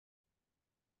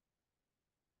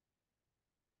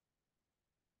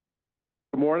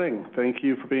morning. Thank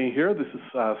you for being here. This is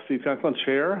Steve Conklin,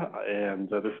 Chair, and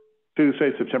this Tuesday,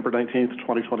 September 19th,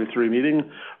 2023 meeting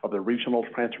of the Regional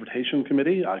Transportation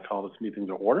Committee. I call this meeting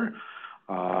to order,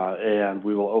 and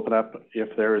we will open up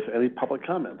if there is any public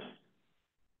comments.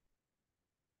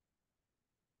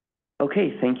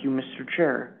 Okay, thank you, Mr.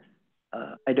 Chair.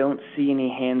 I don't see any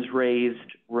hands raised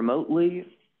remotely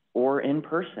or in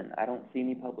person. I don't see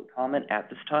any public comment at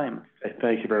this time. Okay,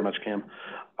 thank you very much, Cam.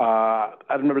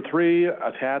 Item number 3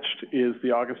 attached is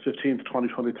the August 15th,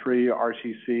 2023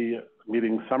 RTC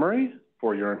meeting summary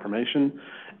for your information.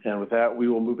 And with that, we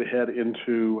will move ahead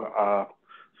into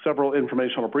several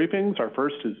informational briefings. Our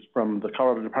first is from the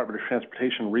Colorado Department of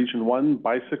Transportation Region 1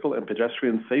 Bicycle and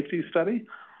Pedestrian Safety Study.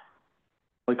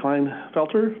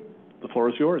 Kleinfelter, the floor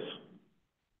is yours.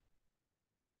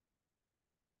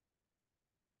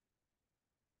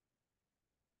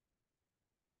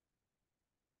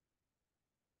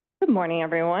 Good morning,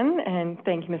 everyone, and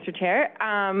thank you, Mr. Chair.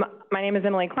 My name is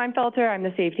Emily Kleinfelter. I'm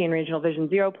the Safety and Regional Vision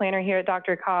Zero Planner here at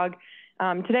DRCOG.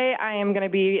 Today, I am going to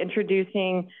be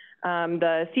introducing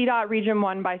the CDOT Region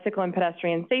 1 Bicycle and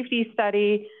Pedestrian Safety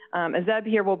Study. Azeb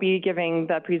here will be giving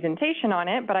the presentation on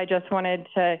it, but I just wanted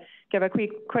to give a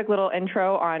quick little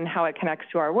intro on how it connects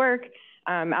to our work.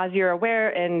 As you're aware,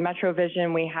 in Metro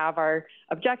Vision, we have our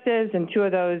objectives, and 2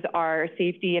 of those are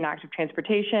safety and active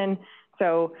transportation.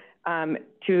 So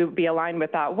to be aligned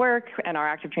with that work and our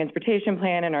active transportation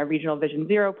plan and our regional Vision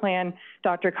Zero plan,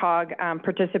 DRCOG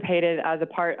participated as a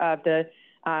part of the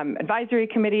advisory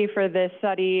committee for this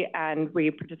study, and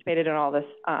we participated in all this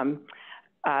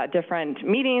different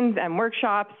meetings and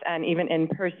workshops and even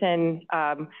in-person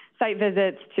site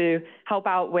visits to help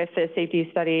out with the safety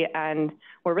study. And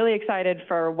we're really excited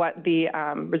for what the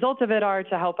results of it are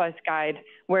to help us guide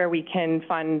where we can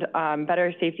fund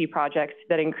better safety projects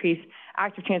that increase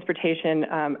active transportation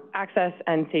access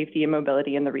and safety and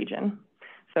mobility in the region.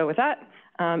 So with that,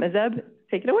 Azeb,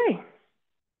 take it away.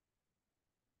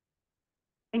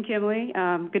 Thank you, Emily.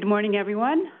 Good morning,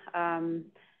 everyone. My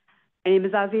name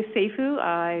is Azia Seifu.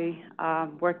 I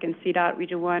work in CDOT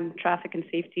Region 1 Traffic and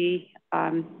Safety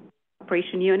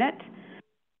Operation Unit.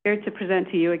 Here to present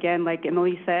to you again, like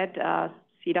Emily said,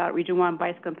 CDOT Region 1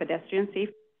 Bicycle and Pedestrian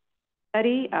Safety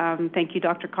Study. Thank you,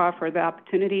 Dr. Carr, for the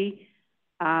opportunity.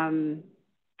 I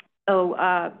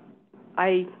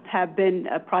have been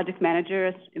a project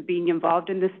manager being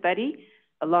involved in this study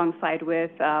alongside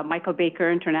with Michael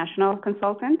Baker, International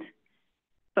Consultant.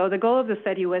 So the goal of the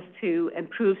study was to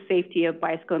improve safety of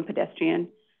bicycle and pedestrian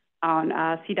on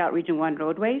CDOT Region 1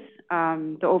 roadways.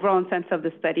 The overall intent of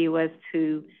the study was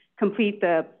to complete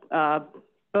the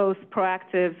both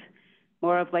proactive,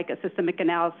 more of like a systemic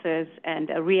analysis,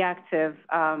 and a reactive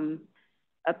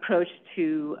approach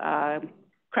to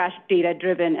crash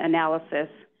data-driven analysis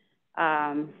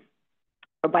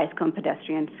for bicycle and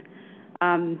pedestrians.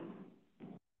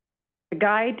 A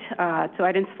guide to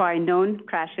identify known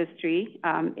crash history,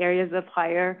 areas of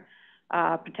higher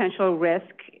potential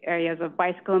risk, areas of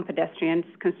bicycle and pedestrians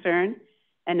concern,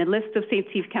 and a list of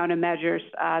safety countermeasures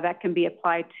that can be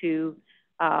applied to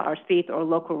our state or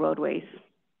local roadways.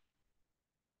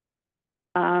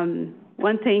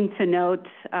 One thing to note,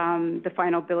 the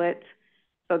final bullet,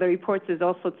 so the report is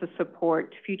also to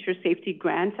support future safety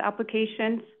grant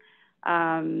applications.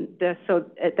 So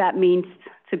that means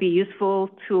to be useful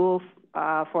tools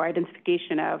for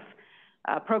identification of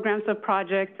programs of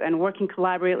projects and working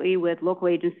collaboratively with local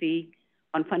agency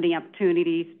on funding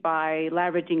opportunities by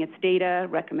leveraging its data,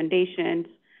 recommendations,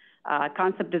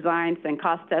 concept designs, and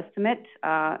cost estimate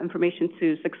information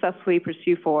to successfully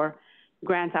pursue for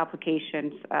grant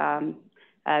applications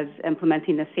as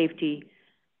implementing the safety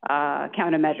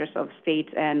countermeasures of state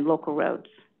and local roads.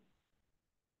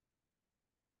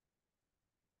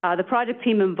 The project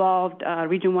team involved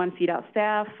Region 1 CDOT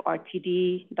staff,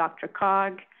 RTD,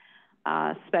 DRCOG,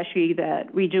 especially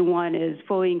that Region 1 is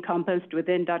fully encompassed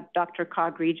within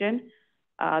DRCOG region.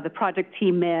 The project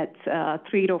team met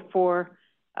 3 to 4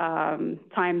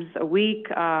 times a week,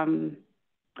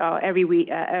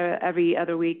 every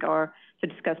other week, or to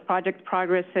discuss project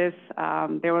progresses.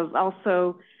 There was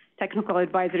also technical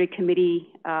advisory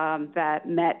committee that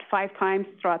met 5 times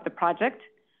throughout the project.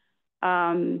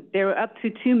 There were up to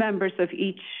 2 members of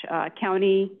each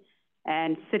county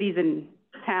and cities and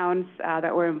towns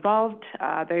that were involved.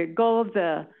 The goal of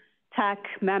the TAC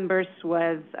members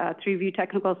was to review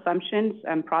technical assumptions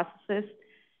and processes,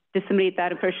 disseminate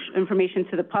that information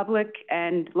to the public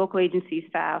and local agency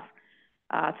staff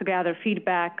to gather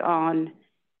feedback on,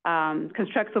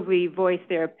 constructively voice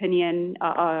their opinion,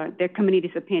 their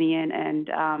community's opinion,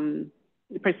 and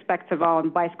perspective on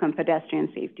bicycle and pedestrian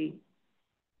safety.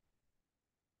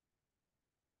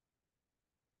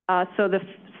 So the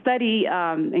study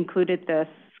included the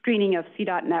screening of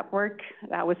CDOT network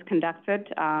that was conducted.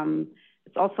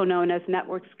 It's also known as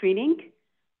network screening.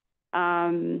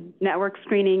 Network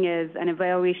screening is an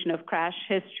evaluation of crash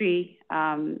history,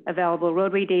 available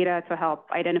roadway data to help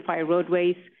identify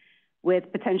roadways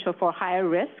with potential for higher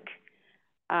risk.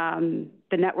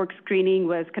 The network screening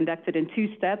was conducted in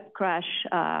two-step: crash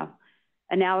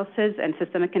analysis and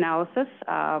systemic analysis.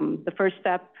 The first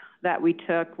step that we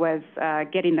took was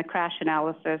getting the crash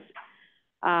analysis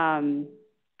on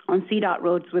CDOT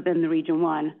roads within the Region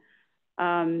 1.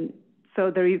 So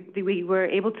we were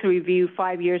able to review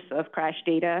 5 years of crash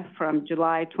data from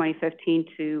July 2015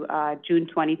 to June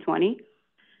 2020.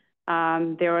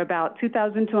 There were about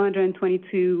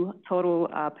 2,222 total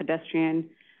pedestrian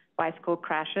bicycle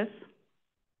crashes.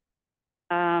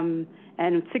 And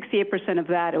 68% of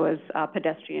that was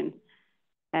pedestrian,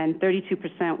 and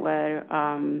 32% were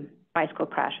bicycle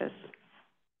crashes.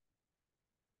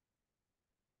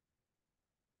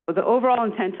 So the overall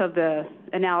intent of the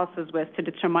analysis was to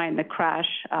determine the crash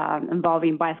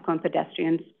involving bicycle and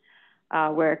pedestrians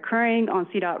were occurring on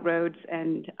CDOT roads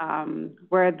and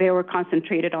where they were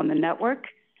concentrated on the network,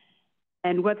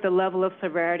 and what the level of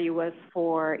severity was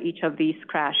for each of these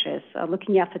crashes,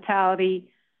 looking at fatality,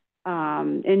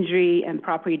 injury, and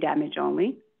property damage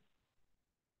only.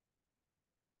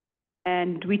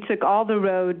 And we took all the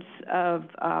roads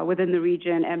within the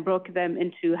region and broke them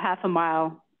into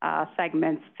half-a-mile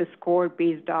segments to score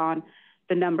based on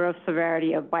the number of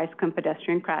severity of bicycle and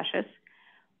pedestrian crashes,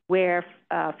 where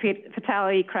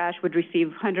fatality crash would receive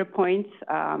 100 points,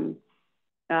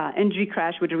 injury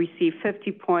crash would receive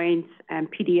 50 points, and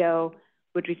PDO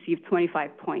would receive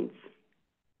 25 points.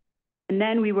 And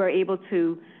then we were able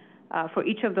to, for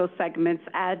each of those segments,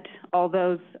 add all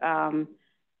those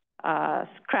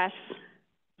crash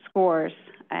scores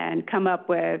and come up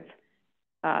with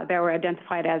that were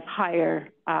identified as higher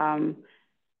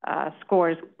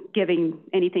scores, giving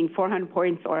anything 400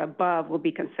 points or above will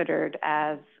be considered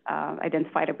as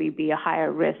identified to be a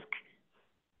higher risk.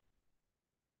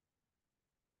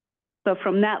 So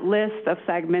from that list of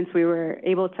segments, we were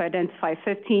able to identify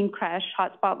 15 crash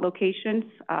hotspot locations,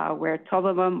 where 12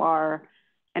 of them are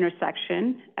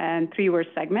intersection and 3 were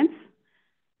segments.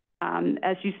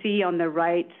 As you see on the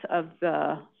right of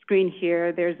the screen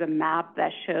here, there's a map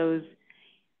that shows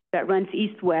that runs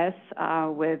east-west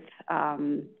with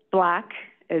black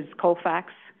is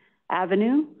Colfax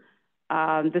Avenue.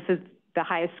 This is the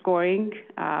highest scoring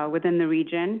within the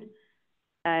region.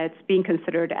 It's being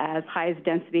considered as highest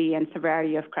density and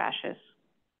severity of crashes.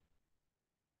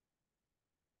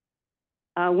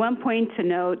 One point to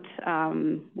note,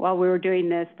 while we were doing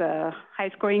this, the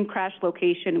high-scoring crash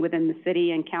location within the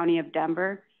city and county of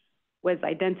Denver was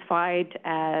identified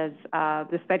as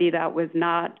the study that was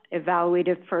not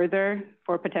evaluated further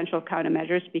for potential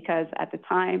countermeasures because at the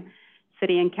time,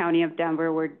 city and county of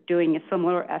Denver were doing a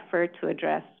similar effort to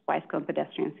address bicycle and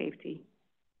pedestrian safety.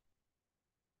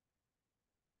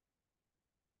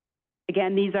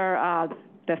 Again, these are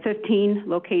the 15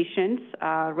 locations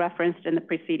referenced in the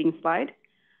preceding slide.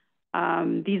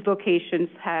 These locations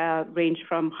have ranged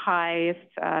from highest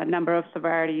number of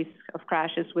severities of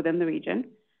crashes within the region,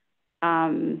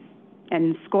 and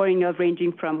scoring of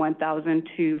ranging from 1,000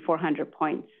 to 400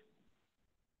 points.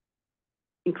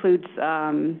 Includes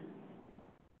 11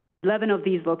 of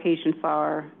these locations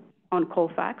are on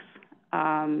Colfax,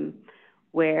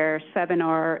 where 7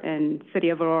 are in City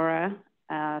of Aurora,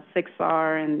 6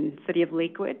 are in City of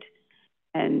Lakewood,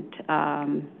 and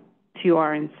 2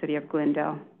 are in City of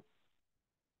Glendale.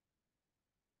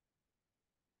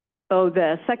 So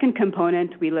the second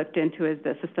component we looked into is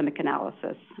the systemic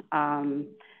analysis.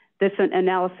 This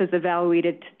analysis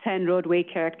evaluated 10 roadway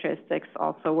characteristics,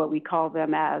 also what we call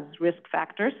them as risk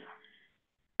factors,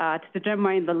 to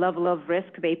determine the level of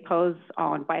risk they pose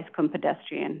on bicycle and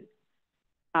pedestrian.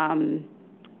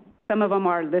 Some of them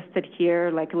are listed here,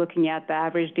 like looking at the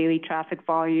average daily traffic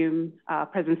volume,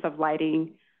 presence of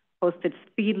lighting, posted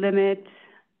speed limit,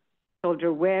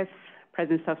 shoulder width,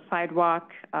 presence of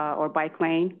sidewalk or bike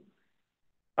lane.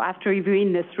 After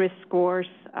reviewing this risk scores,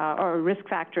 or risk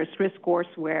factors, risk scores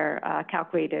were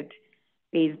calculated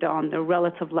based on the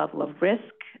relative level of risk.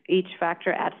 Each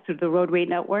factor adds to the roadway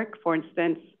network. For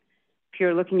instance, if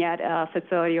you're looking at a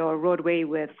facility or a roadway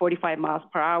with 45 miles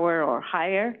per hour or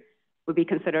higher, would be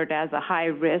considered as a high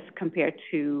risk compared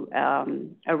to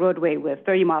a roadway with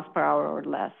 30 miles per hour or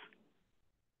less.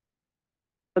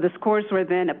 So the scores were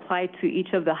then applied to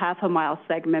each of the half-a-mile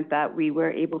segment that we were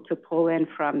able to pull in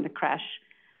from the crash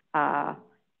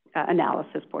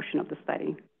analysis portion of the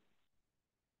study.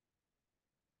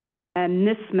 And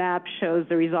this map shows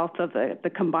the results of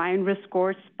the combined risk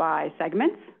scores by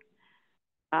segments.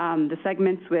 The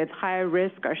segments with higher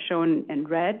risk are shown in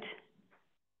red,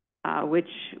 which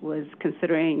was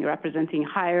representing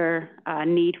higher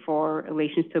need for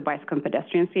relations to bicycle and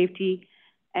pedestrian safety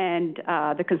and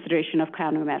the consideration of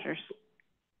countermeasures.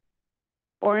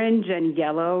 Orange and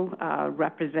yellow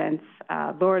represents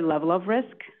lower level of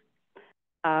risk.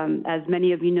 As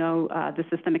many of you know, the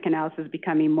systemic analysis is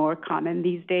becoming more common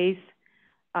these days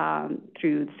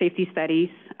through safety studies.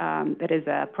 That is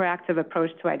a proactive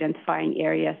approach to identifying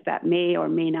areas that may or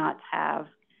may not have,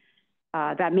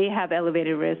 that may have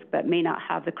elevated risk but may not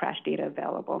have the crash data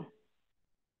available.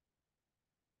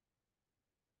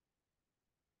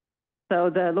 So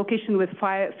the location with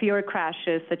fewer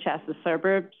crashes, such as the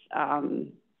suburbs,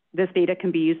 this data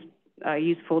can be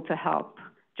useful to help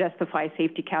justify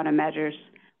safety countermeasures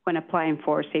when applying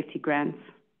for safety grants.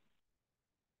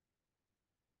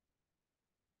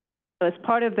 So as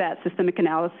part of that systemic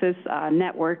analysis,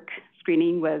 network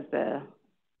screening was the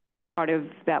part of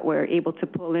that we're able to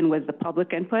pull in was the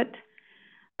public input.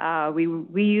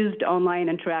 We used online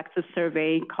interactive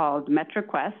survey called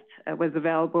MetroQuest. It was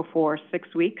available for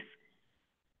 6 weeks.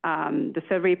 The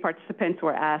survey participants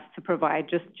were asked to provide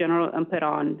just general input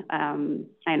on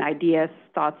and ideas,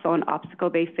 thoughts on obstacle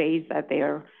they face as they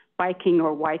are biking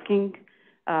or walking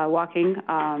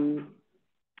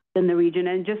in the region,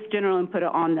 and just general input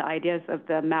on the ideas of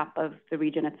the map of the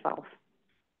region itself.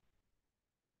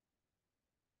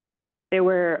 There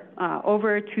were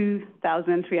over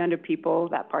 2,300 people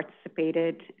that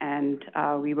participated, and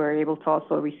we were able to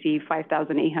also receive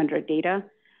 5,800 data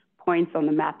points on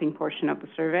the mapping portion of the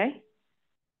survey.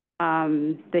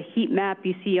 The heat map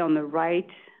you see on the right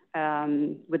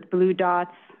with blue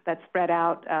dots that spread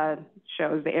out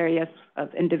shows the areas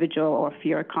of individual or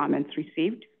fewer comments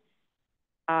received.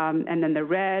 And then the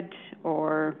red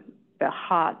or the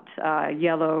hot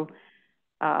yellow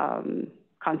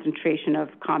concentration of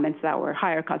comments that were,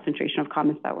 higher concentration of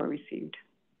comments that were received.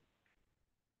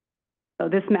 So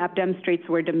this map demonstrates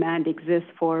where demand exists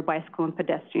for bicycle and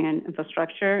pedestrian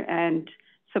infrastructure and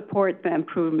support the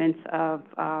improvements of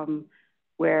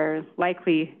where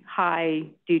likely high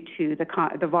due to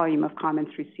the volume of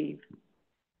comments received.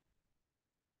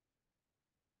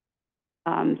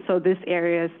 So this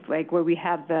area is like where we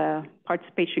have the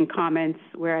participation comments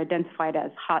were identified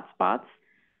as hotspots.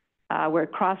 Were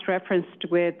cross-referenced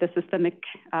with the systemic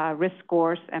risk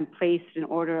scores and placed in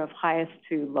order of highest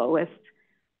to lowest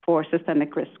for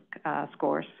systemic risk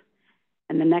scores.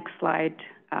 And the next slide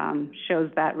shows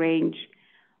that range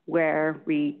where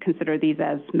we consider these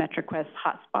as MetroQuest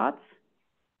hotspots.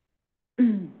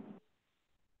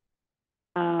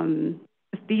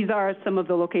 These are some of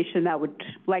the locations that would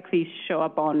likely show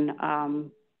up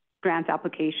on grant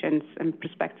applications in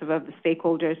perspective of the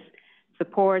stakeholders'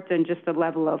 support and just the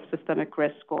level of systemic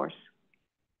risk scores.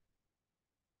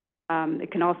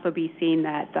 It can also be seen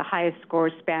that the highest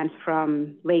score spans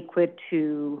from Lakewood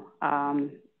to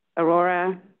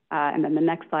Aurora, and then the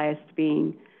next highest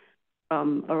being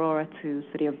from Aurora to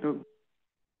City of Broome.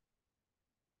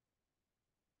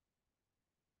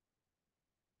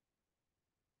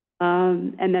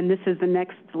 And then this is the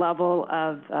next level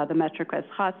of the MetroQuest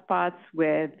hotspots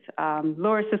with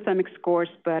lower systemic scores,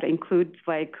 but includes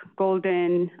like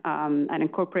Golden and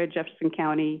incorporated Jefferson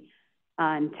County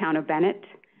and town of Bennett.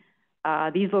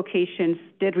 These locations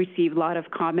did receive a lot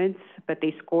of comments, but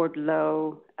they scored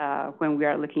low when we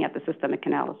are looking at the systemic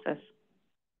analysis.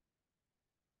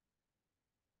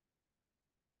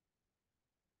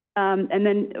 And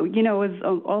then, you know, it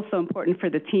was also important for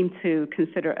the team to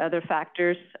consider other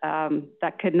factors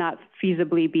that could not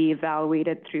feasibly be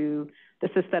evaluated through the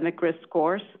systemic risk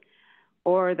scores,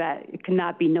 or that it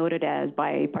cannot be noted as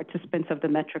by participants of the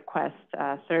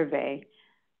MetroQuest survey.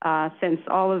 Since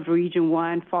all of Region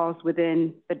 1 falls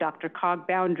within the DRCOG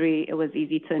boundary, it was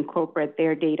easy to incorporate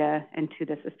their data into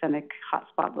the systemic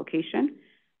hotspot location.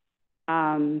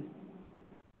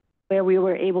 Where we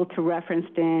were able to reference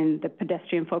in the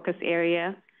pedestrian focus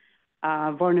area,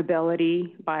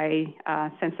 vulnerability by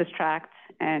census tract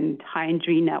and high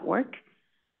injury network.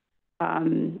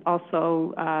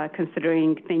 Also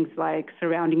considering things like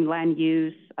surrounding land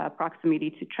use, proximity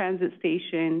to transit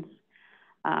stations,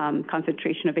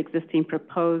 concentration of existing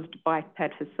proposed bike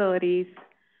ped facilities,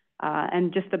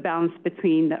 and just the balance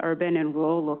between the urban and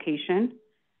rural location,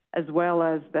 as well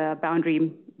as the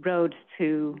boundary roads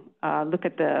to look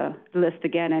at the list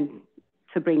again and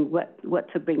to bring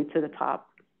what to bring to the top.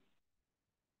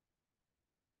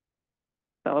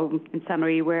 So in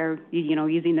summary, we're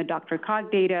using the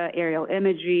DRCOG data, aerial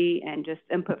imagery, and just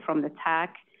input from the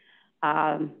TAC.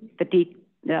 The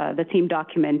the team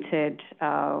documented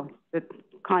the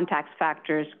contact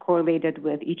factors correlated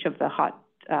with each of the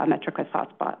MetroQuest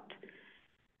hotspot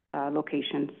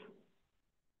locations.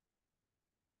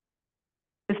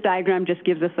 This diagram just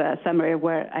gives us a summary of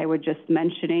where I was just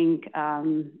mentioning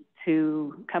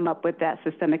to come up with that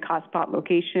systemic hotspot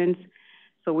locations.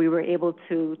 So we were able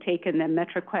to take in the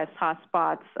MetroQuest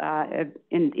hotspots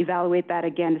and evaluate that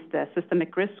against the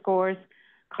systemic risk scores,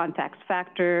 contact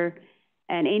factor,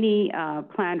 and any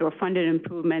planned or funded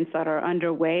improvements that are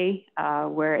underway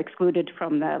were excluded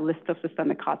from the list of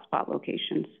systemic hotspot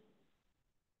locations.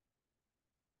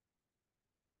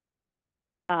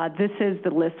 This is the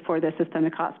list for the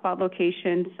systemic hotspot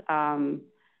locations,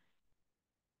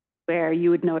 where you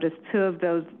would notice two of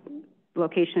those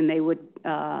locations, they would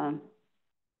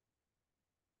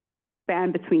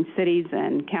span between cities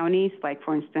and counties, like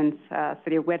for instance,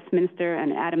 City of Westminster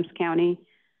and Adams County,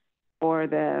 or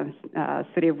the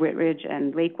City of Whitridge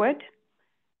and Lakewood.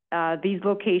 These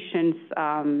locations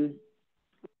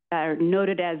are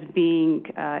noted as being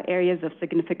areas of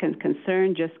significant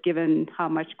concern, just given how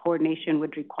much coordination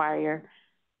would require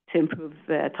to improve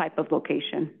the type of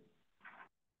location.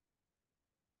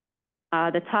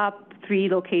 The top three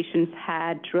locations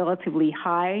had relatively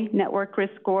high network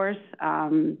risk scores,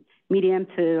 medium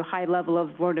to high level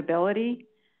of vulnerability,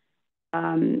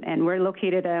 and we're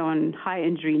located on high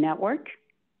injury network.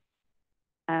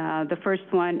 The first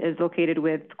one is located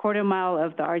with quarter mile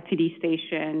of the RTD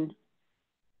station.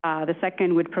 The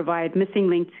second would provide missing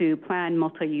link to planned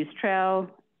multi-use trail.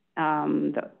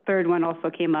 The third one also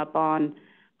came up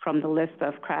from the list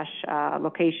of crash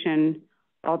location,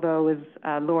 although is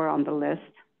lower on the list.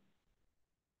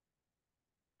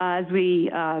 As we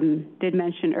did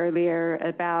mention earlier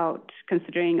about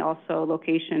considering also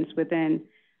locations within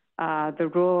the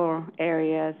rural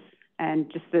areas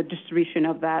and just the distribution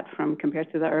of that from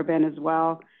compared to the urban as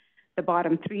well. The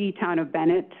bottom three, town of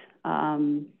Bennett,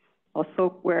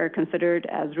 also were considered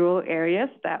as rural areas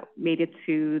that made it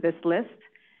to this list.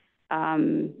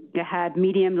 They had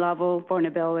medium level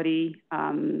vulnerability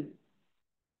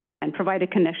and provided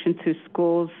connection to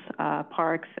schools,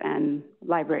 parks, and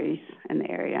libraries in the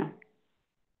area.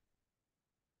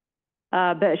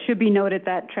 But it should be noted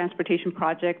that transportation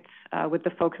projects with the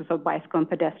focus of bicycle and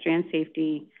pedestrian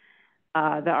safety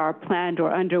that are planned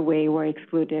or underway were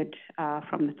excluded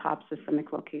from the top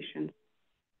systemic locations.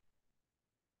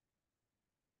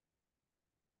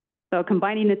 So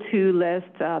combining the two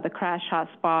lists, the crash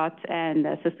hotspot and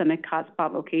the systemic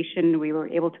hotspot location, we were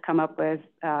able to come up with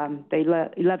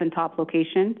the 11 top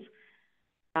locations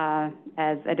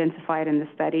as identified in the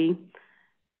study.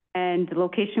 And the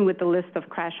location with the list of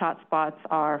crash hotspots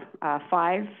are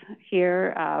 5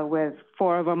 here, with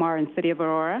 4 of them are in City of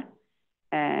Aurora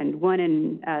and 1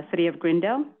 in City of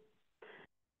Glendale.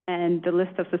 And the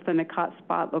list of systemic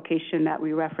hotspot location that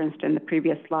we referenced in the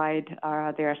previous slide,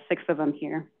 there are 6 of them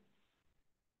here.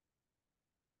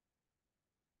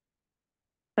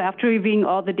 So after reviewing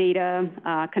all the data,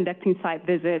 conducting site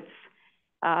visits,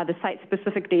 the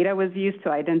site-specific data was used to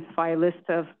identify a list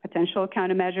of potential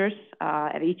countermeasures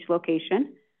at each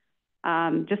location.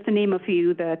 Just to name a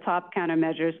few, the top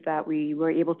countermeasures that we were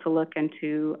able to look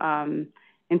into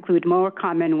include more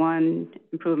common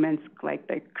improvements like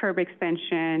the curb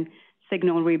extension,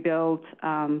 signal rebuild,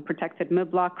 protected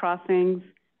mid-block crossings,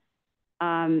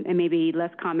 and maybe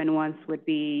less common ones would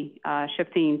be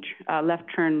shifting left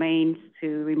turn lanes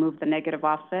to remove the negative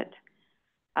offset,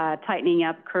 tightening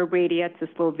up curb radii to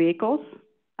slow vehicles,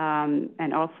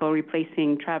 and also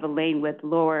replacing travel lane with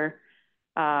lower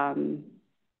and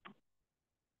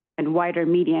wider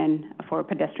median for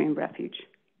pedestrian refuge.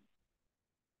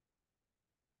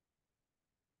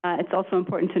 It's also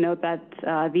important to note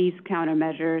that these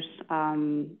countermeasures,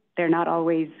 they're not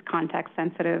always context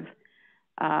sensitive,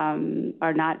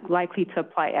 are not likely to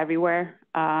apply everywhere.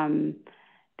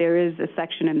 There is a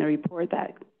section in the report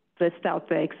that lists out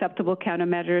the acceptable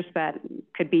countermeasures that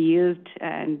could be used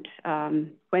and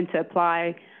when to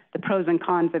apply, the pros and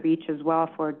cons of each as well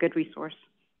for a good resource.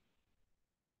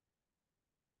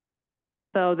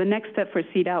 So the next step for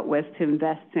CDOT was to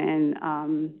invest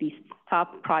in these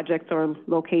top projects or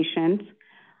locations.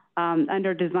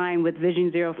 Under design with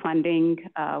Vision Zero funding,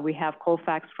 we have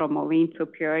Colfax from Moline to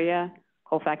Peoria,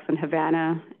 Colfax and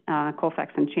Havana,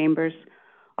 Colfax and Chambers,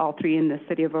 all 3 in the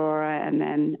City of Aurora, and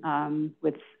then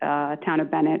with Town of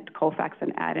Bennett, Colfax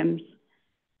and Adams.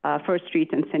 First Street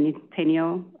and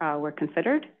Centennial were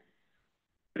considered.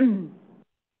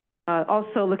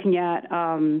 Also looking at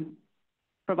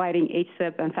providing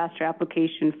HSIP and faster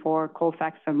application for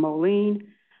Colfax and Moline,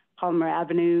 Palmer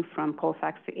Avenue from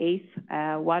Colfax to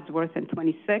 8th, Wadsworth and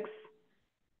 26th,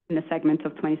 in the segments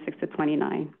of 26 to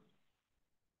 29.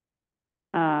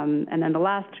 And then the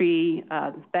last three,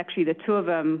 actually the two of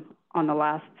them on the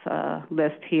last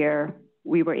list here,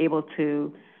 we were able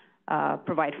to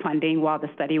provide funding while the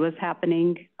study was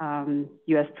happening.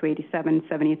 US 287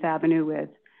 70th Avenue with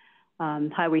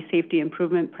Highway Safety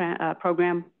Improvement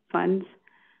Program funds,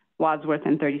 Wadsworth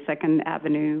and 32nd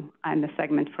Avenue, and the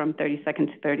segment from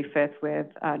 32nd to 35th with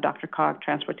DRCOG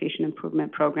Transportation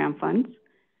Improvement Program funds.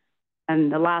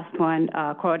 And the last one,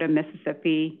 Corridor,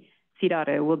 Mississippi,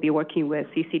 CDOT will be working with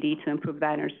CCD to improve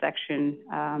that intersection.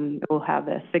 It will have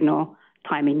a signal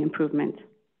timing improvement.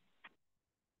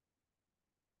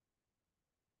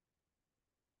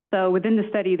 So within the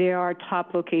study, there are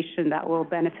top locations that will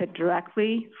benefit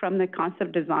directly from the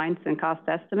concept designs and cost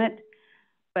estimate,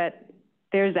 but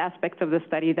there's aspects of the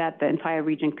study that the entire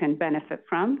region can benefit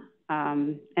from.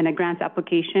 And a grant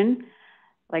application,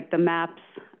 like the maps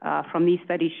from these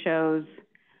studies shows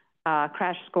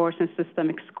crash scores and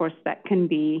systemic scores that can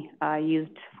be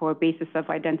used for basis of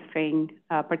identifying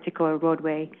a particular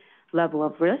roadway level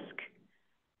of risk.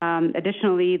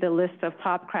 Additionally, the list of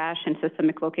top crash and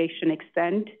systemic location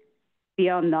extend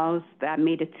beyond those that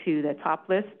made it to the top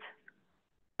list.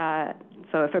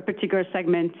 So if a particular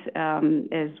segment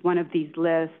is one of these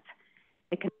lists,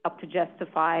 it can help to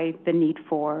justify the need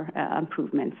for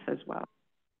improvements as well.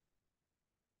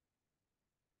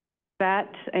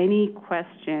 Any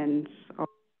questions or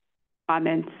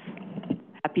comments?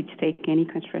 Happy to take any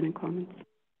questions and comments.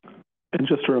 And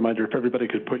just a reminder, if everybody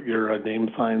could put your name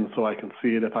sign so I can see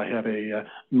it if I have a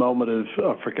moment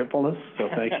of forgetfulness. So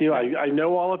thank you. I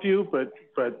know all of you, but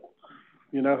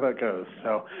you know how that goes.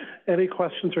 So any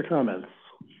questions or comments?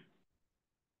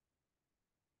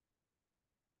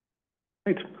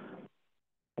 Great.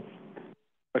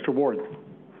 Dr. Ward.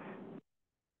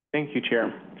 Thank you,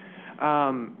 Chair.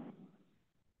 I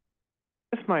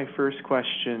guess my first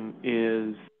question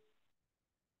is,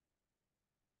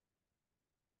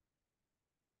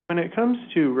 when it comes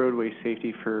to roadway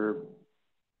safety for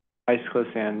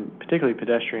bicyclists and particularly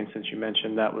pedestrians, since you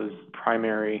mentioned that was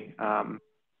primary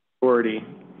priority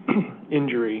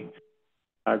injury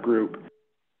group,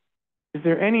 is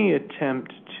there any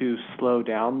attempt to slow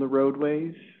down the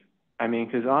roadways? I mean,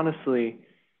 because honestly,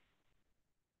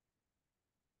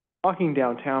 walking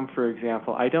downtown, for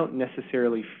example, I don't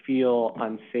necessarily feel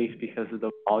unsafe because of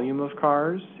the volume of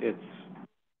cars.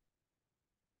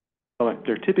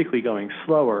 They're typically going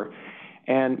slower.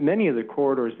 And many of the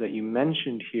corridors that you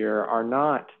mentioned here are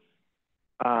not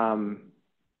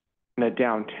in a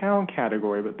downtown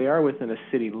category, but they are within a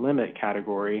city limit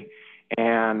category.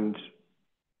 And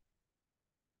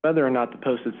whether or not the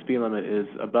posted speed limit is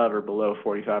above or below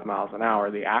 45 miles an hour,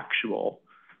 the actual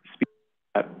speed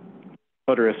that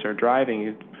motorists are driving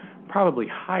is probably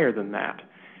higher than that.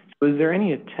 So is there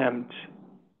any attempt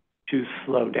to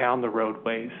slow down the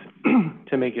roadways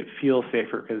to make it feel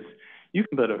safer? Because you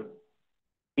can put a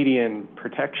median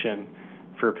protection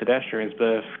for pedestrians,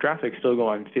 but if traffic's still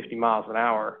going 50 miles an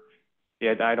hour,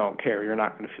 yeah, I don't care. You're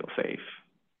not going to feel safe.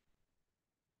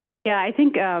 Yeah, I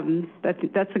think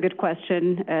that's a good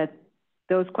question.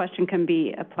 Those questions can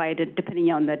be applied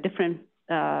depending on the different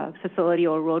facility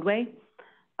or roadway.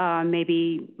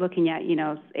 Maybe looking at,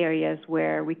 areas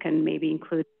where we can maybe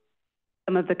include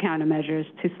some of the countermeasures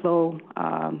to slow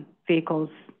vehicles,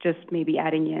 just maybe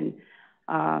adding in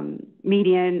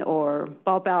median or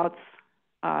bulb outs,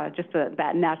 just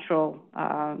that natural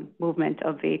movement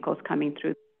of vehicles coming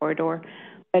through the corridor.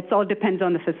 It all depends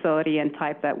on the facility and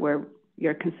type that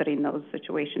you're considering those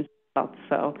situations.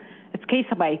 So it's case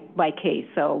by case.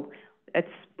 So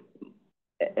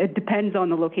it depends on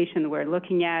the location we're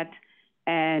looking at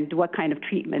and what kind of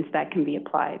treatments that can be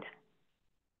applied.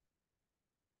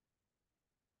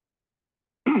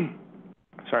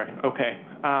 Sorry, okay.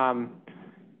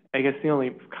 I guess the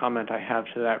only comment I have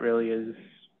to that really is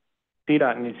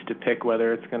CDOT needs to pick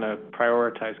whether it's going to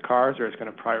prioritize cars or it's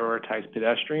going to prioritize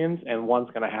pedestrians, and one's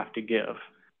going to have to give.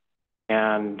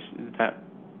 And that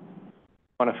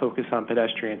I want to focus on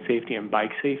pedestrian safety and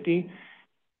bike safety,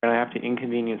 and I have to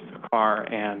inconvenience the car.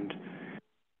 And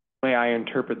the way I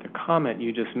interpret the comment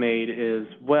you just made is,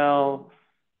 well,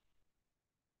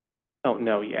 I don't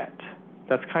know yet.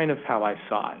 That's kind of how I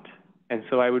saw it. And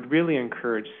so I would really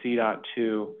encourage CDOT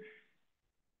to,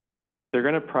 they're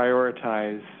going to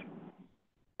prioritize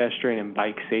pedestrian and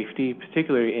bike safety,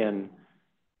 particularly in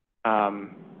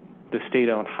the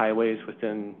state-owned highways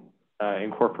within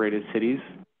incorporated cities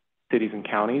and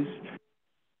counties.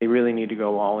 They really need to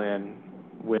go all in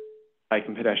with bike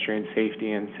and pedestrian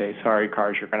safety and say, sorry,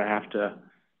 cars, you're going to have to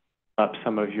up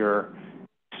some of your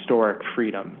historic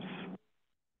freedoms.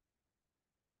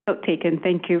 Note taken.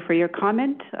 Thank you for your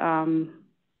comment.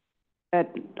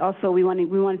 But also, we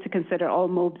wanted to consider all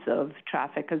modes of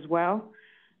traffic as well.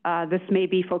 This may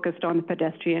be focused on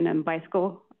pedestrian and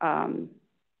bicycle,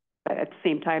 but at the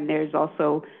same time, there's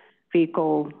also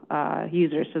vehicle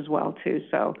users as well too.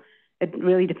 So it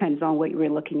really depends on what you were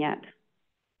looking at.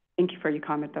 Thank you for your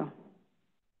comment, though.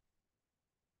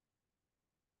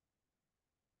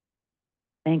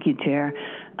 Thank you, Chair.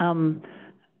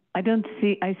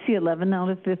 I see 11 out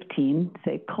of 15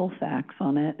 say Colfax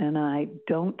on it, and I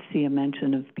don't see a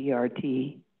mention of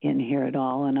BRT in here at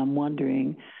all, and I'm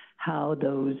wondering how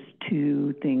those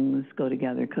two things go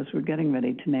together, because we're getting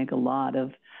ready to make a lot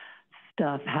of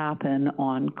stuff happen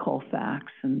on Colfax,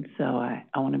 and so I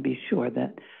want to be sure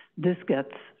that this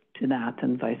gets to that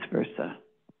and vice versa.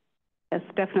 That's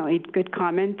definitely a good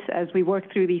comment. As we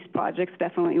work through these projects,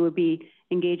 definitely we'll be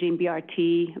engaging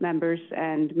BRT members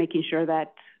and making sure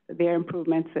that their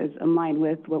improvements is in line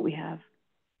with what we have.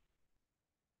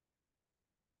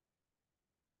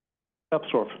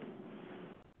 Upstorf.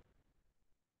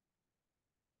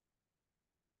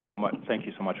 Thank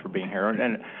you so much for being here.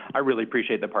 And I really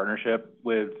appreciate the partnership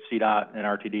with CDOT and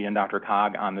RTD and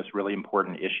DRCOG on this really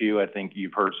important issue. I think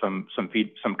you've heard some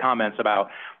comments about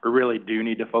we really do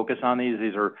need to focus on these.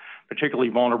 These are particularly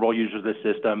vulnerable users of the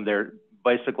system. Their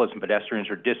bicyclists and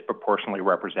pedestrians are disproportionately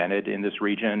represented in this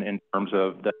region in terms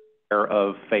of the share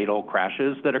of fatal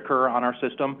crashes that occur on our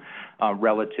system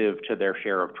relative to their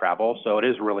share of travel. So it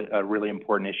is really a really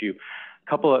important issue.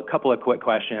 Couple of quick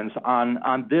questions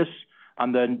on this.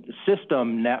 On the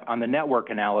on the network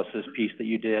analysis piece that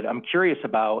you did, I'm curious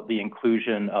about the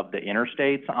inclusion of the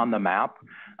interstates on the map,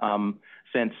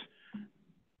 since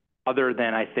other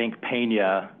than, I think,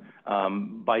 Pena,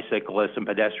 bicyclists and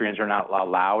pedestrians are not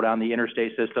allowed on the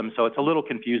interstate system. So it's a little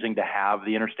confusing to have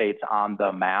the interstates on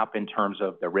the map in terms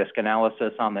of the risk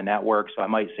analysis on the network. So I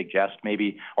might suggest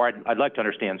maybe, or I'd like to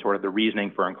understand sort of the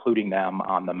reasoning for including them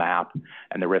on the map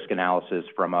and the risk analysis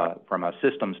from a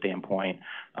system standpoint,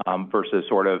 versus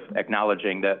sort of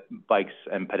acknowledging that bikes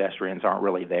and pedestrians aren't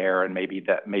really there, and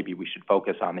maybe we should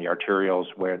focus on the arterials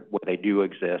where they do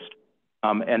exist.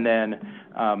 And then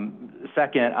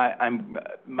second,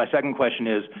 my second question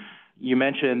is, you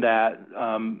mentioned that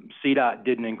CDOT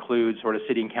didn't include sort of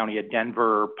City and County of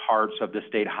Denver parts of the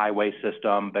state highway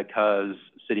system because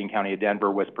City and County of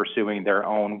Denver was pursuing their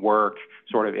own work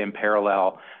sort of in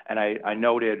parallel. And I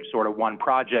noted sort of one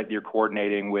project you're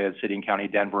coordinating with City and County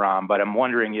of Denver on, but I'm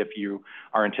wondering if you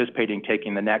are anticipating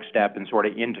taking the next step and sort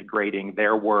of integrating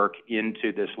their work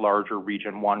into this larger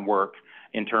Region 1 work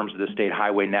in terms of the state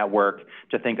highway network,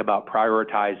 to think about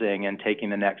prioritizing and taking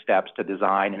the next steps to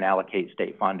design and allocate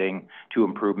state funding to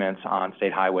improvements on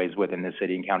state highways within the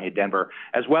City and County of Denver,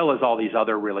 as well as all these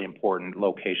other really important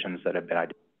locations that have been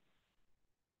identified.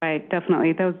 Right,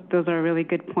 definitely. Those are really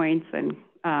good points. And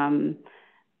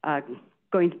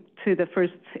going to the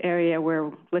first area, we're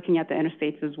looking at the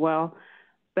interstates as well,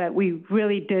 but we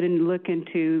really didn't look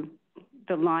into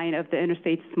the line of the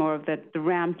interstates, more of the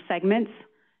ramp segments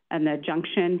and the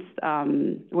junctions,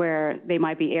 where they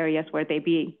might be areas where they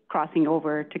be crossing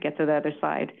over to get to the other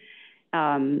side,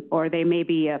 or they may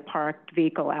be a parked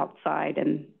vehicle outside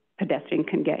and pedestrian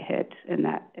can get hit in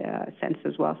that sense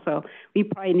as well. So we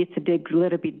probably need to dig a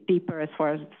little bit deeper as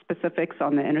far as specifics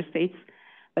on the interstates,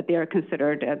 but they are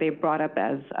considered, they brought up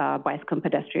as bicycle and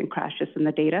pedestrian crashes in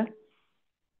the data.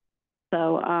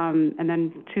 So, and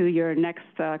then to your next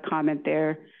comment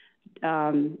there,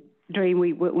 when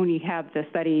we have the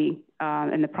study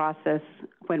in the process,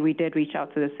 when we did reach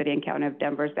out to the City and County of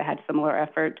Denver, they had similar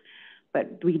effort,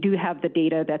 but we do have the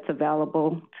data that's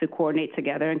available to coordinate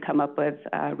together and come up with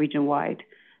region-wide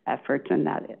efforts in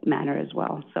that manner as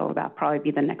well. So that'll probably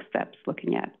be the next steps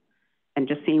looking at and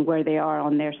just seeing where they are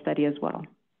on their study as well.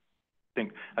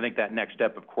 I think that next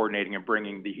step of coordinating and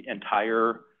bringing the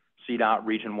entire CDOT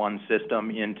Region 1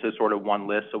 system into sort of one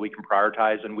list so we can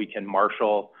prioritize and we can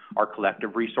marshal our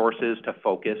collective resources to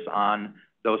focus on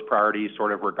those priorities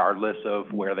sort of regardless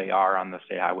of where they are on the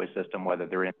state highway system, whether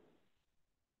they're in.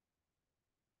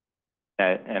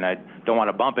 And I don't want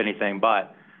to bump anything,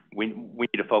 but we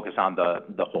need to focus on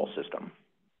the whole system, in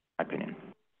my opinion.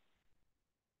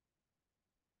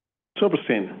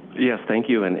 Silverstein. Yes, thank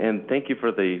you, and thank you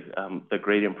for the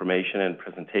great information and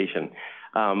presentation.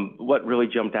 What really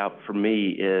jumped out for me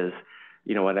is,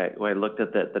 you know, when I looked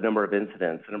at the number of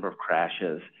incidents, the number of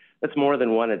crashes, that's more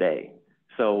than one a day.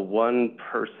 So one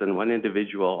person, one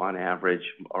individual on average,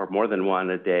 or more than one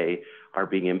a day, are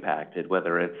being impacted,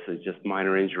 whether it's just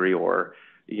minor injury or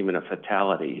even a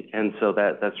fatality. And so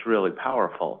that's really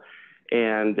powerful.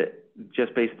 And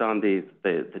just based on the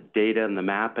data and the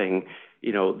mapping,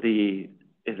 you know, the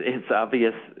it's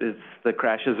obvious the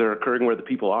crashes are occurring where the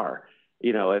people are.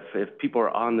 You know, if people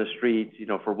are on the street, you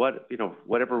know, for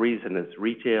whatever reason, it's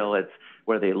retail, it's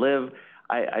where they live,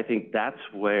 I think that's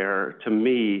where, to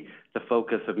me, the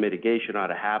focus of mitigation ought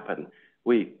to happen.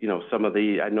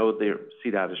 I know the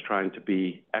CDOT is trying to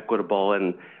be equitable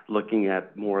and looking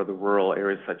at more of the rural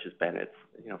areas such as Bennett,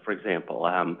 you know, for example.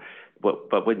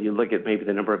 But when you look at maybe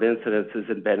the number of incidences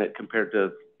in Bennett compared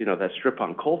to, you know, that strip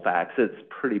on Colfax, it's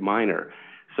pretty minor.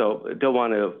 So I don't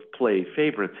want to play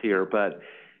favorites here, but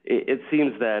it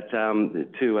seems that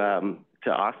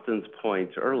to Austin's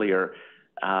point earlier,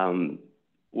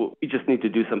 we just need to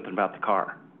do something about the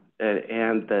car.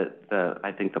 And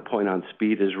I think the point on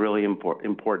speed is really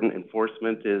important.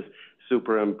 Enforcement is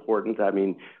super important. I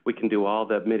mean, we can do all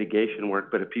the mitigation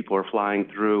work, but if people are flying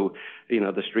through, you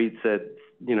know, the streets at,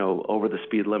 you know, over the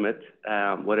speed limit,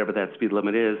 whatever that speed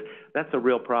limit is, that's a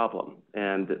real problem.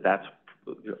 And that's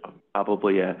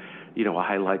probably a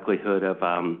high likelihood of,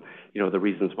 you know, the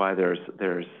reasons why there's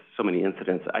so many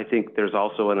incidents. I think there's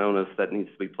also an onus that needs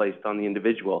to be placed on the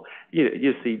individual.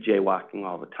 You see jaywalking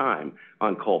all the time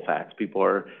on Colfax. People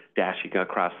are dashing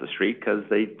across the street because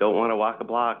they don't want to walk a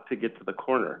block to get to the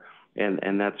corner.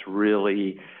 And that's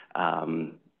really,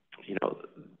 you know,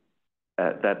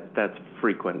 that's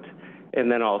frequent. And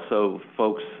then also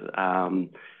folks,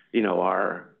 you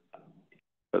know,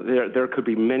 there could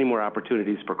be many more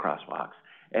opportunities for crosswalks.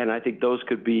 And I think those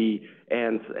could be,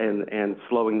 and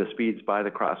slowing the speeds by the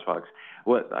crosswalks.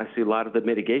 What I see a lot of the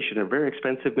mitigation are very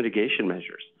expensive mitigation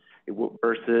measures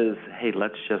versus, hey,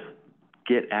 let's just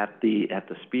get at the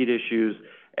speed issues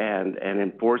and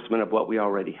enforcement of what we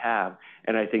already have.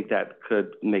 And I think that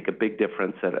could make a big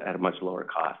difference at a much lower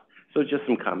cost. So just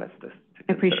some comments to consider.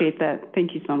 I appreciate that.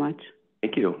 Thank you so much.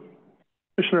 Thank you.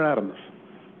 Commissioner Adams.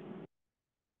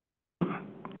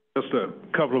 Just a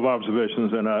couple of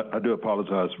observations, and I do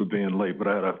apologize for being late, but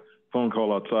I had a phone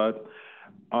call outside.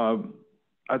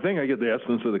 I think I get the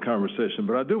essence of the conversation,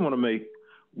 but I do want to make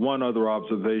one other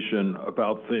observation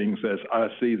about things as I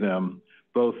see them,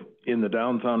 both in the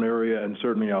downtown area and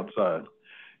certainly outside.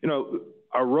 You know,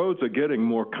 our roads are getting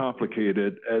more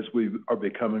complicated as we are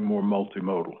becoming more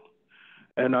multimodal.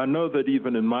 And I know that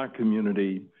even in my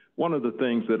community, one of the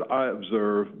things that I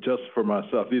observe just for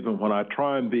myself, even when I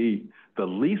try and be the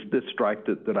least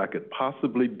distracted that I could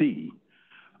possibly be,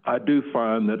 I do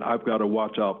find that I've got to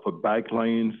watch out for bike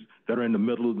lanes that are in the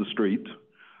middle of the street.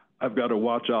 I've got to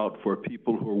watch out for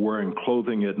people who are wearing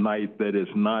clothing at night that is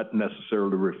not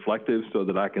necessarily reflective so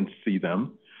that I can see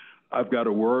them. I've got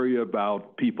to worry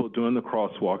about people doing the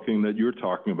crosswalking that you're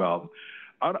talking about.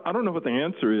 I don't know what the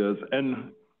answer is,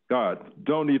 and God,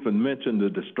 don't even mention the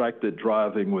distracted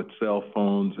driving with cell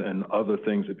phones and other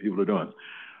things that people are doing.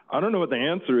 I don't know what the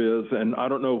answer is, and I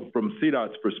don't know from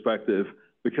CDOT's perspective,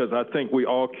 because I think we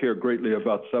all care greatly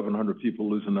about 700 people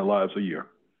losing their lives a year.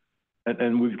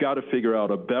 And we've got to figure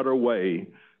out a better way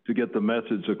to get the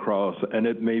message across, and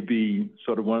it may be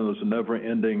sort of one of those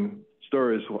never-ending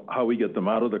stories, how we get them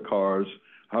out of the cars,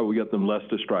 how we get them less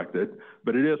distracted.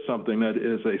 But it is something that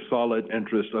is a solid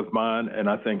interest of mine, and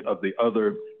I think of the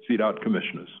other CDOT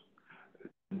commissioners,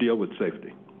 deal with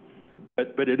safety.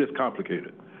 But it is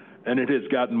complicated, and it has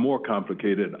gotten more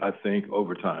complicated, I think,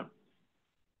 over time.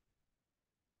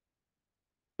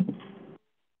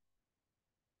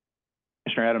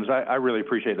 Commissioner Adams, I really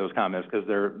appreciate those comments because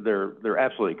they're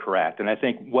absolutely correct. And I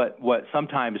think what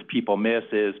sometimes people miss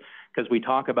is, because we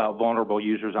talk about vulnerable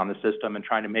users on the system and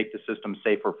trying to make the system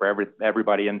safer for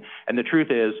everybody. And the truth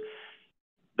is,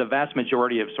 the vast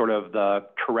majority of sort of the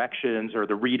corrections or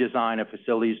the redesign of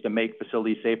facilities to make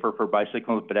facilities safer for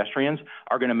bicycles and pedestrians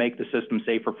are going to make the system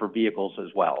safer for vehicles as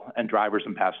well, and drivers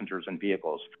and passengers and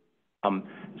vehicles.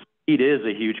 Speed is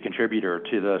a huge contributor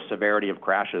to the severity of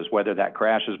crashes, whether that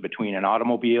crash is between an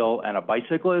automobile and a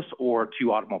bicyclist or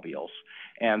two automobiles.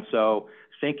 And so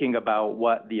thinking about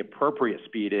what the appropriate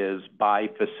speed is by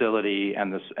facility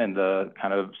and the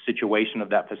kind of situation of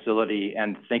that facility,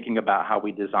 and thinking about how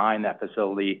we design that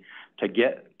facility to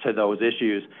get to those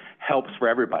issues helps for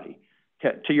everybody.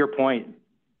 To your point,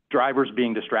 drivers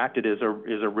being distracted is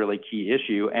a really key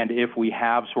issue. And if we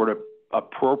have sort of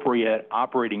appropriate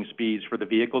operating speeds for the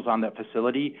vehicles on that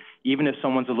facility, even if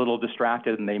someone's a little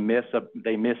distracted and they miss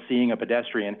seeing a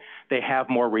pedestrian, they have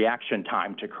more reaction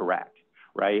time to correct,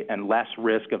 right? And less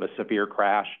risk of a severe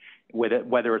crash,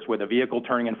 whether it's with a vehicle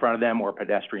turning in front of them or a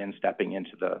pedestrian stepping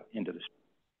into the street.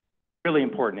 Really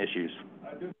important issues.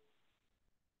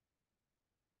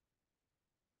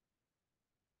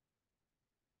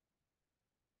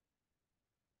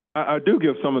 I do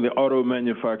give some of the auto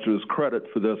manufacturers credit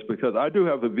for this because I do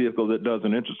have a vehicle that does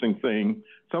an interesting thing.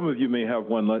 Some of you may have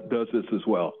one that does this as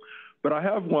well. But I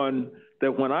have one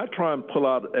that when I try and pull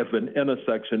out of an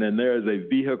intersection and there is a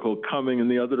vehicle coming in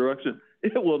the other direction,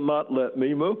 it will not let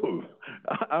me move.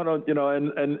 I don't, you know,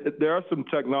 and there are some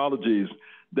technologies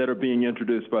that are being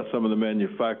introduced by some of the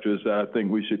manufacturers that I think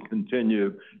we should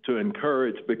continue to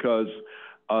encourage because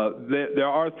there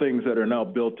are things that are now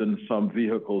built in some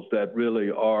vehicles that really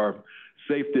are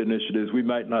safety initiatives. We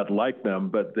might not like them,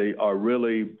 but they are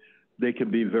really, they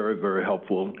can be very, very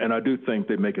helpful. And I do think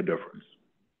they make a difference.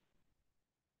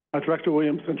 Director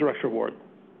Williams and Director Ward.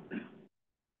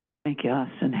 Thank you,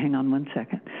 Austin. Hang on one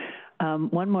second.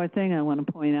 One more thing I want to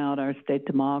point out, our state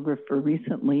demographer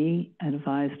recently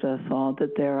advised us all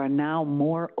that there are now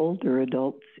more older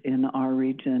adults in our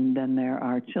region than there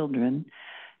are children.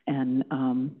 And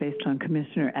based on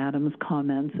Commissioner Adams'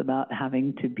 comments about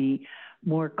having to be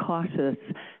more cautious,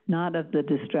 not of the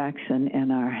distraction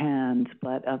in our hands,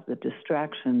 but of the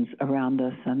distractions around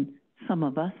us, and some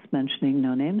of us, mentioning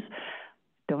no names,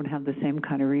 don't have the same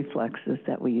kind of reflexes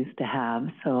that we used to have.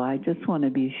 So I just want to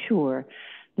be sure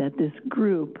that this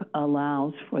group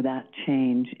allows for that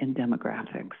change in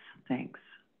demographics. Thanks.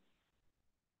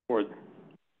 Ward.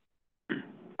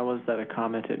 Was that a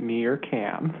comment at me or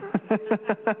Cam?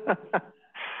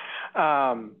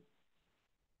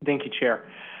 Thank you, Chair.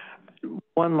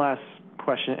 One last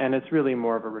question, and it's really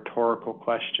more of a rhetorical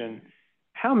question.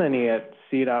 How many at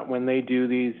CDOT, when they do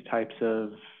these types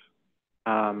of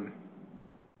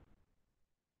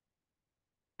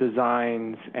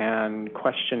designs and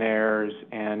questionnaires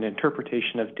and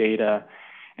interpretation of data,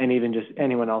 and even just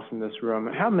anyone else in this room,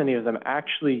 how many of them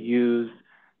actually use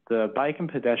the bike and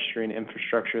pedestrian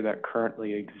infrastructure that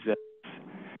currently exists?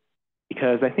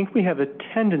 Because I think we have a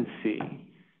tendency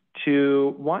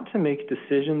to want to make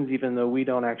decisions even though we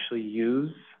don't actually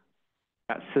use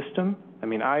that system. I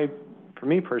mean, for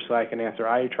me personally, I can answer,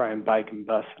 I try and bike and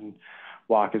bus and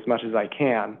walk as much as I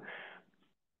can.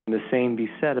 And the same be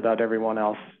said about everyone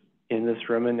else in this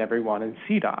room and everyone in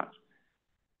CDOT.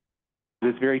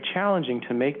 It's very challenging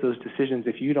to make those decisions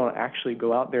if you don't actually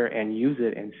go out there and use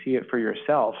it and see it for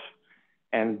yourself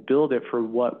and build it for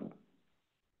what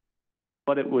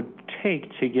it would take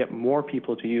to get more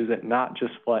people to use it, not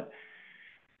just what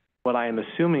I am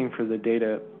assuming for the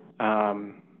data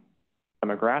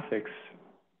demographics.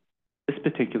 This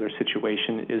particular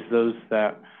situation is those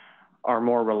that are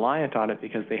more reliant on it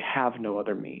because they have no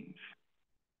other means.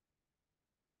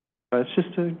 But it's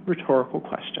just a rhetorical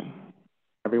question.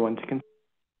 Everyone to consider.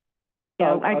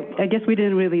 Yeah, I guess we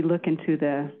didn't really look into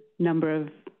the number of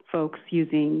folks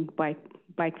using bike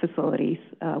facilities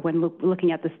when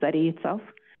looking at the study itself.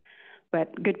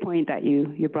 But good point that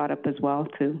you brought up as well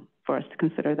for us to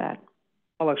consider that.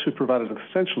 I'll actually provide an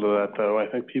extension to that, though. I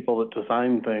think people that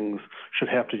design things should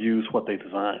have to use what they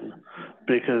design,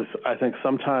 because I think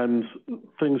sometimes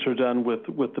things are done with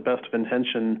the best of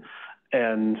intention,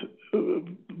 and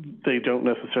they don't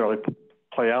necessarily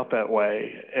play out that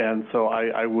way. And so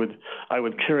I would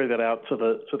carry that out to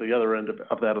the other end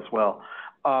of that as well.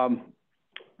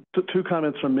 Two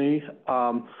comments from me.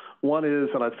 One is,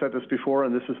 and I've said this before,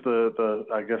 and this is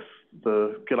I guess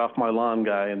the get off my lawn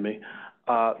guy in me.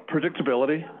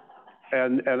 Predictability,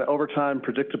 and over time,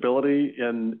 predictability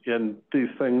in these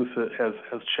things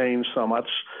has changed so much,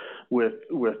 with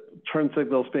turn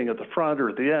signals being at the front or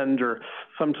at the end, or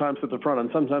sometimes at the front and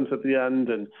sometimes at the end,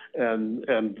 and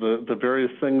the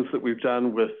various things that we've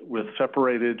done with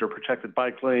separated or protected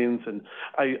bike lanes. And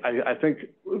I think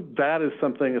that is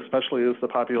something, especially as the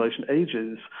population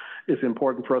ages, is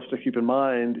important for us to keep in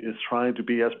mind, is trying to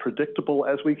be as predictable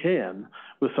as we can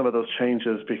with some of those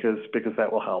changes, because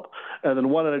that will help. And then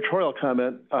one editorial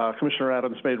comment, Commissioner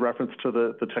Adams made reference to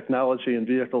the technology in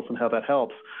vehicles and how that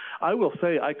helps. I will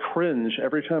say I cringe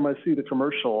every time I see the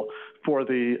commercial for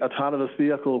the autonomous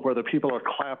vehicle where the people are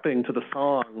clapping to the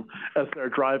song as they're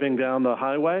driving down the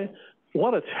highway.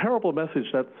 What a terrible message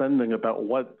that's sending about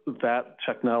what that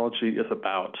technology is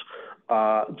about.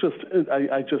 I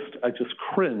just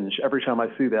cringe every time I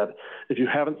see that. If you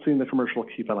haven't seen the commercial,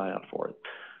 keep an eye out for it.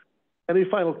 Any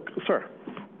final, sir?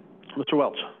 Mr.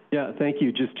 Welch. Yeah, thank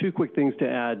you. Just two quick things to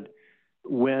add.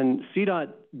 When CDOT,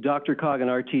 DRCOG, and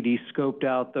RTD scoped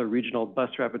out the regional bus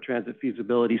rapid transit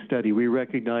feasibility study, we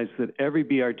recognized that every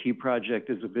BRT project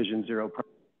is a Vision Zero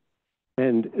project.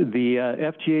 And the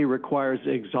FTA requires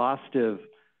exhaustive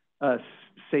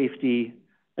safety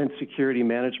and security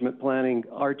management planning.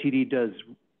 RTD does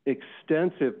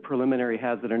extensive preliminary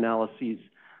hazard analyses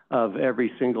of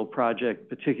every single project,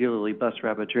 particularly bus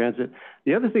rapid transit.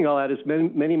 The other thing I'll add is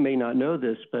many may not know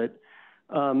this, but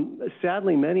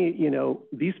Sadly, many,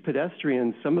 these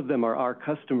pedestrians, some of them are our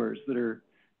customers that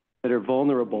are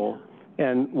vulnerable.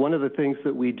 And one of the things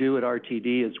that we do at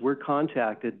RTD is we're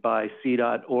contacted by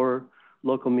CDOT or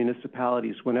local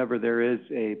municipalities whenever there is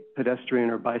a pedestrian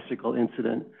or bicycle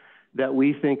incident that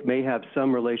we think may have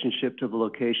some relationship to the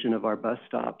location of our bus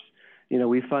stops.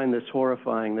 We find this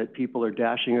horrifying that people are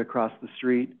dashing across the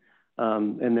street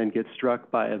and then get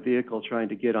struck by a vehicle trying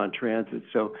to get on transit.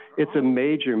 So it's a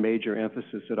major, major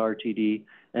emphasis at RTD,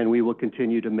 and we will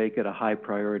continue to make it a high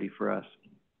priority for us.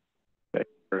 Thank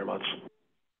you very much.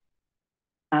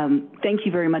 Thank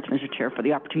you very much, Mr. Chair, for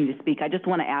the opportunity to speak. I just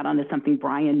want to add on to something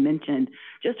Brian mentioned.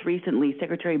 Just recently,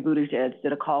 Secretary Buttigieg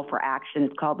did a call for action.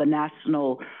 It's called the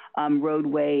National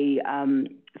Roadway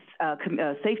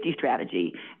Safety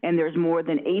Strategy. And there's more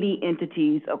than 80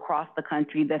 entities across the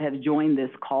country that have joined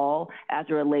this call as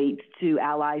it relates to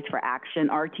Allies for Action.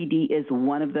 RTD is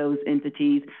one of those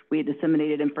entities. We had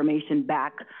disseminated information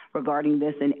back regarding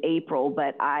this in April,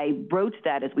 but I broached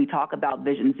that as we talk about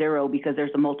Vision Zero because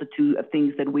there's a multitude of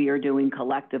things that we are doing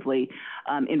collectively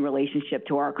in relationship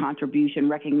to our contribution,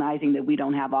 recognizing that we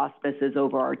don't have auspices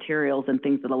over arterials and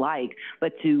things of the like,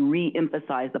 but to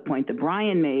re-emphasize the point that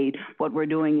Brian made, what we're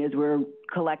doing is we're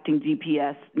collecting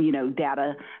GPS,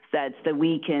 data sets that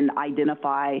we can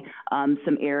identify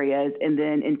some areas and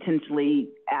then intentionally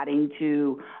adding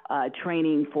to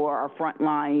training for our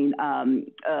frontline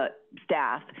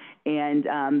staff. And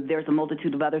there's a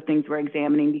multitude of other things we're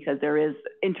examining because there is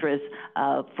interest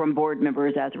from board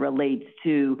members as it relates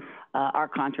to our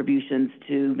contributions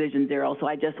to Vision Zero. So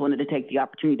I just wanted to take the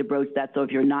opportunity to broach that. So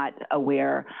if you're not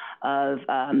aware of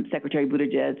Secretary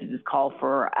Buttigieg's call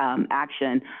for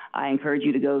action, I encourage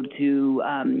you to go to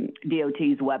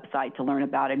DOT's website to learn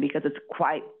about it because it's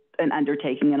quite an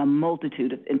undertaking and a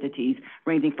multitude of entities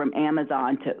ranging from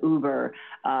Amazon to Uber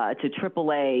to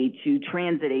AAA to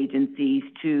transit agencies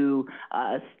to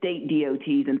state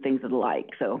DOTs and things of the like.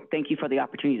 So thank you for the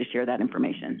opportunity to share that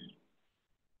information.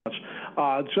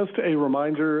 Just a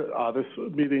reminder, this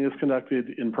meeting is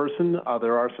conducted in person.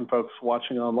 There are some folks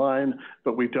watching online,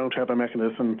 but we don't have a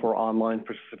mechanism for online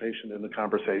participation in the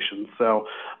conversation. So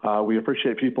we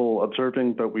appreciate people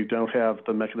observing, but we don't have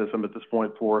the mechanism at this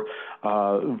point for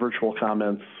virtual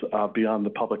comments beyond the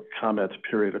public comment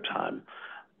period of time.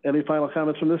 Any final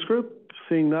comments from this group?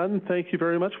 Seeing none, thank you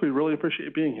very much. We really appreciate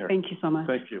you being here. Thank you so much.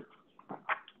 Thank you.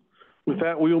 With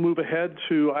that, we will move ahead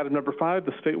to item number 5,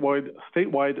 the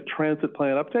statewide transit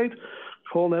plan update.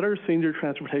 Cole Netter, Senior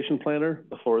Transportation Planner,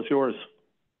 the floor is yours.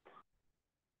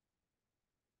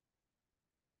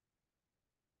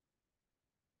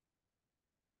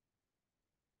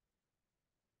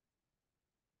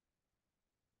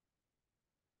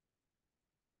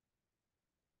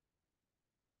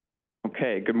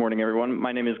 Okay, good morning, everyone.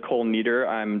 My name is Cole Netter.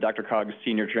 I'm DRCOG's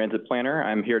Senior Transit Planner.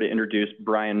 I'm here to introduce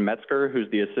Brian Metzger, who's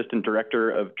the Assistant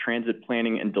Director of Transit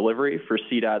Planning and Delivery for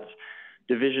CDOT's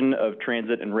Division of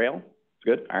Transit and Rail.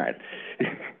 Good? All right.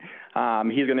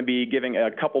 He's going to be giving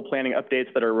a couple planning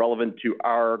updates that are relevant to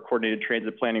our coordinated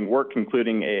transit planning work,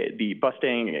 including the bus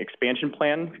staying expansion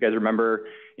plan. If you guys remember,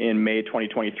 in May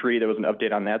 2023, there was an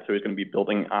update on that, so he's going to be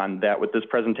building on that with this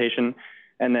presentation.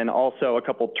 And then also a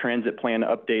couple transit plan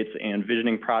updates and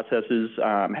visioning processes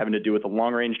having to do with the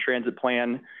long-range transit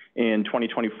plan in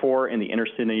 2024 and the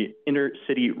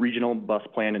intercity regional bus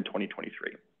plan in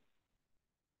 2023.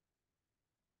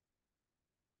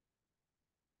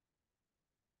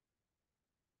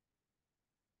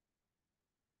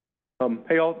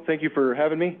 Hey all, thank you for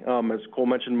having me. As Cole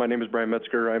mentioned, my name is Brian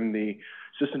Metzger. I'm the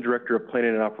Assistant Director of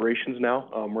Planning and Operations now.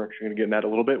 We're actually going to get into that a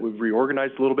little bit. We've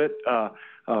reorganized a little bit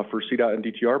for CDOT and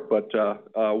DTR, but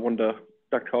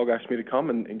DRCOG asked me to come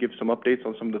and give some updates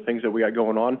on some of the things that we got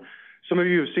going on. Some of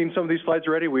you have seen some of these slides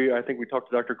already. I think we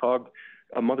talked to DRCOG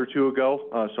a month or two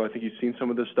ago, so I think you've seen some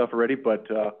of this stuff already, but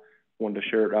wanted to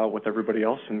share it out with everybody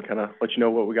else and kind of let you know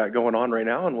what we got going on right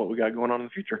now and what we got going on in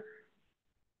the future.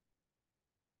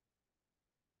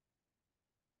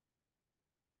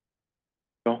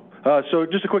 So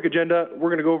just a quick agenda. We're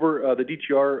going to go over the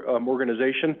DTR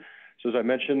organization. So as I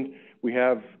mentioned, we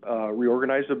have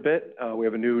reorganized a bit. We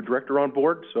have a new director on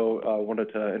board, so I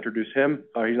wanted to introduce him.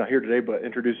 He's not here today, but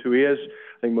introduce who he is.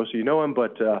 I think most of you know him,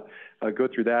 but go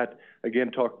through that.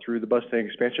 Again, talk through the bus staying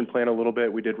expansion plan a little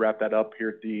bit. We did wrap that up here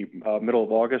at the middle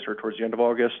of August or towards the end of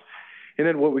August. And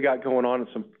then what we got going on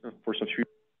for some future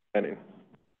planning.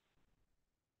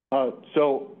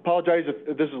 So apologize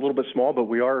if this is a little bit small, but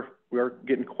we are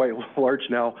getting quite large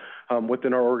now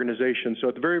within our organization. So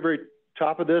at the very, very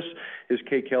top of this is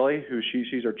Kay Kelly,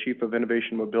 she's our Chief of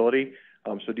Innovation Mobility.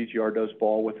 So DTR does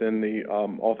fall within the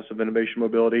Office of Innovation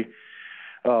Mobility.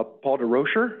 Paul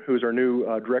DeRocher, who's our new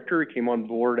director. He came on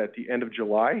board at the end of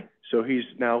July, so he's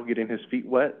now getting his feet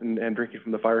wet and drinking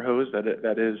from the fire hose.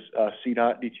 That is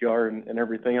CDOT, DTR, and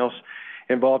everything else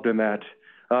involved in that.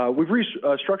 We've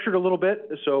restructured a little bit.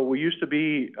 So we used to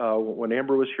be, when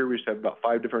Amber was here, we used to have about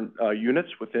 5 different units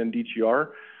within DTR.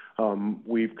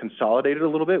 We've consolidated a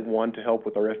little bit, one to help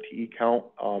with our FTE count,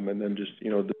 and then just,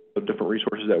 the different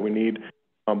resources that we need.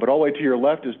 But all the way to your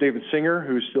left is David Singer,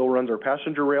 who still runs our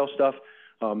passenger rail stuff.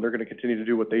 They're going to continue to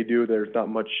do what they do. There's not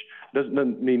much,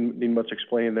 doesn't need much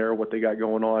explaining there, what they got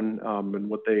going on, and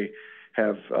what they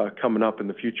have coming up in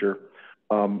the future.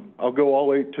 I'll go all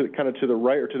the way to kind of to the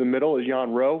right or to the middle is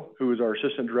Jan Rowe, who is our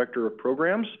Assistant Director of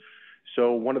Programs.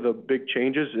 So one of the big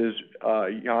changes is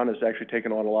Jan has actually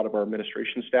taken on a lot of our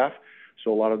administration staff.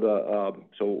 So a lot of the,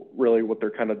 so really what they're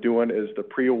kind of doing is the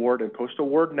pre-award and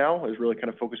post-award now is really kind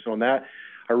of focusing on that.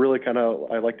 I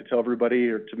like to tell everybody,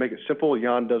 or to make it simple,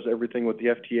 Jan does everything with the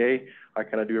FTA. I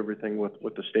kind of do everything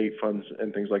with the state funds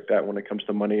and things like that when it comes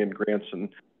to money and grants and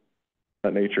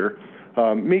that nature.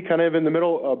 Me kind of in the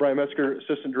middle, Brian Metzger,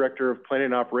 Assistant Director of Planning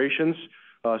and Operations.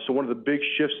 So one of the big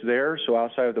shifts there, so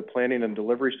outside of the planning and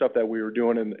delivery stuff that we were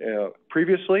doing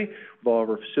previously, with all of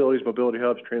our facilities, mobility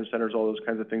hubs, transit centers, all those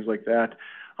kinds of things like that,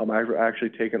 I've actually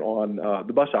taken on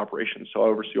the bus operations. So I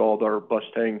oversee all of our bus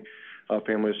staying,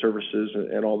 family of services,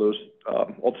 and all those,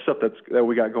 all the stuff that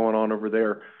we got going on over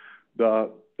there.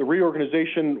 The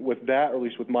reorganization with that, or at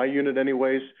least with my unit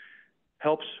anyways,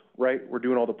 helps, right? We're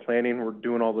doing all the planning, we're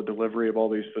doing all the delivery of all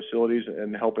these facilities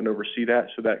and helping oversee that.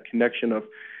 So that connection of,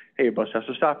 hey, a bus has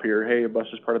to stop here. Hey, a bus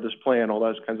is part of this plan, all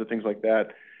those kinds of things like that.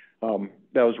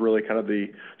 That was really kind of the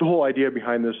whole idea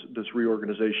behind this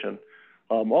reorganization.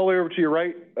 All the way over to your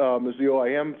right is the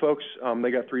OIM folks.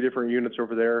 They got 3 different units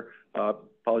over there.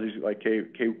 Apologies, like Kay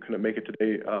couldn't make it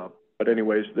today. But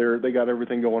anyways, they got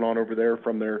everything going on over there,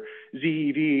 from their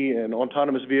ZEV and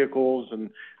autonomous vehicles and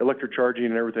electric charging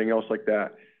and everything else like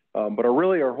that. But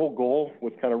our whole goal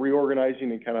with kind of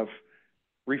reorganizing and kind of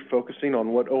refocusing on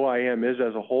what OIM is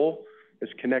as a whole is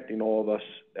connecting all of us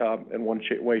in one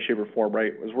way, shape, or form,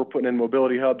 right? As we're putting in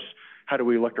mobility hubs, how do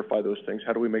we electrify those things?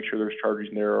 How do we make sure there's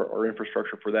charging there or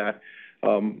infrastructure for that?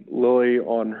 Lily,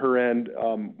 on her end,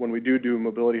 when we do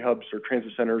mobility hubs or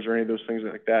transit centers or any of those things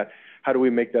like that, how do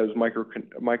we make those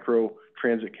micro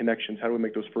transit connections? How do we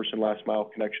make those first and last mile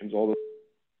connections? All those,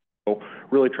 so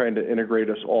really trying to integrate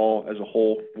us all as a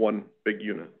whole, one big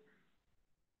unit.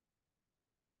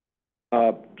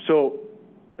 So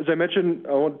as I mentioned,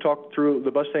 I want to talk through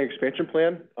the bus staying expansion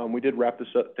plan. We did wrap this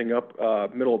thing up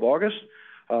middle of August.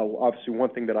 Obviously, one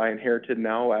thing that I inherited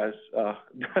now as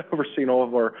overseeing all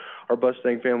of our bus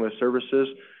staying family of services.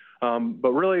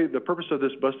 But really, the purpose of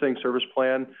this bus staying service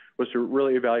plan was to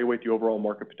really evaluate the overall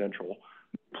market potential.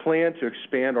 The plan to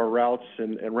expand our routes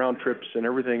and round trips and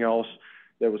everything else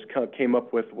that came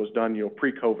up with was done,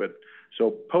 pre-COVID.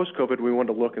 So post-COVID, we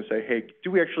wanted to look and say, hey,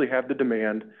 do we actually have the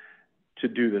demand to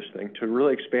do this thing, to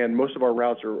really expand? Most of our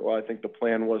routes I think the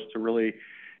plan was to really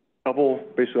double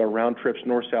basically our round trips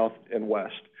north, south, and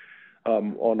west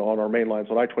on our main lines,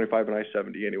 on I-25 and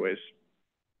I-70 anyways.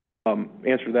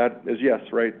 Answer to that is yes,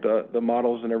 right? The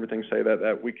models and everything say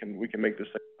that we can make this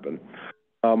thing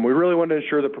happen. We really wanted to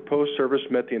ensure the proposed service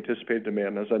met the anticipated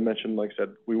demand. As I mentioned, like I said,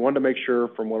 we wanted to make sure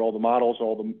from what all the models,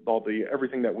 all the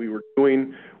everything that we were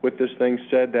doing with this thing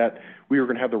said that we were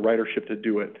going to have the ridership to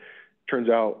do it. Turns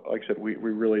out, like I said, we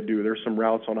really do. There's some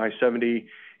routes on I-70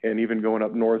 and even going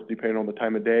up north, depending on the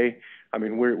time of day. I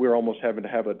mean, we're almost having to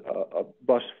have a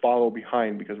bus follow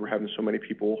behind because we're having so many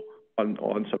people on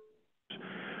some.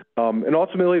 And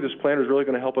ultimately, this plan is really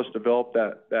going to help us develop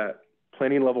that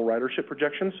planning level ridership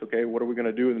projections. Okay, what are we going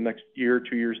to do in the next year,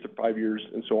 2 years to 5 years,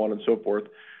 and so on and so forth.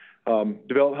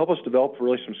 Help us develop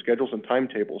really some schedules and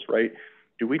timetables, right?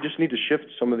 Do we just need to shift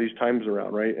some of these times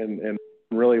around, right? And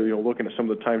really, looking at some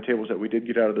of the timetables that we did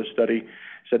get out of this study,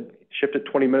 said shift it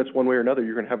 20 minutes one way or another,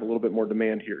 you're going to have a little bit more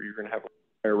demand here. You're going to have a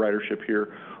higher ridership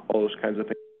here, all those kinds of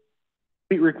things.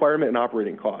 Fleet requirement and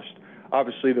operating cost.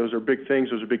 Obviously, those are big things.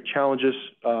 Those are big challenges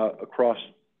across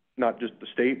not just the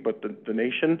state, but the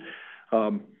nation.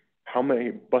 How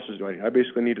many buses do I need? I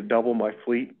basically need to double my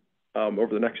fleet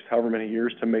over the next however many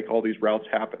years to make all these routes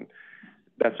happen.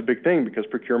 That's a big thing because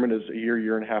procurement is a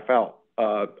year and a half out.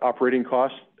 Operating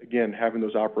costs, again, having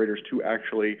those operators to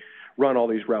actually run all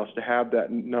these routes, to have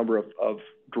that number of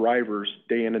drivers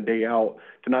day in and day out,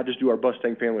 to not just do our bus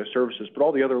staying family of services, but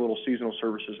all the other little seasonal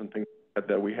services and things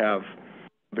that we have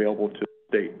available to the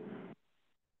state.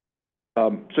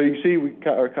 So you can see we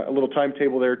got a little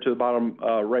timetable there to the bottom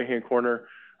right-hand corner.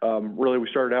 Really, we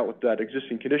started out with that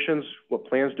existing conditions. What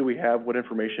plans do we have? What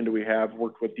information do we have?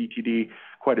 Worked with DTD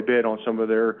quite a bit on some of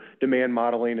their demand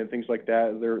modeling and things like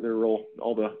that. They're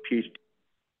all the PhD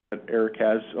that Eric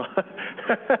has.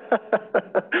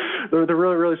 They're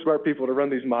really, really smart people to run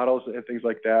these models and things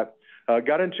like that.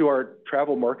 Got into our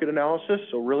travel market analysis,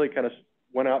 so really kind of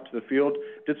went out to the field,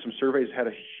 did some surveys, had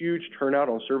a huge turnout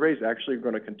on surveys. Actually,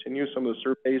 going to continue some of the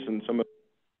surveys and some of the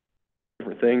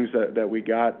different things that we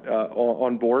got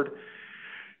on board.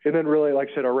 And then really, like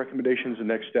I said, our recommendations and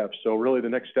next steps. So really the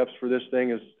next steps for this thing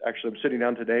is actually I'm sitting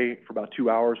down today for about 2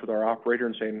 hours with our operator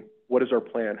and saying, what is our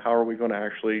plan? How are we going to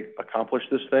actually accomplish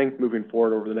this thing moving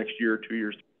forward over the next year or 2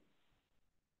 years?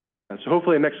 And so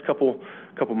hopefully in the next couple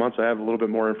months, I have a little bit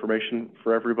more information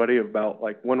for everybody about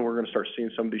like when we're going to start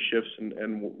seeing some of these shifts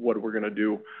and what we're going to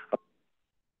do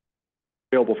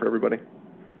available for everybody.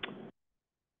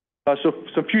 So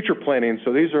some future planning.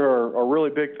 So these are our really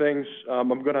big things. I'm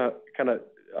going to kind of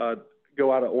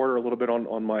go out of order a little bit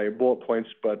on my bullet points,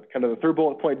 but kind of the third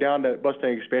bullet point down, that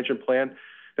Mustang expansion plan,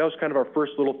 that was kind of our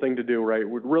first little thing to do, right?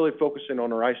 We're really focusing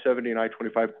on our I-70 and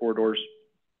I-25 corridors.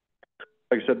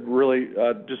 Like I said, really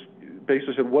just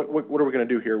basically said, what are we going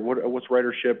to do here? What's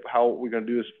ridership? How are we going to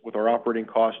do this with our operating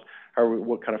cost?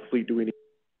 What kind of fleet do we need?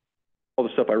 All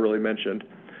the stuff I really mentioned.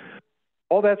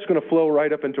 All that's going to flow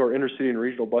right up into our intercity and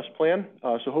regional bus plan.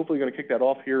 So hopefully going to kick that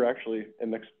off here actually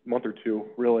in the next month or two,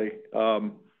 really.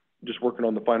 Just working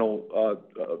on the final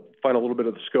little bit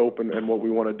of the scope and what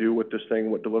we want to do with this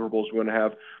thing, what deliverables we want to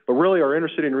have. But really our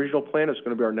intercity and regional plan is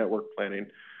going to be our network planning.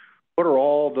 What are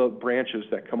all the branches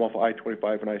that come off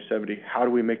I-25 and I-70? How do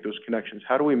we make those connections?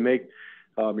 How do we make,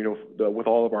 with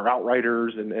all of our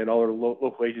outriders and all our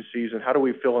local agencies, and how do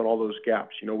we fill in all those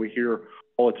gaps? You know, we hear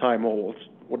all the time, oh,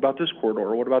 what about this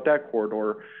corridor? What about that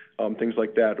corridor? Things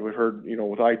like that. We've heard,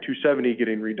 with I-270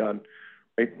 getting redone,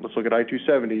 right? Let's look at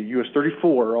I-270, US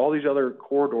 34, all these other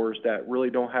corridors that really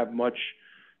don't have much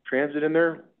transit in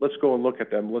there. Let's go and look at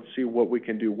them. Let's see what we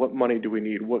can do. What money do we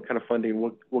need? What kind of funding?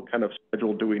 What kind of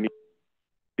schedule do we need?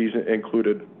 These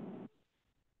included.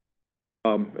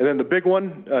 And then the big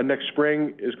one next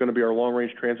spring is going to be our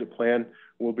long-range transit plan.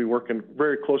 We'll be working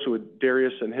very closely with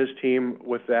Darius and his team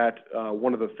with that.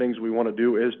 One of the things we want to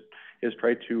do is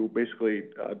try to basically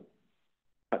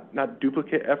not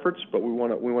duplicate efforts, but we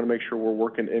want to make sure we're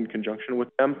working in conjunction with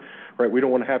them, right? We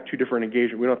don't want to have two different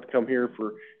engagements. We don't have to come here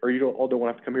you don't want to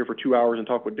have to come here for 2 hours and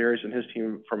talk with Darius and his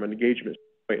team from an engagement,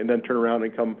 right? And then turn around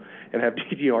and come and have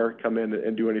DDR come in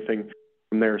and do anything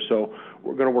from there. So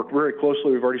we're going to work very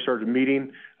closely. We've already started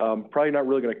meeting. Probably not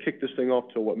really going to kick this thing off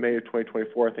till May of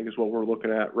 2024, I think is what we're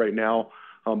looking at right now.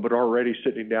 But already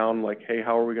sitting down like, hey,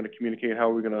 how are we going to communicate? How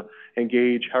are we going to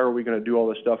engage? How are we going to do all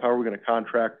this stuff? How are we going to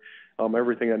contract?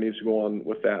 Everything that needs to go on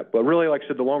with that. But really, like I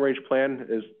said, the long-range plan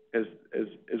is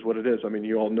what it is. I mean,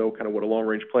 you all know kind of what a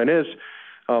long-range plan is.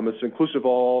 It's inclusive of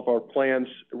all of our plans.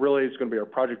 Really, it's going to be our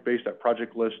project-based, that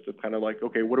project list of kind of like,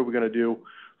 okay, what are we going to do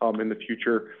in the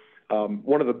future?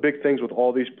 One of the big things with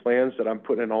all these plans that I'm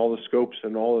putting in all the scopes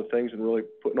and all the things and really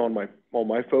putting on all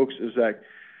my folks is that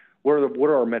what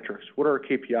are our metrics? What are our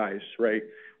KPIs, right?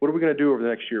 What are we going to do over the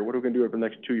next year? What are we going to do over the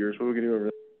next 2 years? What are we going to do over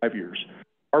the next 5 years?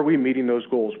 Are we meeting those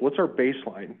goals? What's our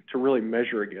baseline to really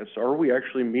measure against? Are we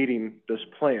actually meeting this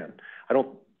plan? I don't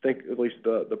think, at least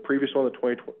the previous one, the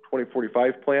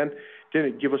 2045 plan,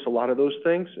 didn't give us a lot of those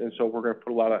things. And so we're going to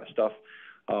put a lot of that stuff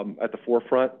at the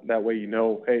forefront. That way,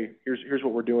 hey, here's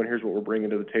what we're doing. Here's what we're bringing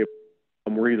to the table.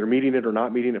 We're either meeting it or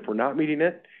not meeting it. If we're not meeting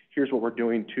it, here's what we're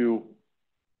doing to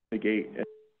negate it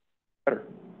better.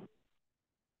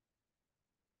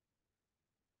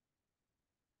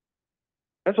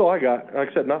 That's all I got. Like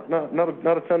I said, not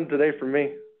a ton today for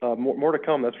me. More to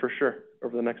come, that's for sure,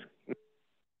 over the next.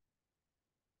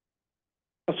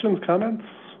 Questions, comments?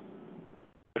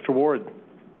 Mr. Ward.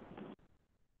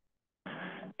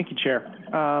 Thank you, Chair.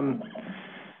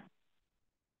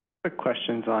 Quick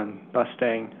questions on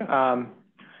Mustang.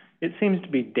 It seems to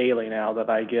be daily now that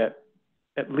I get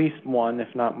at least one,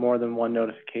 if not more than one,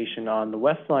 notification on the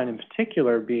West Line in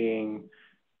particular being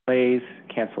delays,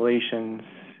 cancellations,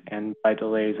 and by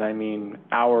delays, I mean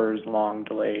hours-long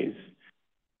delays.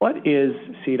 What is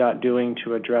CDOT doing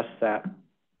to address that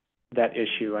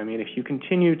issue? I mean, if you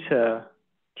continue to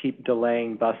keep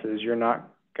delaying buses, you're not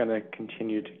going to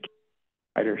continue to keep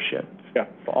ridership. Yeah.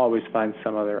 We'll always find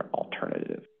some other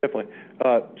alternative. Definitely.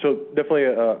 So definitely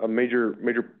a major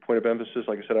point of emphasis.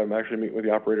 Like I said, I'm actually meeting with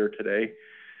the operator today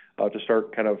to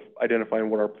start kind of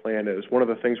identifying what our plan is. One of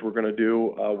the things we're going to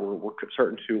do, we're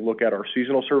starting to look at our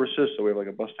seasonal services. So we have like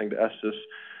a Mustang to Estes,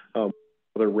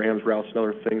 other Rams routes and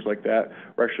other things like that.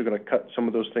 We're actually going to cut some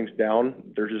of those things down.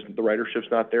 There's just, the ridership's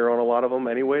not there on a lot of them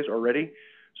anyways already.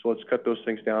 So let's cut those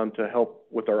things down to help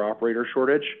with our operator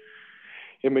shortage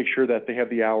and make sure that they have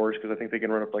the hours, because I think they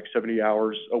can run up like 70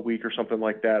 hours a week or something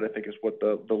like that, I think is what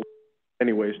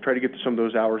anyways, try to get some of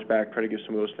those hours back, try to get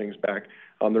some of those things back.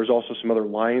 There's also some other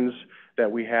lines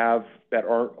that we have that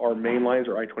aren't our main lines,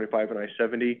 or I-25 and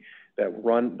I-70, that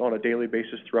run on a daily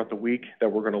basis throughout the week,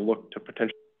 that we're going to look to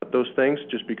potentially cut those things,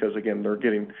 just because, again, they're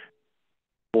getting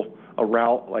a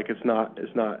route, like it's not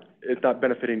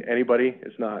benefiting anybody.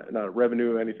 It's not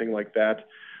revenue, anything like that.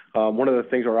 One of the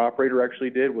things our operator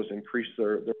actually did was increase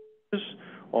their wages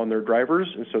on their drivers,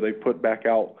 and so they put back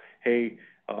out, hey,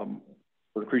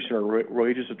 we're increasing our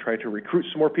wages to try to recruit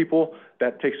some more people.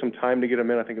 That takes some time to get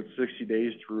them in. I think it's 60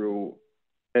 days through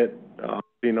it,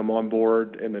 getting them on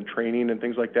board and then training and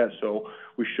things like that. So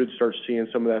we should start seeing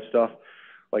some of that stuff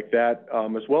like that,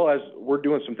 as well as we're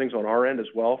doing some things on our end as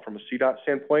well from a CDOT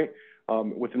standpoint.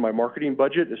 Within my marketing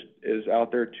budget is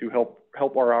out there to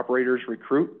help our operators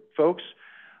recruit folks,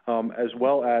 as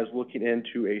well as looking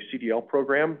into a CDL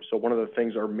program. So one of the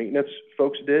things our maintenance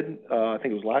folks did, I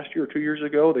think it was last year or 2 years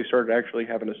ago, they started actually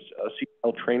having a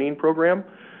CDL training program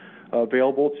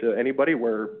available to anybody,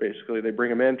 where basically they bring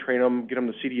them in, train them, get them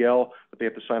the CDL, but they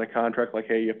have to sign a contract like,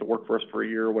 hey, you have to work for us for a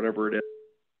year or whatever it is.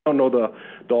 I don't know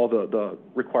all the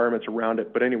requirements around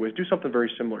it, but anyways, do something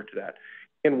very similar to that.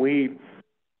 And we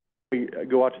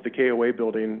go out to the KOA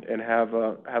building and have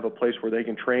a place where they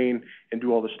can train and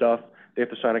do all the stuff. They have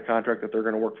to sign a contract that they're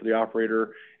going to work for the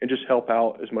operator and just help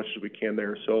out as much as we can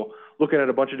there. So looking at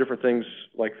a bunch of different things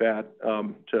like that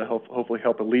to hopefully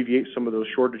help alleviate some of those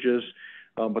shortages.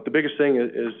 But the biggest thing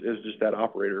is just that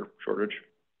operator shortage.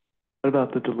 What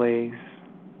about the delays?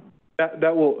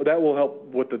 That will help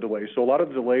with the delays. So a lot of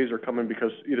the delays are coming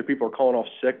because either people are calling off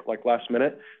sick, like last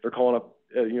minute. They're calling up,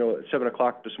 at 7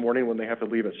 o'clock this morning when they have to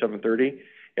leave at 7:30,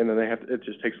 and then it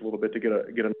just takes a little bit to get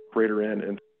an operator in,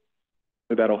 and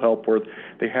that'll help. Where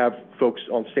they have folks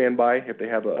on standby if they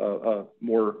have a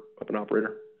more of an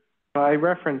operator. I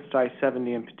referenced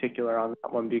I-70 in particular on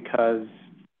that one because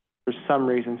for some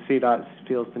reason CDOT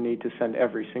feels the need to send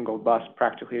every single bus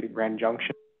practically to Grand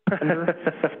Junction.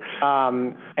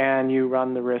 And you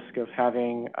run the risk of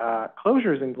having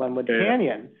closures in Glenwood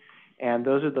Canyon. And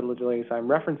those are the delays I'm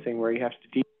referencing, where you have to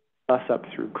deep the bus up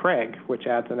through Craig, which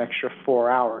adds an extra 4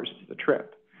 hours to the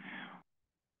trip.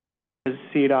 Is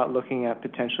CDOT looking at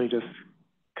potentially just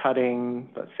cutting,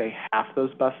 let's say, half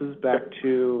those buses back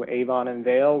to Avon and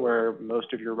Vale, where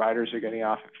most of your riders are getting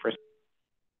off at Frisco?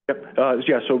 Yep.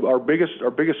 So our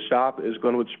biggest stop is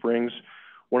Glenwood Springs.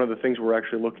 One of the things we're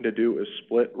actually looking to do is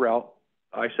split route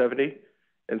I-70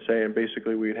 and saying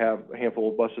basically we'd have a handful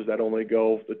of buses that only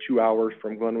go the 2 hours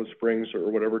from Glenwood Springs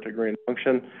or whatever to Grand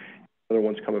Junction, other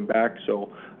ones coming back.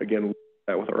 So again, we'll do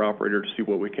that with our operator to see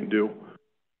what we can do.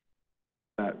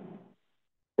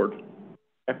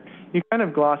 You kind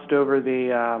of glossed over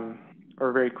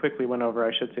or very quickly went over,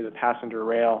 I should say, the passenger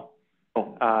rail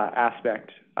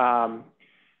aspect.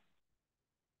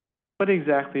 What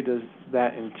exactly does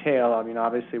that entail? I mean,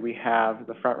 obviously we have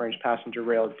the Front Range Passenger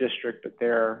Rail District, but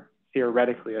they're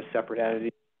theoretically a separate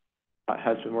entity.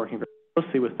 Has been working very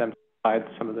closely with them to provide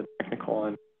some of the technical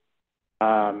and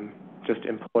just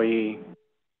employee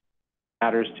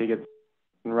matters to get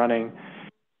running.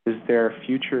 Is there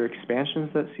future expansions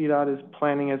that CDOT is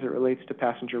planning as it relates to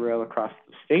passenger rail across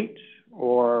the state,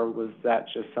 or was that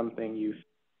just something you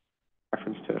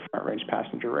referenced to the Front Range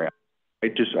Passenger Rail?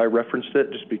 I referenced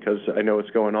it just because I know it's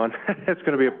going on. It's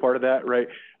going to be a part of that, right?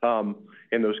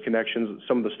 In those connections,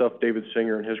 some of the stuff David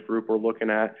Singer and his group are looking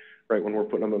at, right, when we're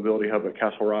putting a mobility hub at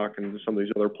Castle Rock and some of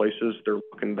these other places, they're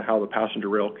looking at how the passenger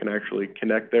rail can actually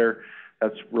connect there.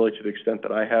 That's really to the extent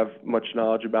that I have much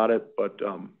knowledge about it, but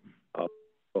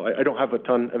I don't have a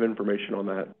ton of information on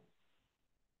that.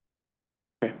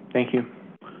 Okay, thank you.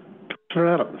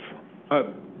 Mr. Adams.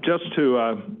 Just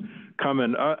to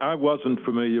comment, I wasn't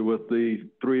familiar with the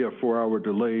 3 or 4 hour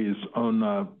delays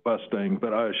on bus staying,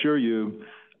 but I assure you,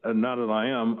 now that I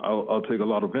am, I'll take a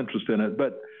lot of interest in it.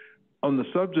 But on the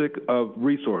subject of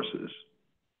resources,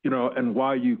 and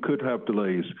why you could have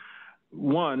delays,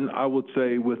 one, I would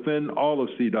say within all of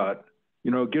CDOT,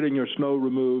 getting your snow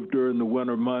removed during the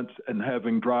winter months and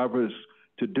having drivers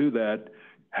to do that,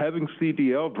 having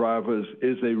CDL drivers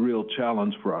is a real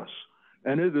challenge for us.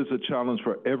 And it is a challenge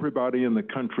for everybody in the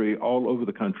country, all over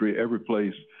the country, every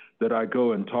place that I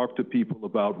go and talk to people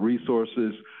about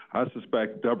resources. I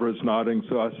suspect Deborah's nodding,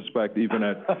 so I suspect even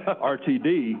at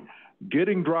RTD,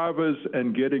 getting drivers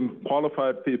and getting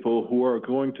qualified people who are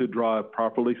going to drive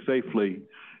properly, safely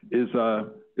is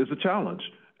a challenge.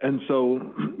 And so,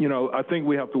 you know, I think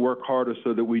we have to work harder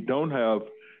so that we don't have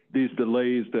these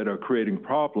delays that are creating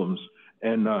problems.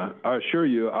 And I assure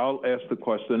you, I'll ask the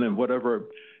question, and whatever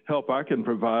help I can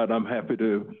provide, I'm happy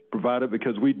to provide it,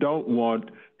 because we don't want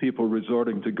people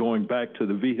resorting to going back to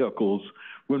the vehicles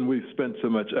when we've spent so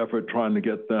much effort trying to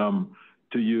get them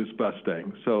to use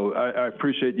Mustang. So I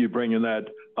appreciate you bringing that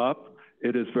up.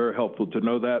 It is very helpful to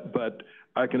know that, but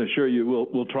I can assure you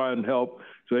we'll try and help.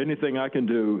 So anything I can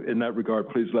do in that regard,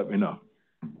 please let me know.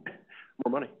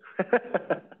 More money.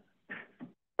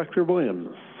 Dr.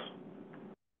 Williams.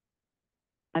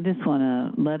 I just want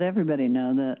to let everybody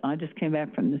know that I just came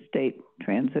back from the state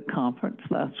transit conference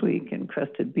last week in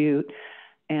Crested Butte,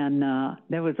 and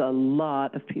there was a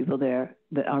lot of people there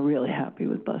that are really happy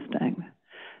with Mustang.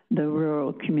 The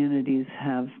rural communities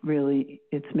have really,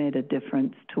 it's made a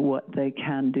difference to what they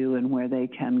can do and where they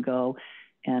can go,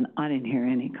 and I didn't hear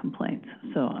any complaints,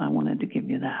 so I wanted to give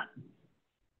you that.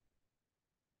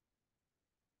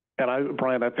 And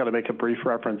Brian, I've got to make a brief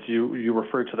reference. You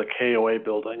referred to the KOA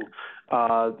building.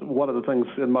 One of the things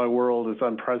in my world is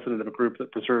I'm president of a group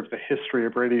that preserves the history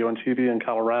of radio and TV in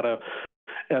Colorado.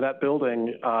 And that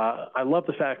building, I love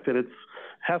the fact that it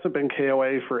hasn't been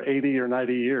KOA for 80 or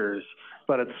 90 years,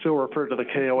 but it's still referred to the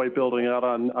KOA building out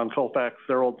on Colfax,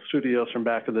 their old studios from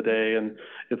back in the day. And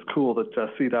it's cool that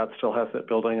CDOT still has that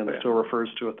building and still refers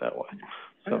to it that way.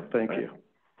 So thank you.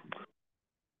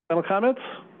 Final comments?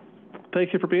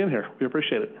 Thank you for being here. We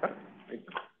appreciate it.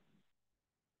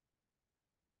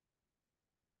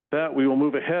 That we will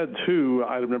move ahead to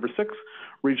item number 6,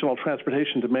 Regional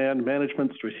Transportation Demand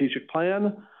Management Strategic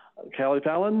Plan. Callie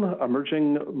Fallon,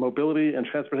 Emerging Mobility and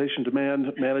Transportation Demand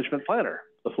Management Planner.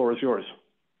 The floor is yours.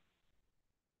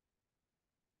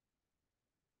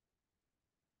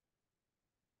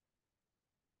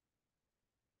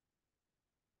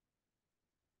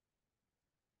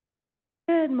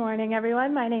 Good morning,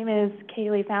 everyone. My name is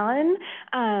Kaylee Fallon.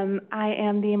 I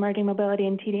am the Emerging Mobility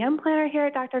and TDM Planner here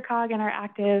at DRCOG in our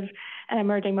Active and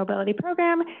Emerging Mobility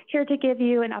Program, here to give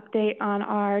you an update on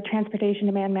our Transportation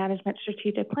Demand Management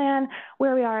Strategic Plan,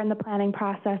 where we are in the planning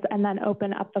process, and then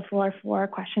open up the floor for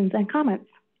questions and comments.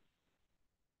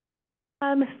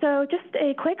 So just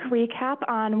a quick recap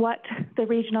on what the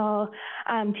regional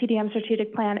TDM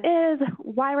strategic plan is,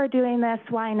 why we're doing this,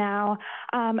 why now.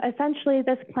 Essentially,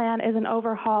 this plan is an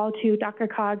overhaul to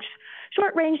DRCOG's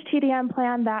short-range TDM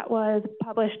plan that was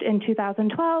published in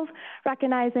 2012,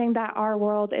 recognizing that our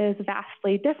world is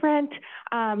vastly different.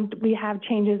 We have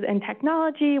changes in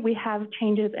technology, we have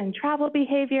changes in travel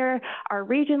behavior, our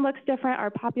region looks different,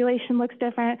 our population looks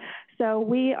different. So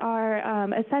we are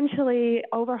essentially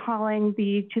overhauling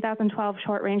the 2012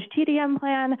 short-range TDM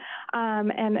plan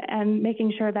and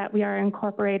making sure that we are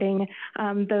incorporating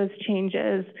those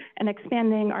changes and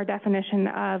expanding our definition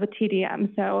of a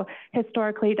TDM. So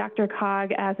historically, DRCOG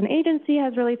as an agency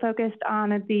has really focused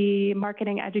on the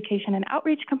marketing, education, and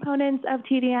outreach components of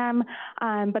TDM,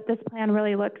 but this plan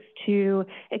really looks to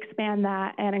expand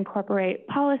that and incorporate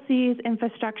policies,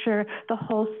 infrastructure, the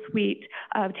whole suite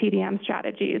of TDM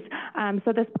strategies.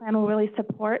 So this plan will really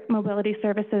support mobility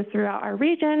services throughout our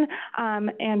region,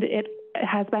 and it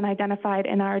has been identified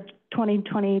in our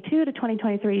 2022 to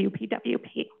 2023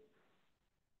 UPWP.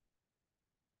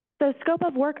 The scope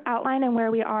of work outline and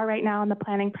where we are right now in the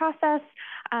planning process,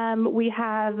 we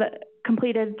have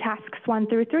completed tasks 1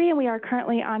 through 3, and we are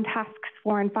currently on tasks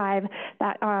 4 and 5.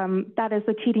 That is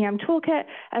the TDM toolkit,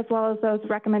 as well as those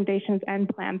recommendations and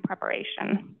plan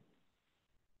preparation.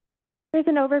 Here's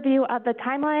an overview of the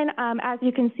timeline. As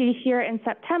you can see here in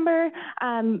September,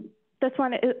 this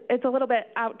one is a little bit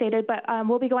outdated, but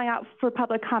we'll be going out for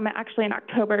public comment actually in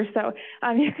October, so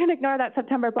you can ignore that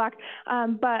September block.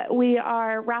 But we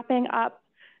are wrapping up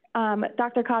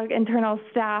DRCOG internal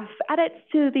staff edits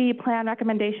to the plan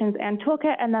recommendations and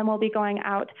toolkit, and then we'll be going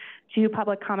out to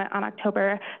public comment on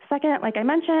October 2nd, like I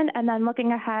mentioned, and then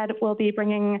looking ahead, we'll be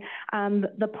bringing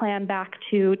the plan back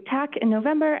to TAC in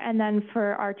November, and then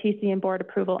for RTC and board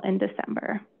approval in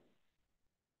December.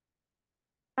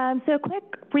 So a quick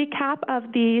recap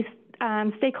of the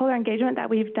stakeholder engagement that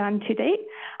we've done to date.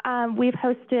 We've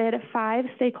hosted 5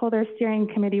 stakeholder steering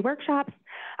committee workshops.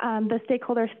 The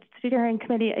stakeholder steering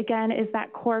committee, again, is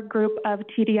that core group of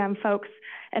TDM folks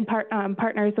and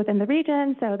partners within the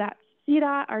region. So that's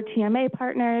CDOT, our TMA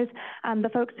partners, the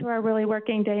folks who are really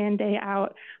working day in, day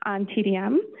out on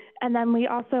TDM. And then we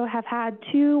also have had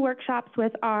 2 workshops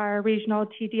with our regional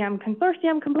TDM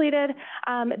consortium completed.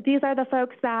 These are the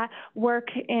folks that work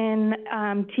in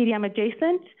TDM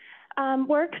adjacent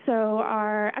work, so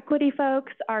our equity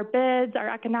folks, our bids, our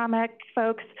economic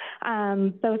folks,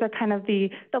 those are kind of the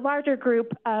larger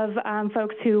group of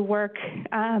folks who work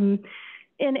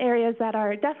in areas that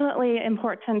are definitely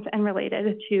important and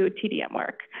related to TDM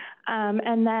work.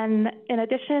 And then in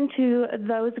addition to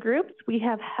those groups, we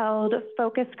have held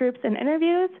focus groups and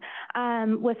interviews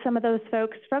with some of those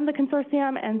folks from the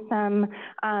consortium and some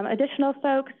additional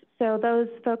folks. So those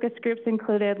focus groups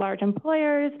included large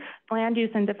employers, land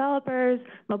use and developers,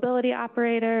 mobility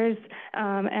operators,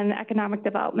 and economic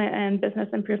development and business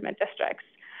improvement districts.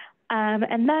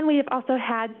 And then we have also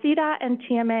had CDOT and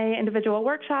TMA individual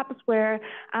workshops where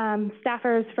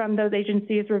staffers from those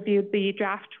agencies reviewed the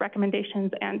draft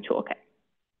recommendations and toolkit.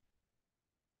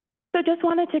 So just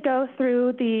wanted to go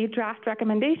through the draft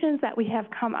recommendations that we have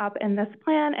come up in this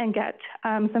plan and get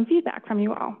some feedback from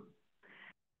you all.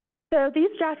 So these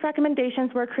draft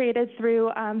recommendations were created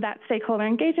through that stakeholder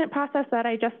engagement process that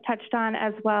I just touched on,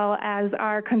 as well as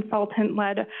our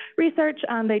consultant-led research.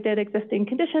 They did existing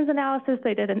conditions analysis,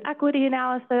 they did an equity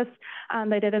analysis,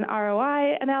 they did an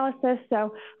ROI analysis.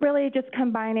 So really just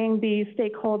combining the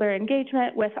stakeholder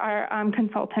engagement with our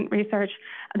consultant research,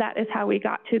 that is how we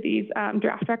got to these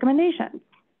draft recommendations.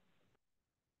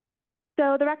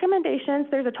 So the recommendations,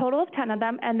 there's a total of 10 of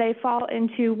them, and they fall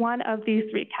into one of these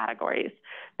three categories.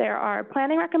 There are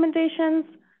planning recommendations,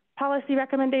 policy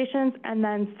recommendations, and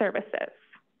then services.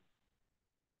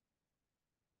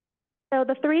 So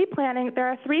there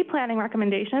are three planning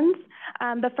recommendations.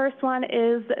 The first one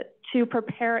is to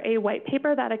prepare a white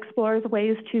paper that explores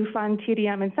ways to fund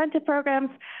TDM incentive programs.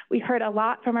 We heard a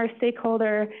lot from our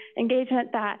stakeholder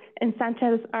engagement that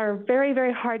incentives are very,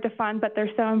 very hard to fund, but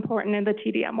they're so important in the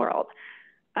TDM world.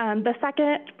 The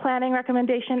second planning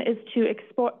recommendation is to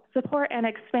support and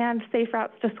expand safe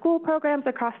routes to school programs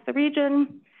across the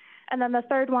region. And then the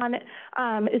third one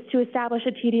is to establish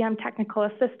a TDM technical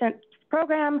assistance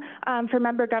program for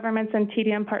member governments and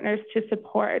TDM partners to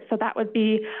support. So that would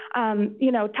be,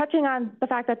 touching on the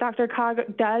fact that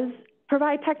DRCOG does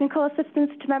provide technical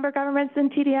assistance to member governments in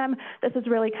TDM. This is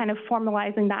really kind of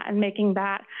formalizing that and making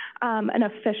that an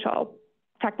official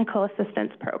technical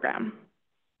assistance program.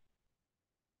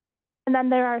 And then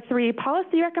there are three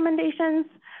policy recommendations.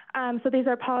 So these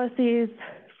are policies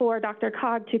for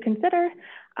DRCOG to consider.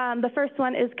 The first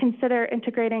one is consider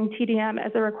integrating TDM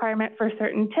as a requirement for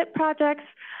certain TIP projects.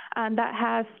 That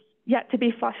has yet to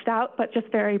be fleshed out, but just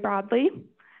very broadly.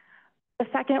 The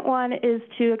second one is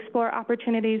to explore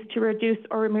opportunities to reduce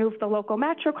or remove the local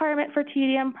match requirement for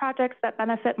TDM projects that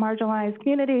benefit marginalized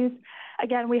communities.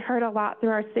 Again, we heard a lot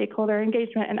through our stakeholder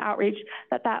engagement and outreach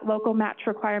that local match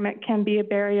requirement can be a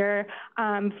barrier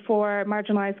for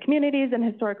marginalized communities and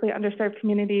historically underserved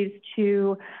communities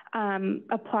to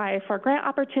apply for grant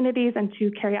opportunities and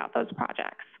to carry out those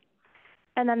projects.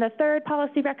 And then the third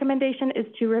policy recommendation is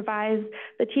to revise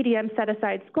the TDM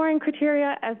set-aside scoring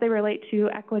criteria as they relate to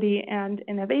equity and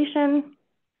innovation.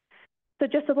 So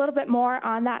just a little bit more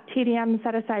on that TDM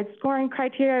set-aside scoring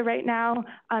criteria. Right now,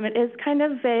 it is kind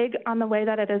of vague on the way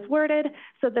that it is worded.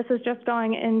 So this is just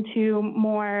going into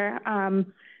more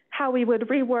how we would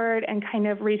reword and kind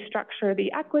of restructure the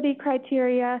equity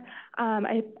criteria.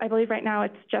 I believe right now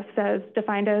it's just as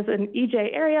defined as an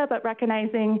EJ area, but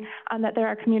recognizing that there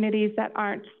are communities that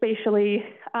aren't spatially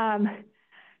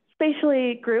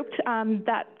grouped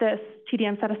that this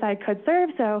TDM set-aside could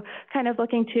serve. So kind of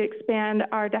looking to expand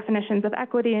our definitions of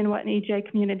equity and what an EJ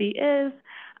community is,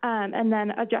 and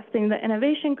then adjusting the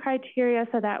innovation criteria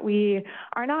so that we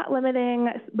are not limiting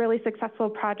really successful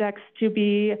projects to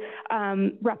be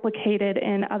replicated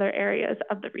in other areas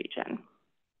of the region.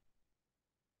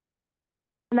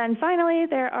 And then finally,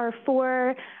 there are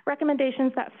 4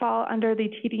 recommendations that fall under the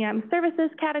TDM services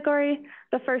category.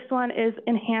 The first one is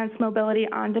enhanced mobility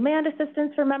on-demand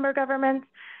assistance for member governments.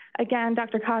 Again,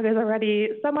 DRCOG is already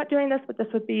somewhat doing this, but this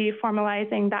would be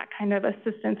formalizing that kind of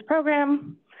assistance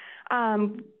program.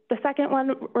 The second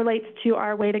one relates to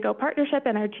our Way to Go partnership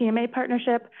and our TMA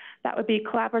partnership. That would be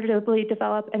collaboratively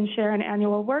develop and share an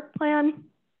annual work plan.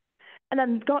 And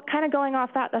then kind of going off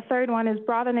that, the third one is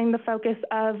broadening the focus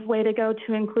of Way to Go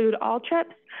to include all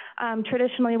trips.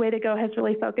 Traditionally, Way to Go has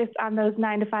really focused on those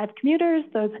 9 to 5 commuters,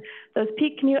 those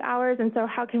peak commute hours. And so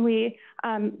how can we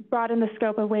broaden the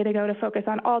scope of Way to Go to focus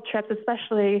on all trips,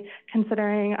 especially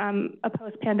considering a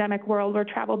post-pandemic world where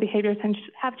travel behaviors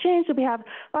have changed. So we have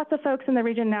lots of folks in the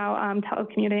region now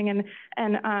telecommuting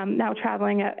and now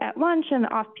traveling at lunch and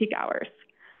off-peak hours.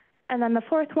 And then the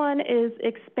fourth one is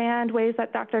expand ways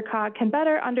that DRCOG can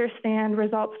better understand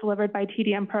results delivered by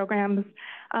TDM programs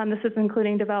This is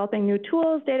including developing new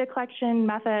tools, data collection,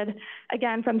 method.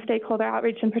 Again, from stakeholder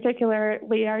outreach in particular,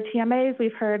 our TMAs,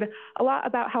 we've heard a lot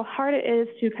about how hard it is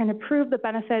to kind of prove the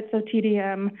benefits of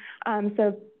TDM.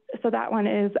 So that one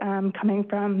is coming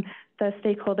from the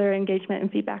stakeholder engagement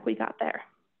and feedback we got there.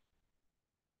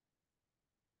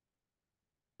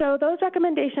 So those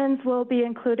recommendations will be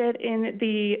included in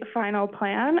the final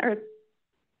plan or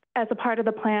as a part of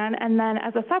the plan. And then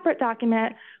as a separate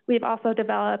document, we've also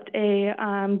developed a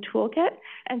toolkit.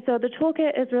 And so the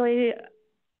toolkit is really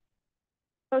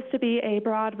supposed to be a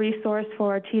broad resource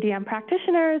for TDM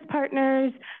practitioners,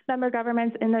 partners, member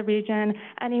governments in the region,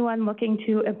 anyone looking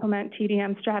to implement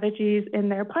TDM strategies in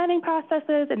their planning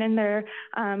processes and in their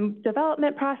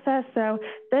development process. So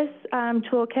this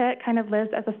toolkit kind of lives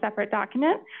as a separate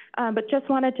document, but just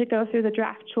wanted to go through the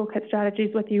draft toolkit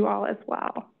strategies with you all as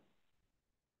well.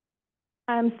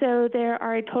 So there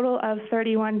are a total of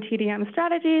 31 TDM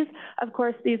strategies. Of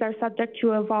course, these are subject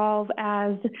to evolve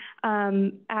as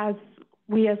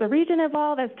we as a region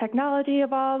evolve, as technology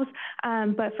evolves,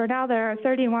 but for now there are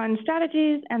 31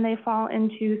 strategies and they fall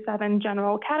into 7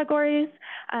 general categories.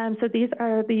 So these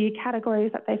are the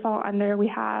categories that they fall under. We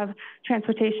have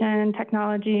transportation,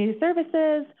 technology,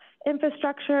 services,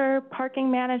 infrastructure,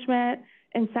 parking management,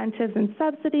 incentives and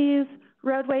subsidies,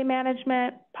 roadway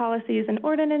management, policies and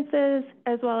ordinances,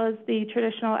 as well as the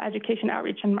traditional education,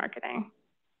 outreach, and marketing.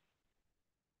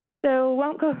 So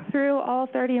won't go through all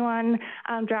 31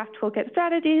 draft toolkit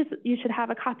strategies. You should have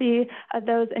a copy of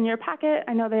those in your packet.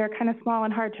 I know they are kind of small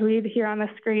and hard to read here on the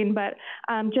screen, but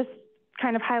just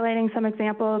kind of highlighting some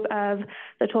examples of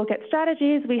the toolkit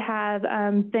strategies. We have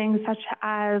things such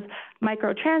as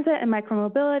microtransit and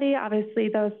micromobility. Obviously,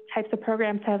 those types of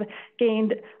programs have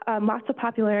gained lots of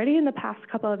popularity in the past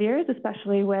couple of years,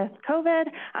 especially with COVID,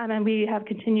 and we have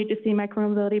continued to see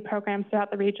micromobility programs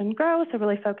throughout the region grow, so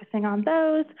really focusing on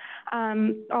those.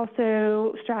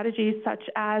 Also, strategies such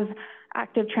as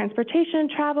active transportation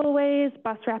travelways,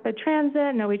 bus rapid transit.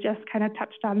 I know we just kind of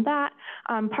touched on that.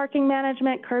 Parking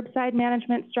management, curbside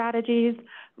management strategies,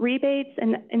 rebates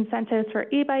and incentives for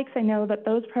e-bikes. I know that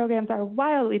those programs are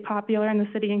wildly popular in the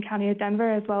city and county of Denver,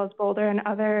 as well as Boulder and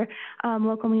other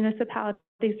local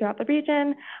municipalities throughout the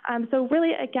region. So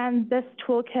really, again, this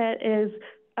toolkit is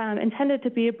intended to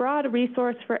be a broad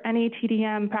resource for any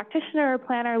TDM practitioner or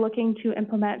planner looking to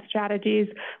implement strategies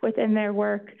within their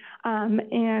work.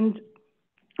 And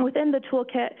within the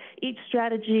toolkit, each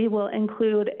strategy will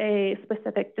include a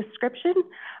specific description,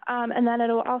 and then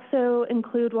it'll also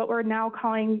include what we're now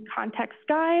calling context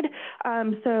guide.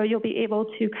 So you'll be able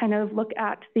to kind of look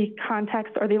at the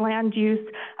context or the land use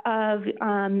of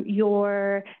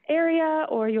your area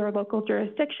or your local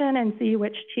jurisdiction and see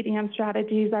which TDM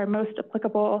strategies are most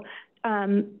applicable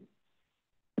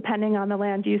depending on the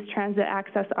land use, transit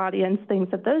access, audience, things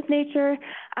of those nature.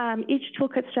 Each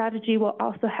toolkit strategy will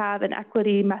also have an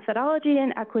equity methodology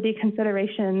and equity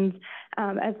considerations,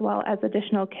 as well as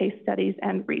additional case studies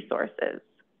and resources.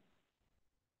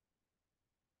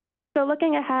 So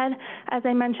looking ahead, as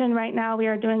I mentioned, right now we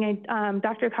are doing a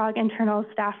DRCOG internal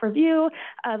staff review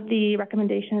of the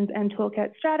recommendations and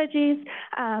toolkit strategies.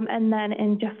 And then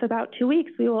in just about 2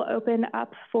 weeks, we will open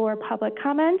up for public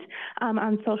comment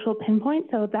on Social Pinpoint.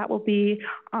 So that will be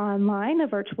online, a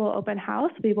virtual open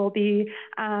house. We will be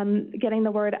getting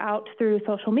the word out through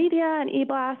social media and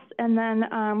e-blasts, and then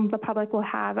the public will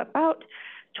have about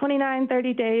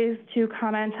 30 days to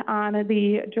comment on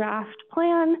the draft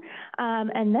plan,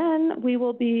 and then we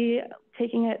will be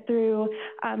taking it through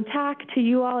TAC to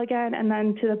you all again, and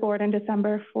then to the board in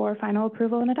December for final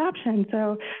approval and adoption.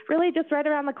 So really just right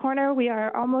around the corner. We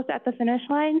are almost at the finish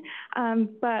line,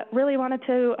 but really wanted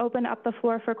to open up the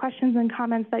floor for questions and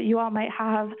comments that you all might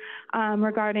have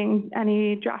regarding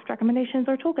any draft recommendations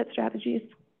or toolkit strategies.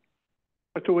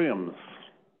 Dr. Williams.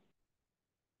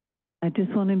 I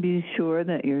just want to be sure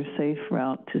that your safe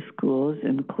route to schools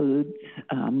includes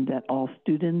that all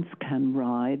students can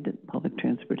ride the public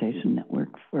transportation network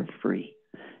for free.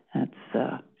 That's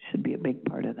should be a big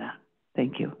part of that.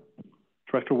 Thank you.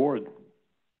 Director Ward.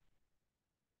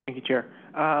 Thank you, Chair.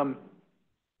 A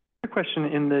question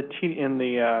in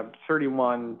the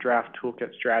 31 draft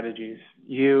toolkit strategies,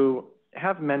 you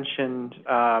have mentioned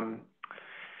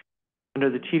under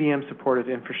the TDM supportive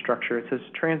infrastructure, it says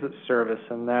transit service,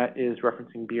 and that is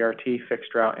referencing BRT,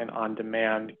 fixed route, and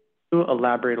on-demand. Can you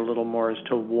elaborate a little more as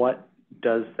to what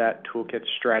does that toolkit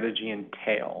strategy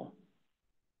entail?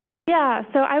 Yeah,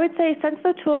 so I would say since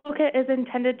the toolkit is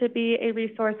intended to be a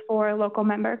resource for local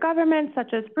member governments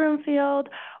such as Broomfield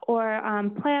or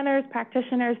planners,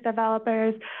 practitioners,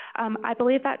 developers, I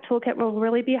believe that toolkit will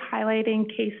really be highlighting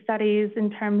case studies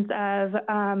in terms of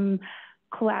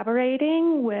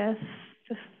collaborating with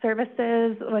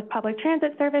services, with public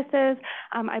transit services.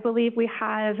 I believe we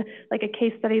have like a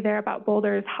case study there about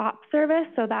Boulder's HOP service.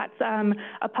 So that's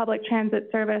a public transit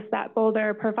service that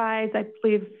Boulder provides. I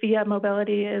believe Via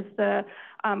Mobility is the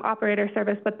operator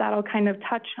service, but that'll kind of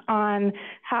touch on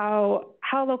how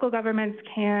local governments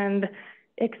can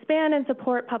expand and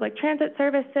support public transit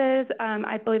services.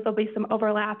 I believe there'll be some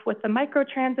overlap with the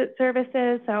microtransit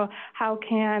services. So how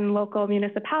can local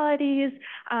municipalities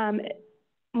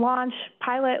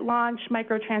pilot launch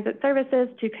microtransit services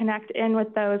to connect in with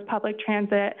those public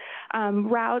transit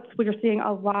routes. We're seeing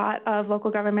a lot of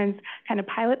local governments kind of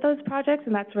pilot those projects,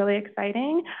 and that's really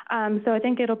exciting. So I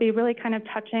think it'll be really kind of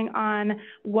touching on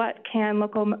what can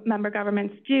local member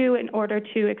governments do in order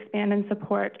to expand and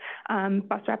support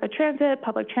bus rapid transit,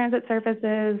 public transit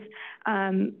services.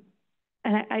 And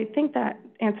I think that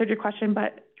answered your question,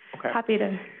 but okay. Happy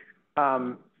to.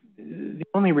 The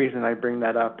only reason I bring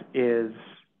that up is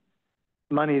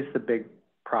money is the big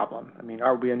problem. I mean,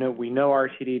 we know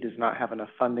RTD does not have enough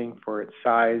funding for its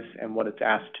size and what it's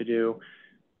asked to do.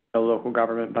 The local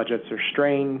government budgets are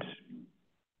strained.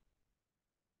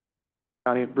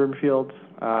 County of Broomfield,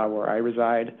 where I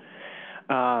reside,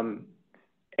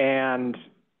 and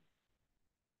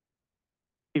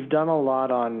we've done a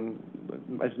lot on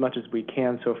as much as we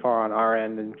can so far on our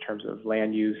end in terms of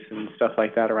land use and stuff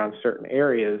like that around certain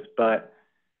areas, but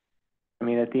I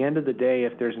mean, at the end of the day,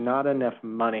 if there's not enough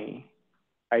money,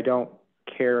 I don't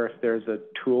care if there's a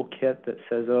toolkit that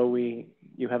says, oh,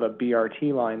 you have a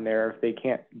BRT line there. If they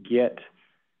can't get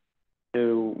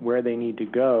to where they need to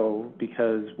go,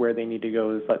 because where they need to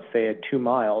go is, let's say, at 2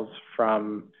 miles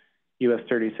from US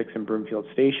 36 and Broomfield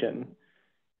Station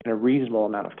in a reasonable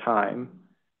amount of time,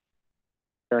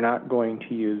 they're not going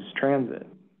to use transit.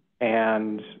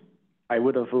 And I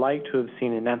would have liked to have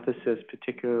seen an emphasis,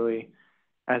 particularly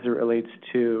as it relates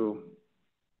to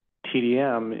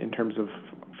TDM in terms of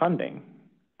funding.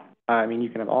 I mean, you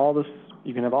can have all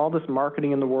this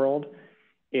marketing in the world.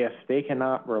 If they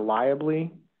cannot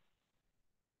reliably,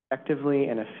 effectively,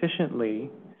 and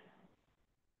efficiently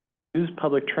use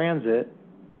public transit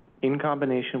in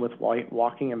combination with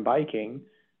walking and biking,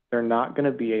 they're not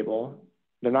going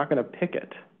to pick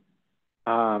it.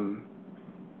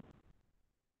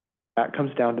 That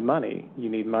comes down to money. You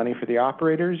need money for the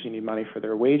operators, you need money for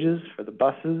their wages, for the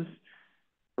buses,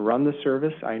 to run the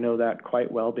service. I know that quite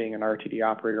well, being an RTD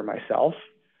operator myself.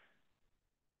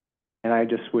 And I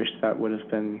just wish that would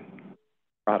have been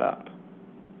brought up.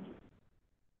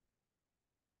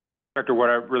 Director Ward,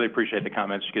 I really appreciate the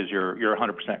comments because you're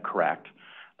 100% correct.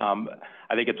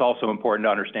 I think it's also important to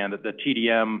understand that the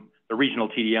regional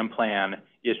TDM plan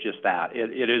is just that.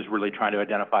 It is really trying to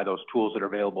identify those tools that are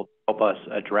available to help us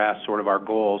address sort of our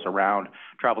goals around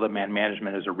travel demand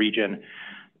management as a region.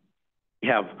 We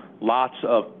have lots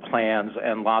of plans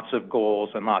and lots of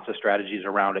goals and lots of strategies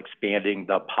around expanding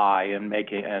the pie and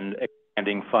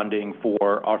expanding funding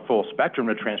for our full spectrum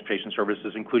of transportation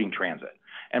services, including transit,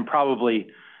 and probably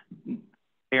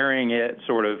burying it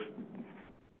sort of,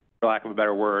 for lack of a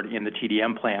better word, in the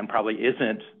TDM plan probably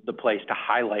isn't the place to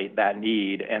highlight that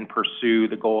need and pursue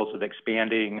the goals of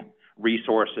expanding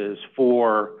resources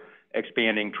for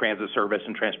expanding transit service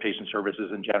and transportation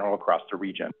services in general across the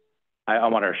region. I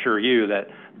want to assure you that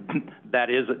that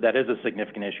is a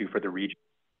significant issue for the region,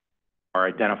 are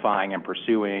identifying and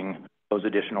pursuing those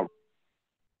additional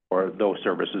or those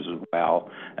services as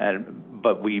well.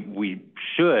 But we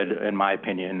should, in my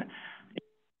opinion,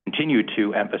 continue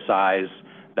to emphasize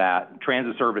that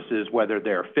transit services, whether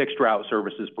they're fixed route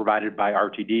services provided by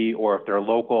RTD or if they're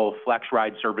local flex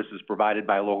ride services provided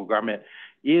by a local government,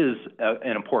 is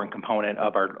an important component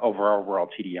of our overall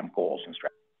TDM goals and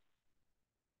strategies.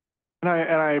 And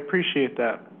I appreciate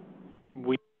that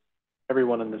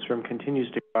everyone in this room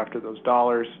continues to go after those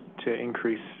dollars to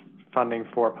increase funding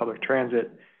for public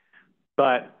transit.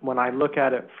 But when I look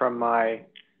at it from my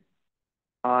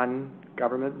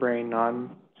non-government brain,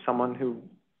 someone who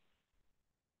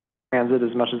transit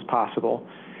as much as possible,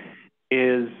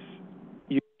 is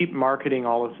you keep marketing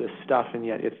all of this stuff and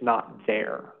yet it's not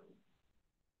there.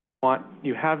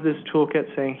 You have this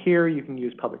toolkit saying, here you can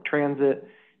use public transit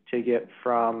to get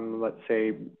from, let's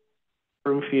say,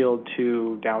 Broomfield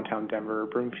to downtown Denver,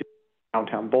 Broomfield to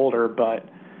downtown Boulder, but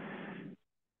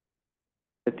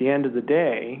at the end of the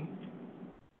day,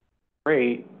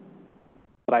 great,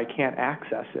 but I can't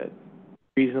access it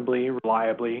reasonably,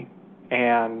 reliably,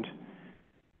 and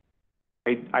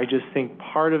I just think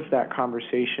part of that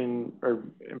conversation, or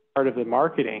part of the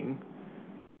marketing,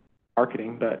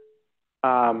 but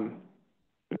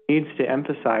needs to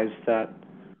emphasize that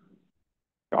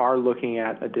are looking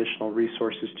at additional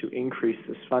resources to increase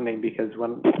this funding, because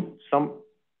when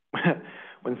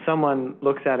someone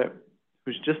looks at it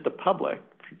who's just the public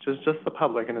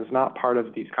and is not part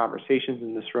of these conversations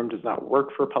in this room, does not work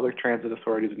for a public transit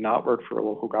authority, does not work for a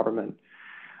local government,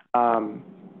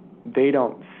 they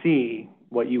don't see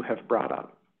what you have brought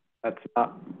up. That's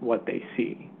not what they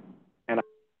see. And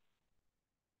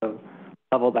I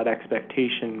level that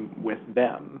expectation with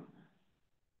them.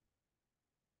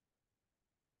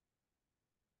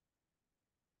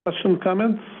 Questions,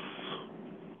 comments?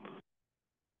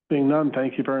 Being none,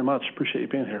 thank you very much. Appreciate you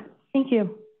being here. Thank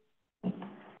you.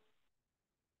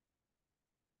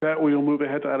 That we will move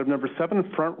ahead to item number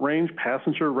 7, Front Range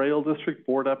Passenger Rail District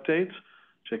Board Updates.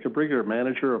 Jacob Brigger,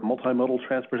 Manager of Multimodal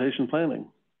Transportation Planning.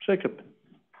 Jacob.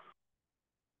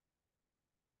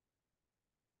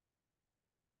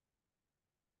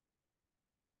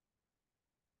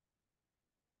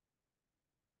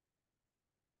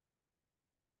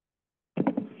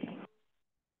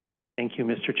 Thank you,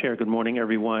 Mr. Chair. Good morning,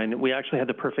 everyone. We actually had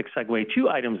the perfect segue 2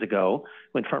 items ago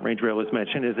when Front Range Rail was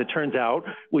mentioned. As it turns out,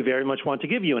 we very much want to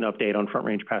give you an update on Front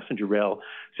Range Passenger Rail.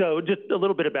 So just a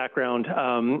little bit of background.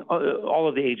 All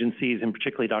of the agencies, and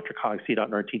particularly DRCOG, CDOT,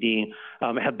 and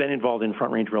RTD, have been involved in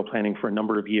Front Range Rail planning for a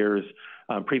number of years.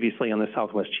 Previously on the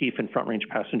Southwest Chief and Front Range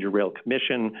Passenger Rail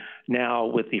Commission, now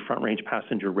with the Front Range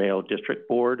Passenger Rail District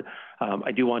Board.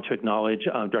 I do want to acknowledge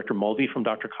Director Mulvey from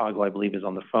DRCOG, who I believe is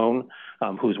on the phone,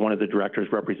 who is one of the directors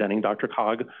representing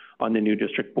DRCOG on the new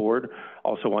district board.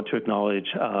 Also want to acknowledge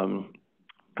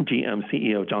GM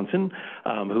CEO Johnson,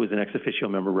 who is an ex officio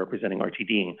member representing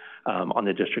RTD on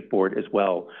the district board as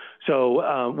well.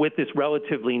 So with this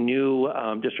relatively new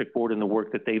district board and the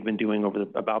work that they've been doing over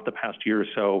about the past year or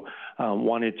so,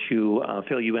 wanted to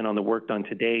fill you in on the work done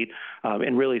to date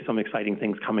and really some exciting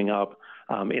things coming up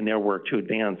in their work to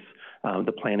advance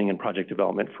the planning and project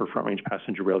development for Front Range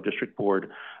Passenger Rail District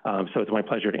Board. So it's my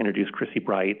pleasure to introduce Chrissy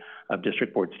Bright of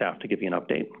District Board staff to give you an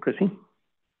update. Chrissy?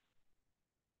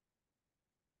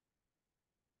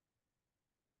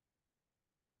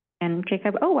 And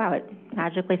Jacob, oh wow, it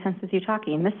magically senses you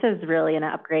talking. This is really an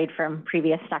upgrade from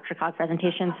previous DRCOG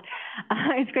presentations.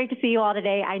 It's great to see you all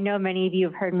today. I know many of you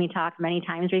have heard me talk many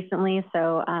times recently,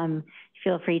 so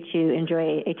feel free to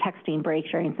enjoy a texting break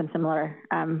sharing some similar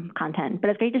content.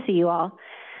 But it's great to see you all.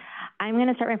 I'm going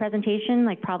to start my presentation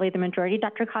like probably the majority of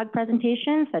DRCOG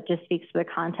presentations. That just speaks to the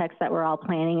context that we're all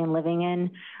planning and living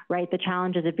in, right? The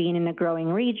challenges of being in a growing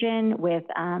region with,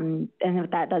 and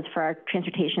what that does for our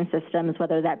transportation systems,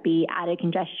 whether that be added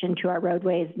congestion to our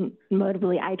roadways,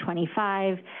 notably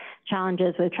I-25,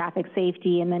 challenges with traffic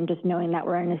safety, and then just knowing that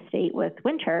we're in a state with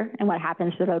winter and what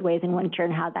happens to the roadways in winter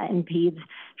and how that impedes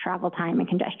travel time and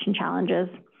congestion challenges.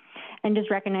 And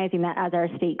just recognizing that as our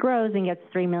state grows and gets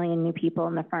 3 million new people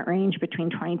in the Front Range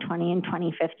between 2020 and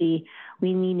 2050,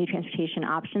 we need new transportation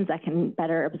options that can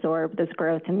better absorb this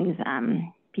growth and these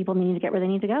people needing to get where they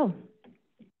need to go.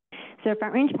 So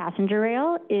Front Range Passenger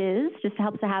Rail is, just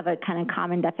helps to have a kind of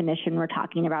common definition, we're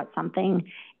talking about something.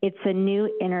 It's a new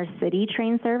inner city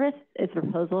train service. It's a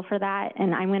proposal for that.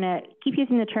 And I'm going to keep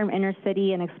using the term inner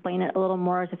city and explain it a little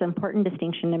more. It's an important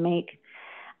distinction to make.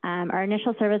 Our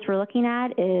initial service we're looking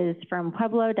at is from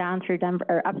Pueblo down through Denver,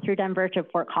 or up through Denver to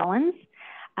Fort Collins.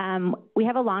 We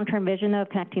have a long-term vision of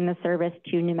connecting the service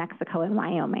to New Mexico and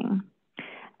Wyoming.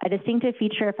 A distinctive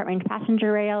feature of Front Range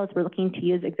Passenger Rail is we're looking to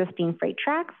use existing freight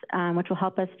tracks, which will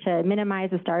help us to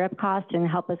minimize the startup cost and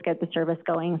help us get the service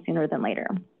going sooner than later.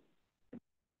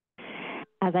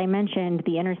 As I mentioned,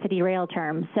 the inner city rail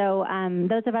term. So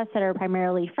those of us that are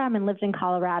primarily from and lived in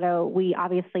Colorado, we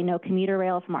obviously know commuter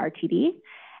rail from RTD.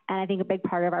 And I think a big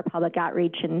part of our public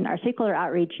outreach and our stakeholder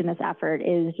outreach in this effort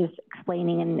is just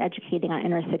explaining and educating on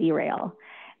inner city rail.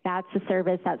 That's a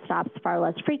service that stops far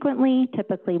less frequently.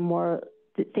 Typically more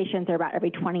stations are about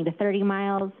every 20 to 30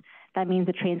 miles. That means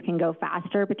the trains can go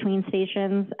faster between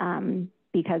stations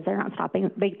because they're not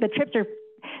stopping. The trips are,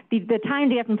 the time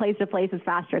to get from place to place is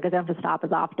faster because they don't have to stop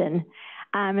as often.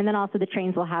 And then also the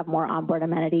trains will have more onboard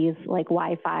amenities like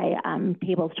Wi-Fi,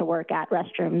 tables to work at,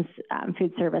 restrooms,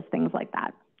 food service, things like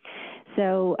that.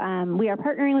 So we are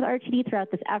partnering with RTD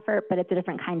throughout this effort, but it's a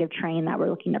different kind of train that we're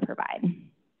looking to provide.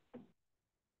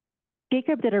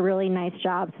 Jacob did a really nice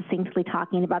job succinctly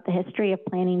talking about the history of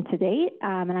planning to date,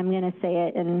 and I'm going to say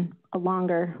it in a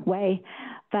longer way,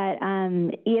 but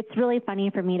it's really funny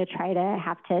for me to try to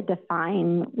have to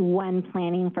define when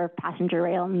planning for passenger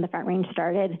rail in the Front Range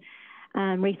started.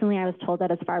 Recently, I was told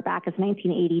that as far back as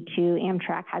 1982,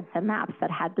 Amtrak had some maps that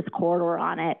had this corridor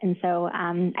on it, and so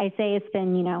I say it's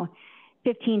been,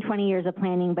 15, 20 years of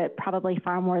planning, but probably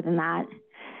far more than that.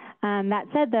 That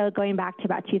said, though, going back to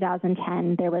about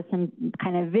 2010, there was some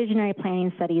kind of visionary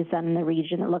planning studies done in the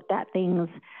region that looked at things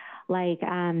like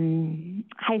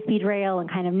high-speed rail and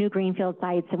kind of new greenfield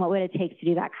sites and what would it take to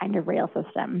do that kind of rail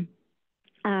system.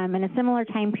 In a similar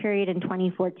time period in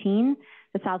 2014,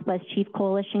 the Southwest Chief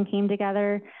Coalition came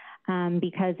together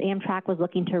because Amtrak was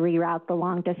looking to reroute the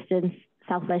long-distance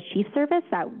Southwest Chief service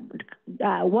that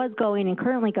was going and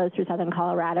currently goes through southern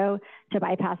Colorado to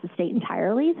bypass the state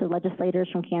entirely. So legislators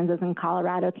from Kansas and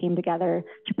Colorado came together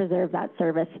to preserve that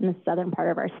service in the southern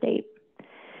part of our state.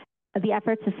 The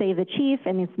efforts to save the Chief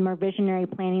and these more visionary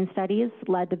planning studies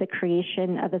led to the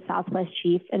creation of the Southwest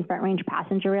Chief and Front Range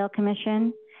Passenger Rail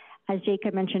Commission. As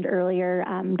Jacob mentioned earlier,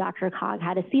 DRCOG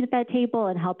had a seat at that table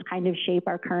and helped kind of shape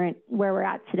our current, where we're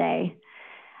at today.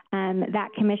 That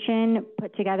commission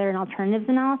put together an alternatives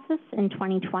analysis in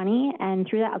 2020, and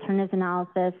through that alternatives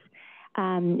analysis,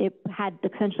 it had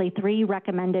essentially 3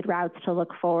 recommended routes to look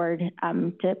forward,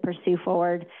 to pursue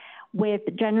forward, with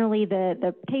generally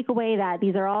the takeaway that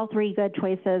these are all 3 good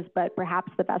choices, but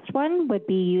perhaps the best one would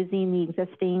be using the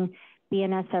existing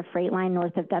BNSF freight line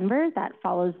north of Denver that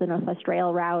follows the Northwest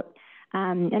Rail route.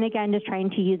 And again, just trying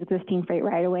to use existing freight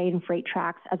right-of-way and freight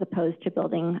tracks as opposed to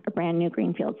building a brand new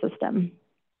greenfield system.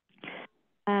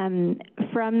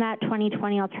 From that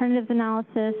 2020 alternatives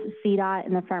analysis, CDOT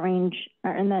and the Front Range,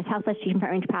 or in the Southwest Chief and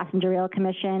Front Range Passenger Rail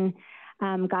Commission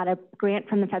got a grant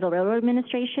from the Federal Railroad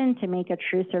Administration to make a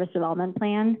true service development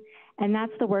plan, and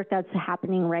that's the work that's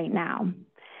happening right now.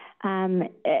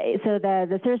 So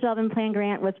the service development plan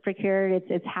grant was procured,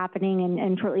 it's happening,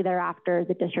 and shortly thereafter,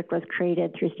 the district was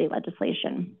created through state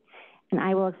legislation. And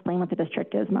I will explain what the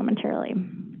district is momentarily.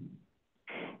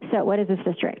 So what is this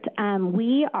district?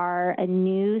 We are a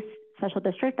new special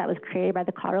district that was created by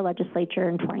the Colorado legislature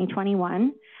in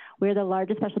 2021. We're the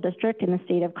largest special district in the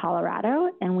state of Colorado,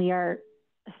 and we are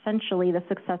essentially the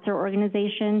successor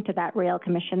organization to that rail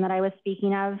commission that I was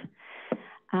speaking of.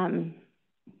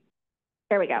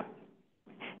 There we go.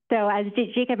 So as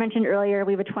Jacob mentioned earlier,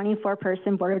 we have a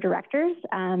 24-person board of directors.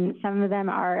 Some of them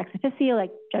are ex officio,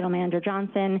 like General Manager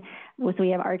Johnson. So we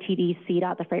have RTD,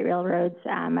 CDOT, the freight railroads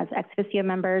as ex officio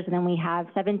members. And then we have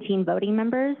 17 voting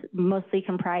members, mostly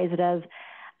comprised of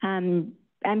MPO,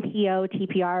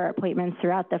 TPR appointments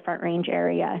throughout the Front Range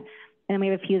area. And then we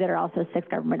have a few that are also 6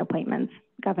 government appointments,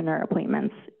 governor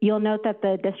appointments. You'll note that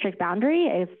the district boundary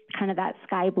is kind of that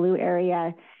sky blue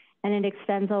area, and it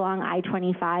extends along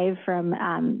I-25 from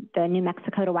the New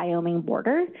Mexico to Wyoming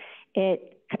border.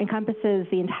 It encompasses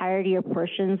the entirety or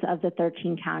portions of the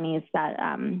 13 counties that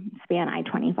span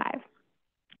I-25.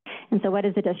 And so what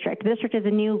is the district? The district is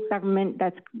a new government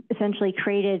that's essentially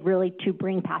created really to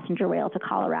bring passenger rail to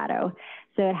Colorado.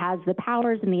 So it has the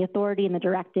powers and the authority and the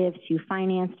directive to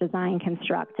finance, design,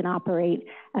 construct, and operate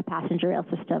a passenger rail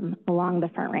system along the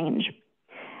Front Range.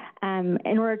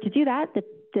 In order to do that, the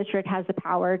district has the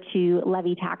power to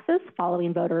levy taxes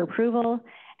following voter approval,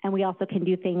 and we also can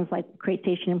do things like create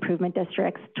station improvement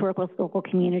districts to work with local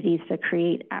communities to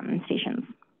create stations.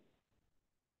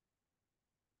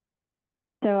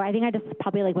 So I think I just,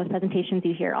 probably like most presentations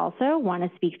you hear also, want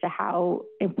to speak to how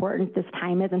important this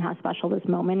time is and how special this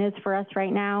moment is for us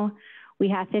right now. We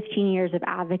have 15 years of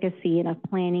advocacy and of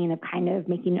planning, of kind of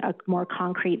making a more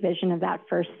concrete vision of that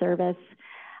first service.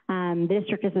 The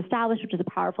district is established, which is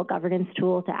a powerful governance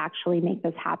tool to actually make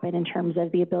this happen in terms of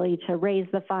the ability to raise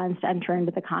the funds, to enter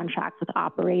into the contracts with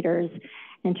operators,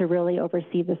 and to really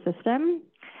oversee the system.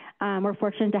 We're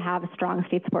fortunate to have strong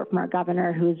state support from our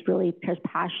governor, who really cares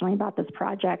passionately about this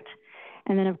project.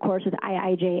 And then, of course, with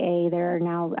IIJA, there are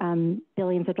now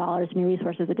billions of dollars in new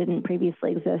resources that didn't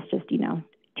previously exist just,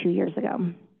 2 years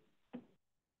ago.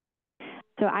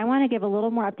 So I want to give a little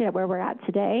more update at where we're at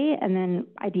today, and then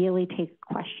ideally take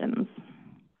questions.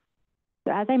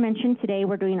 So as I mentioned today,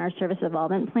 we're doing our service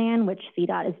development plan, which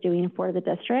CDOT is doing for the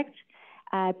district.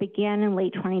 It began in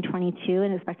late 2022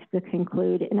 and is expected to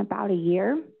conclude in about a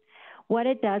year. What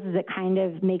it does is it kind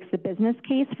of makes the business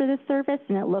case for this service,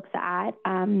 and it looks at,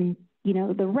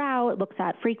 the route, it looks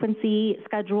at frequency,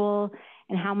 schedule,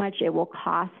 and how much it will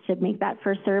cost to make that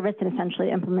first service, and essentially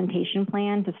implementation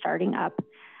plan to starting up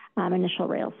initial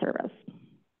rail service.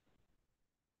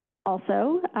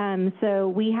 Also, so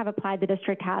we have applied, the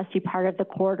district has, to be part of the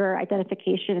Corridor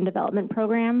Identification and Development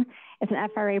Program. It's an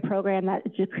FRA program that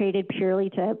is just created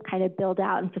purely to kind of build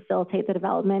out and facilitate the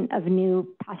development of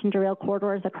new passenger rail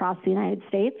corridors across the United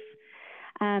States.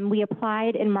 We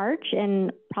applied in March,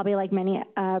 and probably like many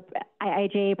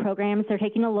IIJA programs, they're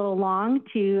taking a little long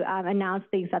to announce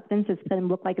the acceptance. It's going to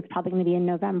look like it's probably going to be in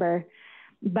November.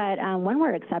 But when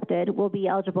we're accepted, we'll be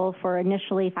eligible for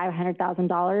initially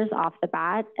 $500,000 off the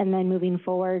bat, and then moving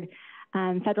forward,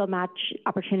 federal match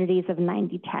opportunities of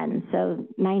 90-10, so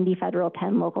 90 federal,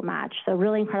 10 local match. So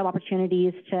really incredible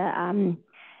opportunities to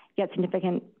get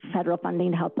significant federal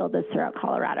funding to help build this throughout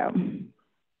Colorado.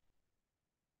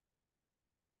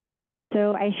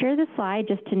 So I share this slide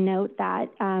just to note that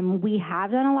we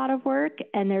have done a lot of work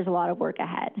and there's a lot of work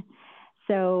ahead.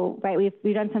 So, right,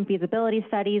 we've done some feasibility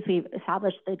studies, we've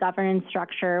established the governance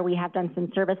structure, we have done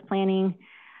some service planning.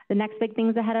 The next big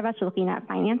things ahead of us are looking at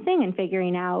financing and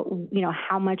figuring out, you know,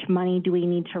 how much money do we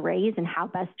need to raise and how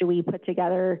best do we put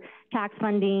together tax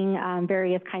funding,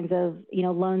 various kinds of, you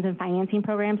know, loans and financing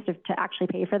programs to actually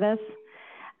pay for this.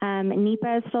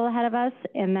 NEPA is still ahead of us,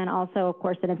 and then also, of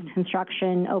course, in its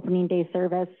construction, opening day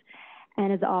service,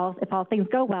 and if all things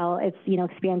go well, it's, you know,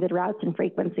 expanded routes and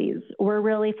frequencies. We're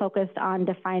really focused on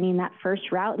defining that first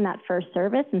route and that first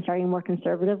service and starting more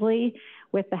conservatively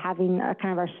with having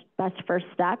kind of our best first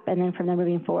step, and then from there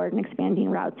moving forward and expanding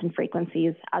routes and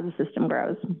frequencies as the system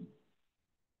grows.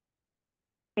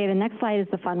 Okay, the next slide is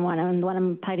the fun one and the one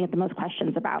I'm probably get the most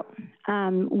questions about.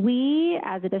 We,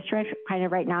 as a district, kind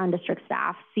of right now in district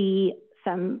staff, see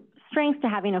some strength to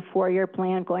having a 4-year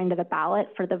plan going to the ballot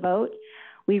for the vote.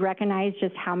 We recognize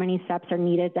just how many steps are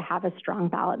needed to have a strong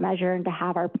ballot measure and to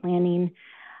have our planning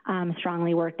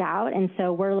strongly worked out. And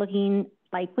so we're looking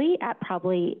likely at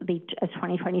probably the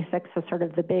 2026 as sort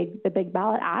of the big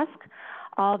ballot ask.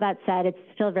 All that said, it's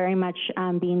still very much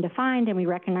being defined, and we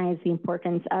recognize the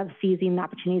importance of seizing the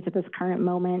opportunities at this current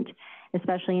moment,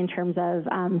 especially in terms of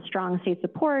strong state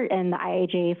support and the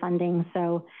IIJA funding.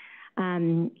 So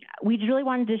we really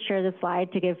wanted to share this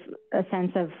slide to give a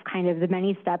sense of kind of the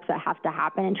many steps that have to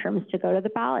happen in terms to go to the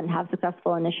ballot and have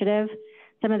successful initiative.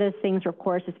 Some of those things, of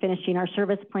course, is finishing our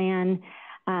service plan.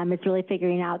 It's really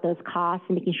figuring out those costs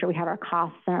and making sure we have our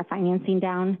costs and our financing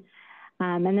down.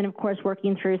 And then, of course,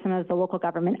 working through some of the local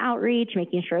government outreach,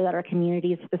 making sure that our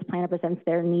communities, this plan represents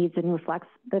their needs and reflects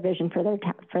the vision for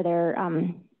their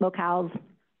locales.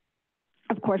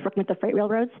 Of course, working with the freight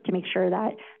railroads to make sure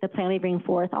that the plan we bring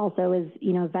forth also is,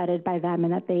 you know, vetted by them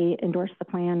and that they endorse the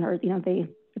plan or, you know, they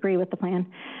agree with the plan.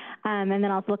 And then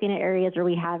also looking at areas where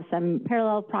we have some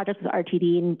parallel projects with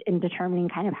RTD and determining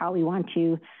kind of how we want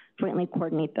to jointly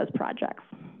coordinate those projects.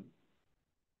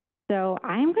 So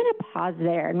I'm going to pause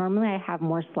there. Normally I have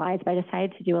more slides, but I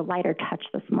decided to do a lighter touch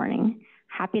this morning.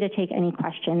 Happy to take any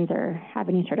questions or have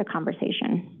any sort of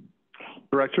conversation.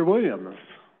 Director Williams.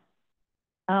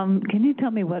 Can you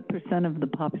tell me what % of the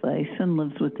population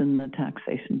lives within the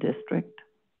taxation district?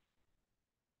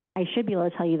 I should be able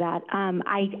to tell you that.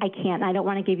 I can't. I don't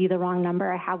want to give you the wrong number.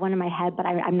 I have one in my head, but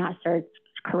I'm not sure it's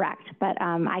correct. But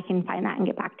I can find that and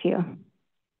get back to you.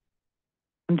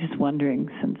 I'm just wondering,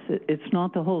 since it's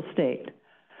not the whole state.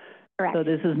 Correct. So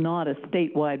this is not a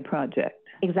statewide project.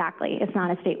 Exactly. It's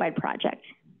not a statewide project.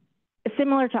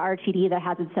 Similar to RTD that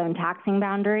has its own taxing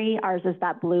boundary, ours is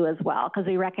that blue as well, because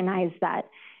we recognize that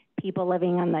people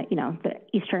living on the, you know, the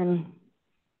eastern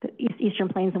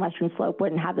plains and western slope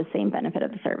wouldn't have the same benefit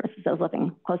of the service as those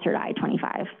living closer to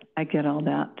I-25. I get all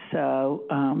that.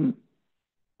 So,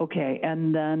 okay,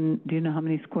 and then do you know how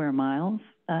many square miles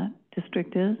that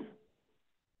district is?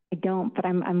 I don't, but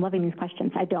I'm loving these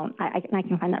questions. I don't. I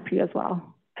can find that for you as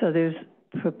well. So there's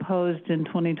proposed in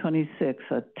 2026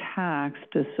 a tax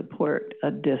to support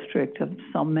a district of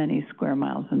so many square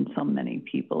miles and so many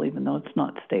people, even though it's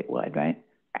not statewide, right?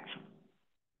 Correct.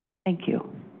 Thank you.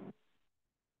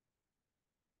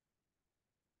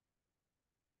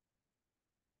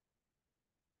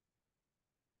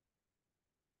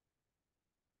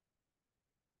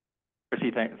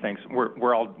 Thanks.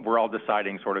 We're all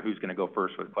deciding sort of who's going to go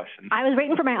first with questions. I was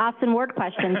waiting for my Austin Ward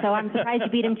question, so I'm surprised you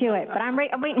beat him to it. But I'm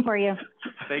waiting for you.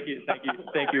 Thank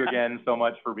you again so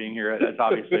much for being here. It's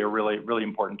obviously a really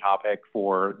important topic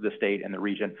for the state and the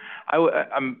region.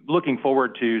 I'm looking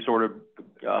forward to sort of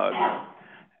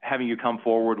having you come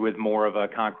forward with more of a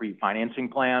concrete financing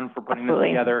plan for putting this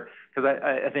together. Because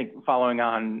I think following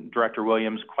on Director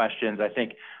Williams' questions, I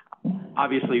think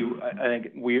obviously, I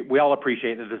think we all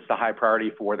appreciate that this is a high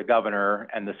priority for the governor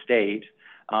and the state.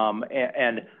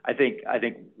 And I think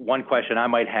one question I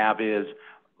might have is,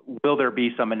 will there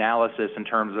be some analysis in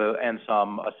terms of and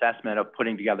some assessment of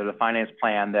putting together the finance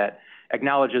plan that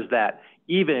acknowledges that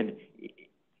even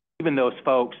those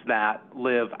folks that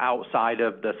live outside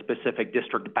of the specific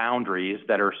district boundaries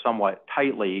that are somewhat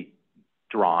tightly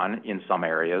drawn in some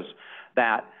areas,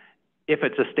 that if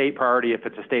it's a state priority, if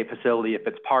it's a state facility, if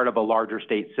it's part of a larger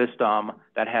state system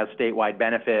that has statewide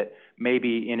benefit,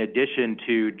 maybe in addition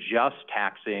to just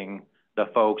taxing the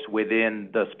folks within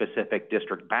the specific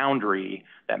district boundary,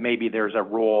 that maybe there's a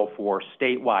role for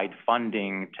statewide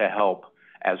funding to help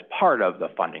as part of the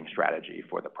funding strategy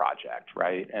for the project,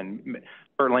 right? And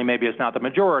certainly maybe it's not the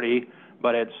majority,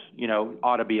 but it's, you know,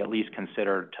 ought to be at least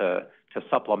considered to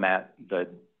supplement the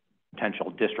potential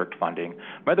district funding.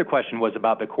 My other question was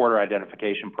about the corridor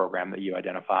identification program that you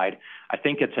identified. I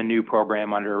think it's a new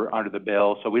program under the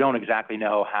bill, so we don't exactly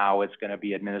know how it's going to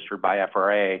be administered by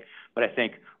FRA, but I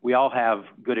think we all have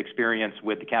good experience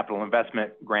with the capital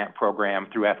investment grant program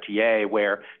through FTA,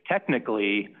 where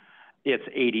technically it's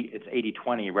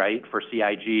 80-20, right, for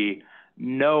CIG.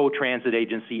 No transit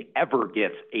agency ever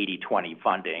gets 80-20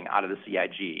 funding out of the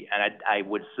CIG. And I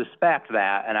would suspect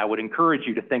that, and I would encourage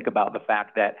you to think about the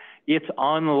fact that it's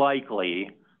unlikely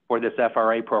for this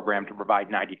FRA program to provide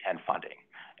 90-10 funding.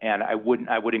 And I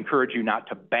would encourage you not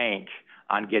to bank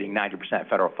on getting 90%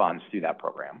 federal funds through that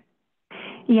program.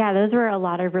 Yeah, those were a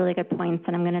lot of really good points,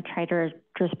 and I'm going to try to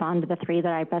respond to the three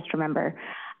that I best remember.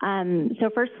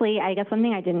 So firstly, I guess one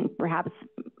thing I didn't perhaps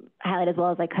highlight as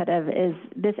well as I could have is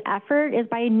this effort is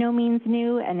by no means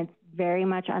new, and it's very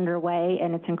much underway,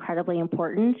 and it's incredibly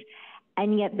important.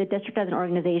 And yet the district as an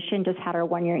organization just had our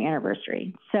 1-year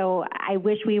anniversary. So I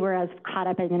wish we were as caught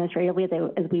up administratively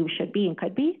as we should be and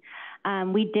could be.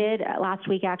 We did last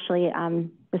week, actually,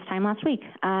 this time last week,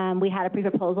 we had a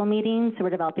pre-proposal meeting, so we're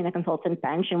developing a consultant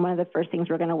bench, and one of the first things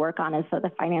we're going to work on is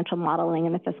the financial modeling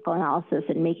and the fiscal analysis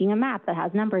and making a map that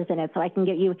has numbers in it so I can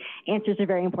get you answers to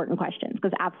very important questions,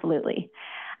 because absolutely.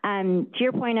 To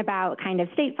your point about kind of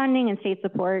state funding and state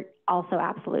support, also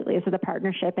absolutely. This is a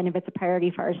partnership, and if it's a priority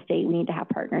for our state, we need to have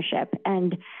partnership.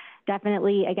 And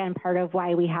definitely, again, part of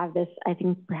why we have this, I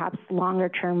think, perhaps longer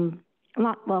term, we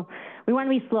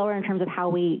want to be slower in terms of how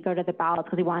we go to the ballots,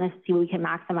 because we want to see what we can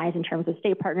maximize in terms of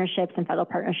state partnerships and federal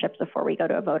partnerships before we go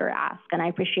to a voter ask. And I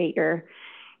appreciate your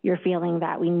feeling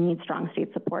that we need strong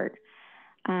state support.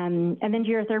 And then to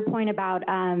your third point about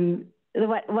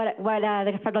what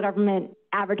the federal government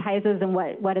advertises and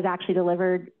what is actually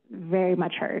delivered, very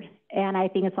much heard. And I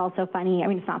think it's also funny. I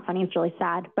mean, it's not funny, it's really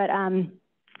sad. But,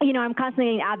 you know, I'm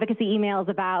constantly getting advocacy emails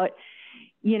about,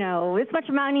 you know, this much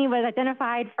money was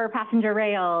identified for passenger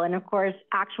rail. And of course,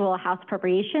 actual House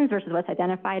appropriations versus what's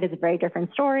identified is a very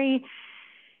different story.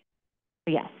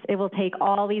 Yes, it will take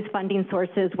all these funding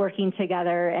sources working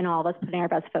together and all of us putting our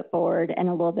best foot forward and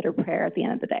a little bit of prayer at the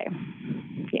end of the day.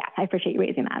 Yeah, I appreciate you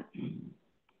raising that.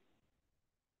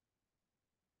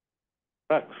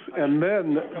 Thanks. And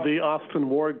then the Austin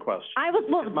Ward question.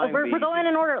 We're going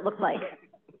in order, it looks like.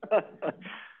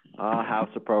 House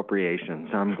appropriations.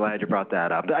 I'm glad you brought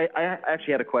that up. I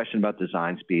actually had a question about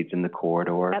design speeds in the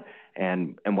corridor. Yep.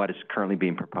 and what is currently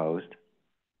being proposed.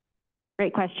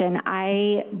 Great question.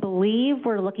 I believe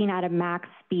we're looking at a max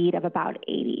speed of about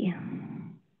 80.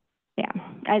 Yeah,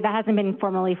 that hasn't been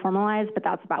formally formalized, but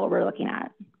that's about what we're looking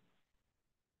at.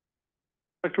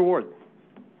 Dr. Ward.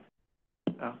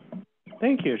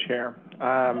 Thank you, Chair.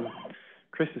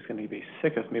 Chris is going to be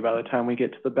sick of me by the time we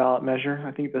get to the ballot measure.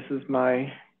 I think this is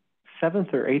my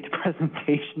 7th or 8th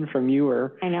presentation from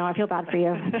you. I know, I feel bad for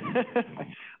you.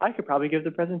 I could probably give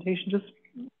the presentation just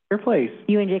your place.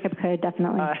 You and Jacob could,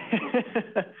 definitely.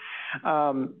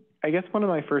 I guess one of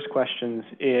my first questions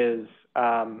is,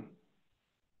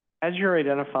 as you're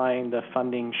identifying the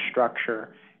funding structure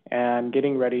and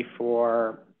getting ready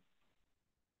for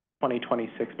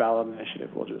 2026 ballot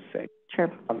initiative, we'll just say,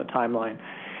 sure, on the timeline,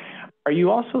 are you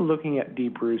also looking at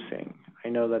debrucing? I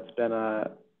know that's been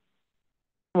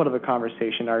somewhat of a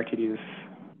conversation RTD's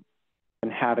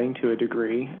been having to a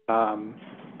degree. Is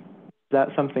that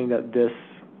something that this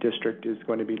district is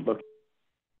going to be looking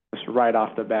at just right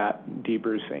off the bat,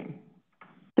 debrucing?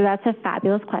 So that's a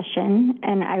fabulous question,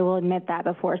 and I will admit that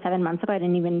before 7 months ago, I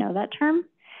didn't even know that term.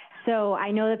 So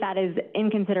I know that is in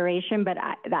consideration, but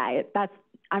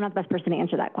I'm not the best person to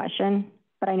answer that question.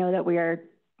 But I know that we are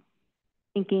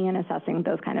thinking and assessing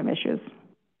those kind of issues.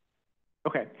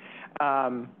 Okay.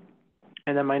 And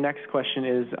then my next question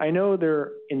is, I know there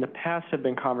in the past have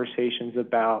been conversations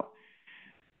about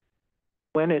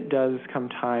when it does come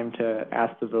time to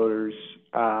ask the voters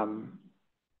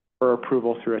for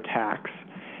approval through a tax.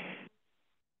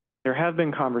 There have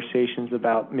been conversations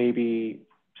about maybe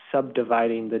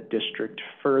subdividing the district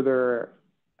further.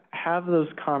 Have those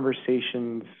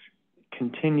conversations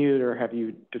continued, or have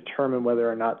you determined whether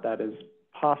or not that is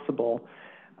possible?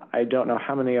 I don't know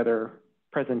how many other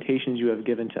presentations you have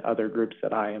given to other groups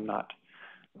that I am not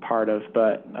part of,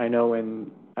 but I know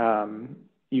when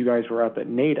you guys were up at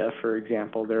NADA, for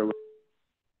example, there was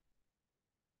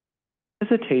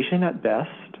hesitation at best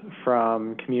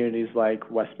from communities like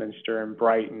Westminster and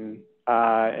Brighton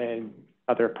and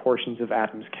other portions of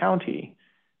Adams County,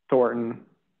 Thornton,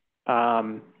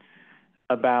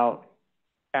 about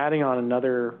adding on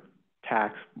another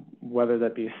tax, whether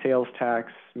that be a sales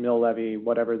tax, mill levy,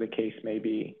 whatever the case may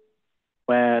be,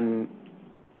 when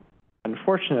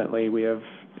unfortunately we have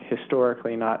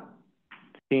historically not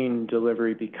seen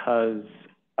delivery because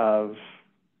of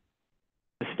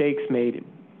mistakes made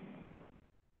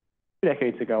 2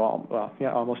 decades ago,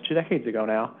 almost 2 decades ago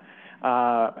now,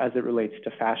 as it relates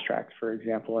to fast tracks, for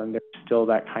example, and there's still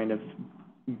that kind of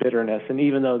bitterness. And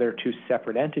even though they're two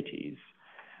separate entities,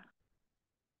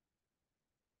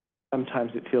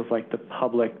 sometimes it feels like the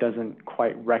public doesn't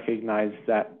quite recognize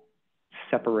that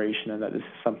separation and that this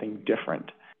is something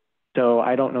different. So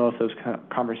I don't know if those kind of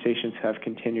conversations have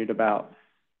continued about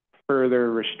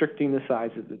further restricting the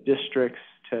size of the districts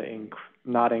to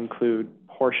not include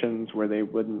portions where they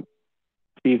wouldn't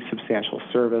receive substantial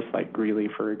service, like Greeley,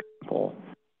 for example.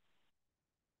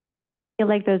 I feel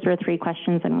like those were 3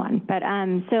 questions in one. But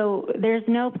so there's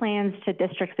no plans to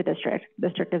district the district.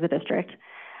 District is a district.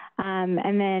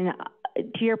 And then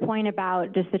to your point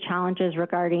about just the challenges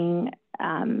regarding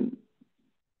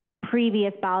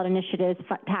previous ballot initiatives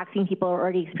taxing people who are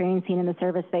already experiencing in the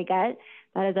service they get,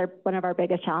 that is one of our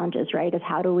biggest challenges, right, is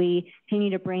how do we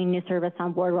continue to bring new service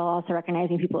on board while also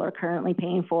recognizing people are currently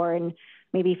paying for and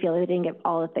maybe feel they didn't get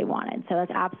all that they wanted. So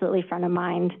that's absolutely front of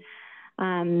mind.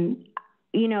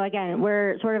 You know, again,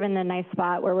 we're sort of in the nice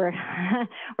spot where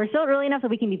we're still early enough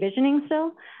that we can be visioning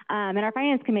still. And our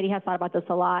finance committee has thought about this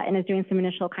a lot and is doing some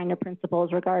initial kind of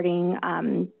principles regarding,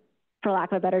 for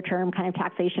lack of a better term, kind of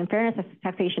taxation fairness,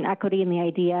 taxation equity, and the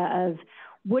idea of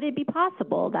would it be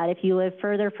possible that if you live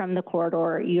further from the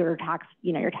corridor, your tax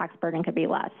burden could be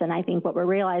less? And I think what we're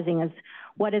realizing is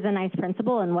what is a nice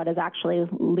principle and what is actually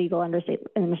legal under state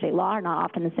law are not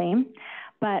often the same.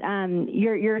 But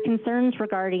your concerns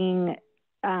regarding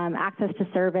access to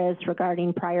service,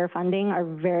 regarding prior funding are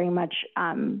very much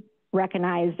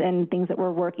recognized and things that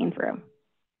we're working through.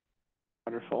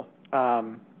 Wonderful.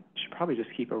 Should probably just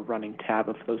keep a running tab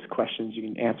of those questions. You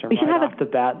can answer them right off the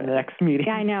bat in the next meeting.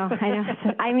 Yeah, I know.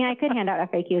 I mean, I could hand out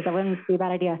FAQs. That wouldn't be a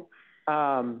bad idea.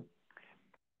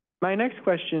 My next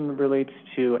question relates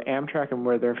to Amtrak and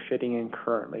where they're fitting in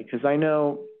currently, because I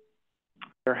know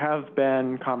there have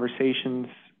been conversations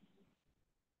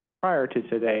prior to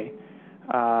today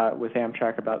with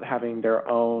Amtrak about having their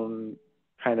own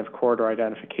kind of corridor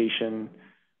identification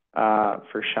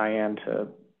for Cheyenne to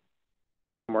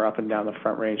somewhere up and down the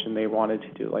Front Range, and they wanted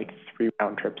to do like 3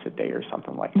 round trips a day or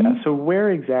something like that. So where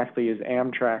exactly is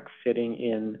Amtrak fitting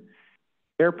in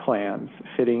their plans,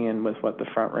 fitting in with what the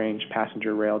Front Range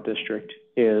Passenger Rail District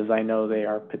is? I know they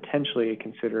are could potentially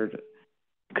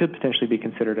be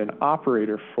considered an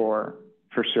operator for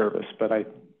service, but I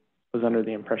was under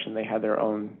the impression they had their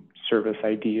own service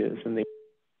ideas and they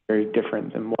were very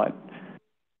different than what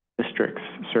district's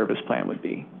service plan would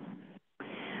be.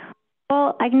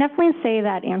 Well, I can definitely say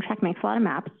that Amtrak makes a lot of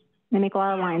maps. They make a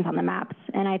lot of lines on the maps,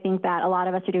 and I think that a lot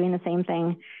of us are doing the same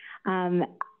thing.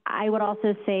 I would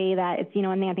also say that it's,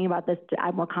 one thing I think about this, to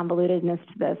add more convolutedness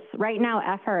to this. Right now,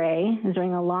 FRA is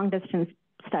doing a long-distance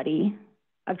study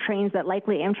of trains that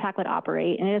likely Amtrak would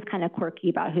operate, and it is kind of quirky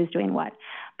about who's doing what.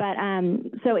 But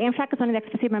so Amtrak is one of the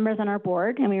ex-officio members on our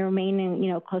board, and we remain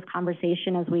in close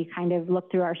conversation as we kind of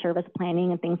look through our service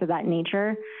planning and things of that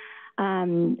nature.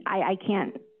 I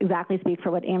can't exactly speak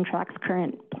for what Amtrak's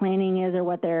current planning is or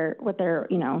what their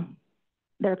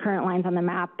current lines on the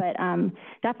map, but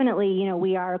definitely,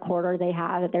 we are a corridor they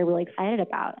have that they're really excited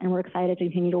about, and we're excited to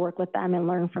continue to work with them and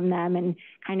learn from them and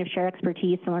kind of share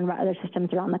expertise and learn about other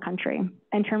systems around the country.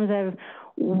 In terms of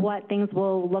what things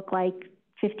will look like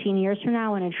 15 years from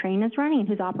now when a train is running,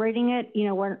 who's operating it,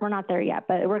 we're not there yet,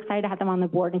 but we're excited to have them on the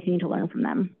board and continue to learn from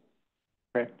them.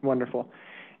 Okay, wonderful.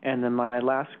 And then my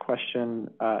last question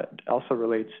also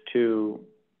relates to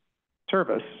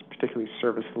service, particularly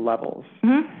service levels.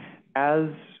 As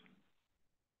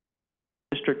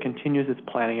the district continues its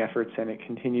planning efforts and it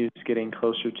continues getting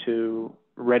closer to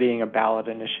readying a ballot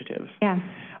initiative,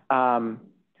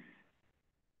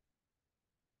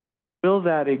 will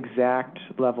that exact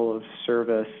level of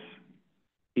service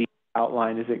be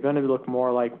outlined? Is it going to look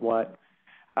more like what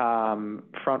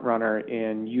Front Runner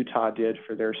in Utah did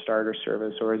for their starter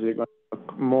service, or is it going to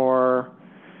look more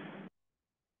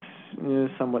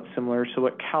somewhat similar to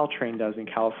what Caltrain does in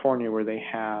California, where they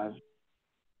have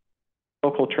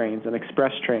local trains and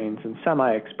express trains and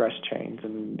semi-express trains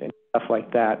and stuff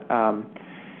like that?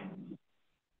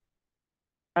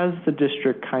 As the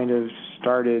district kind of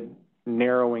started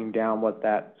narrowing down what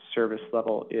that service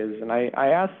level is, and I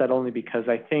ask that only because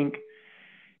I think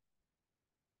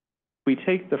we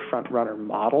take the Front Runner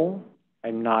model,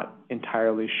 I'm not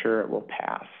entirely sure it will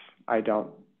pass. I don't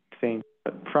think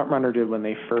what Front Runner did when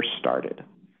they first started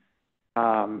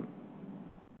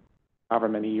however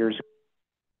many years ago,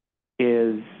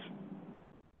 is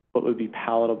what would be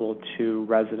palatable to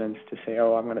residents to say,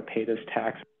 oh, I'm going to pay this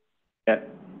tax, get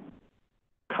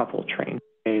a couple trains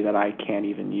a day that I can't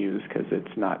even use because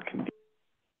it's not convenient.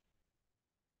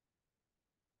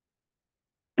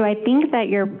 So I think that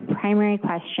your primary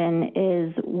question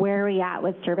is where are we at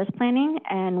with service planning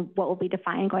and what will be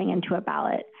defined going into a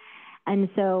ballot. And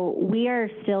so we are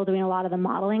still doing a lot of the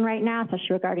modeling right now,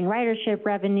 especially regarding ridership,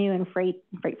 revenue, and freight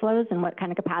flows and what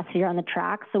kind of capacity are on the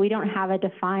track. So we don't have a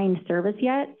defined service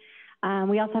yet.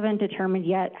 We also haven't determined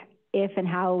yet if and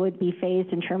how it would be phased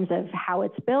in terms of how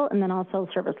it's built and then also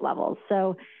service levels.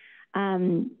 So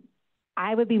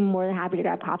I would be more than happy to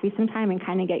grab coffee sometime and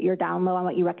kind of get your down low on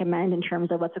what you recommend in terms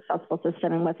of what's a successful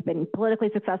system and what's been politically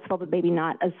successful, but maybe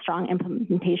not as strong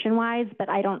implementation-wise. But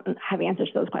I don't have answers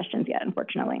to those questions yet,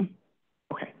 unfortunately.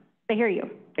 Okay. I hear you.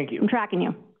 Thank you. I'm tracking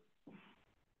you.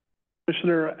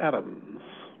 Commissioner Adams.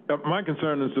 My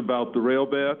concern is about the rail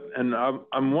bed, and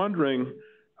I'm wondering,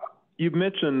 you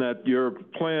mentioned that your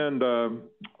planned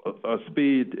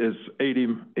speed is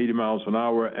 80 miles an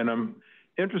hour, and I'm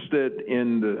interested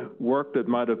in the work that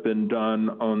might have been done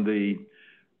on the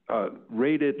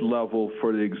rated level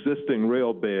for the existing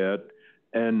rail bed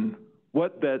and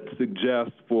what that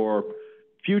suggests for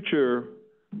future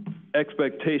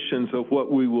expectations of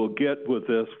what we will get with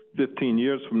this 15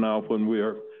 years from now when we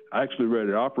are actually ready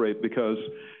to operate. Because,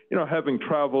 you know, having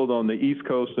traveled on the East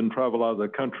Coast and traveled out of the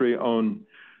country on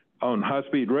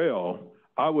high-speed rail,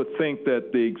 I would think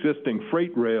that the existing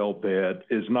freight rail bed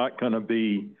is not going to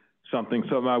be something.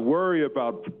 So I worry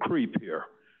about creep here.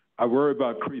 I worry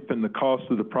about creep in the cost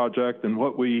of the project and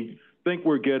what we think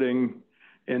we're getting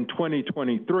in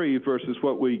 2023 versus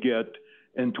what we get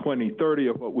in 2030,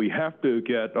 or what we have to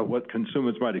get, or what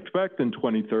consumers might expect in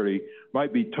 2030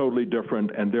 might be totally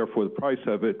different, and therefore the price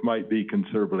of it might be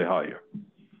considerably higher.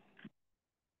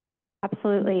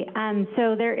 Absolutely.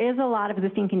 So there is a lot of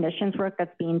existing conditions work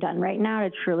that's being done right now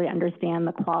to truly understand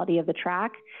the quality of the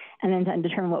track and then to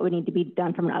determine what would need to be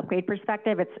done from an upgrade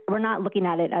perspective. We're not looking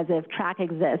at it as if track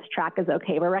exists, track is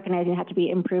okay. We're recognizing there have to be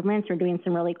improvements. We're doing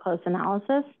some really close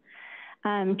analysis.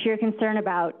 To your concern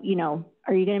about, you know,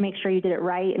 are you going to make sure you did it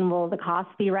right, and will the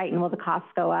costs be right, and will the costs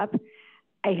go up?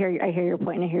 I hear your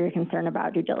point, and I hear your concern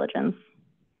about due diligence.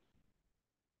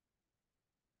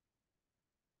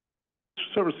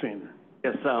 Silverstein.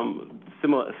 Yes,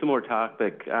 similar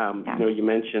topic. You know, you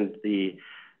mentioned the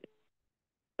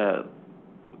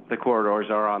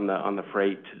corridors are on the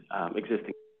freight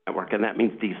existing network, and that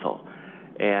means diesel.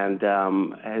 And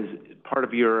as part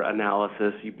of your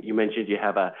analysis, you mentioned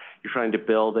you're trying to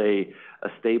build a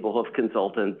stable of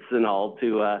consultants and all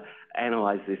to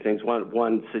analyze these things.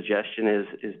 One suggestion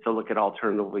is to look at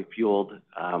alternatively fueled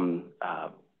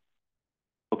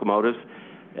locomotives,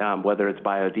 whether it's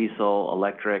biodiesel,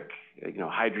 electric, you know,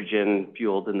 hydrogen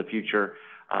fueled in the future.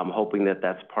 Hoping that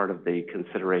that's part of the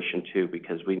consideration too,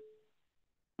 because we,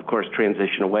 of course,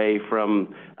 transition away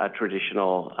from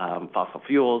traditional fossil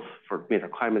fuels for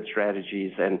climate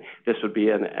strategies, and this would be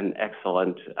an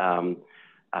excellent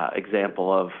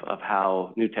example of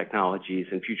how new technologies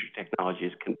and future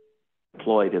technologies can be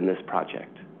deployed in this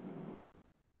project.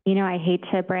 You know, I hate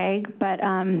to brag, but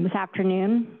this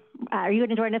afternoon, are you going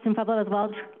to join us in Pueblo as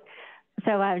well?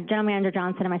 So General Manager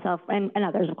Johnson and myself, and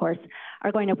others, of course,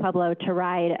 are going to Pueblo to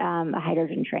ride a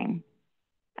hydrogen train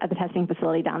at the testing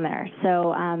facility down there.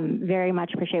 So very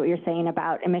much appreciate what you're saying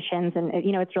about emissions. And,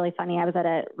 you know, it's really funny. I was at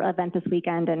an event this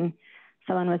weekend, and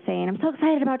someone was saying, I'm so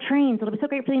excited about trains. It'll be so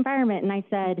great for the environment. And I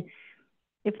said,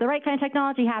 if the right kind of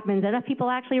technology happens, enough people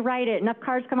actually ride it, enough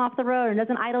cars come off the road, and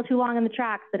doesn't idle too long on the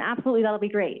tracks, then absolutely that'll be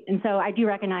great. And so I do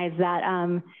recognize that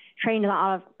train does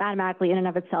not automatically in and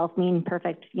of itself mean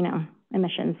perfect, you know,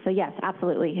 emissions. So yes,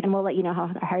 absolutely. And we'll let you know how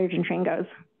the hydrogen train goes.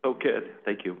 Oh, good.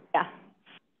 Thank you. Yeah.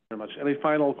 Very much. Any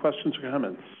final questions or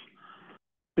comments?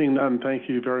 Being none, thank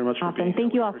you very much for being here.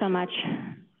 Thank you all so much.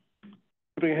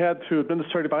 Moving ahead to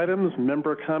administrative items,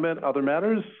 member comment, other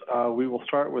matters. We will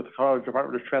start with the Colorado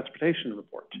Department of Transportation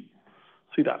report.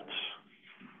 CDOT.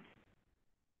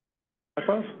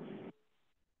 Likewise.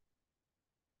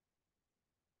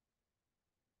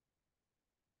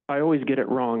 I always get it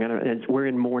wrong, and we're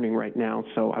in mourning right now,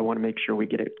 so I want to make sure we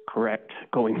get it correct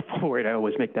going forward. I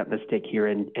always make that mistake here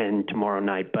and tomorrow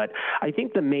night. But I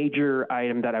think the major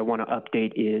item that I want to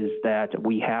update is that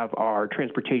we have our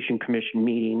Transportation Commission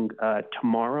meeting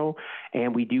tomorrow,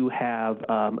 and we do have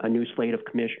a new slate of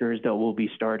commissioners that will be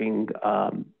starting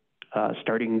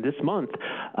this month.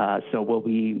 So we'll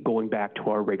be going back to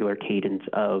our regular cadence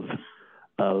of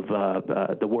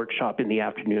the workshop in the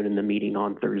afternoon and the meeting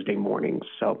on Thursday morning.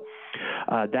 So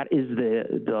that is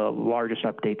the largest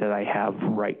update that I have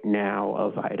right now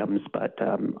of items, but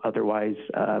otherwise,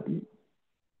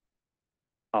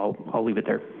 I'll leave it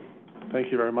there.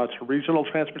 Thank you very much. Regional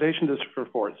Transportation District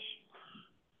reports.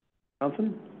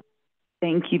 Johnson?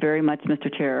 Thank you very much,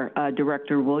 Mr. Chair.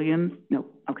 Director Williams? No,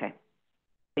 okay.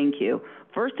 Thank you.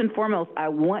 First and foremost, I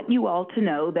want you all to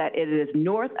know that it is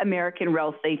North American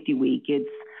Rail Safety Week. It's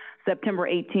September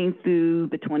 18th through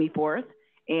the 24th,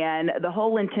 and the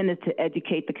whole intent is to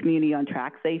educate the community on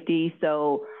track safety.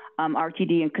 So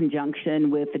RTD, in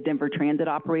conjunction with the Denver transit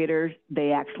operators,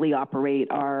 they actually operate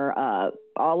our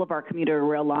all of our commuter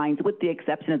rail lines, with the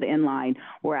exception of the inline.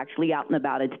 We're actually out and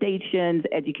about at stations,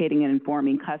 educating and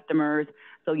informing customers.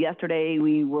 So yesterday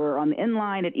we were on the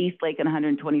inline at East Lake and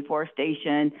 124th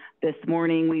Station. This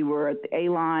morning we were at the A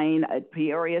line at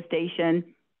Peoria Station.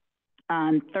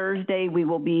 On Thursday, we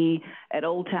will be at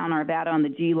Old Town, Arvada on the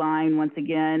G line, once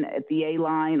again at the A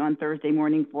line on Thursday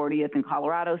morning, 40th and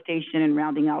Colorado Station, and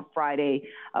rounding out Friday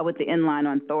with the N line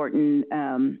on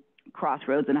Thornton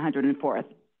Crossroads and 104th.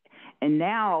 And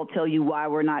now I'll tell you why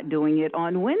we're not doing it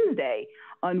on Wednesday.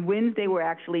 On Wednesday, we're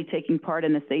actually taking part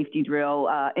in a safety drill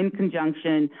in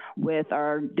conjunction with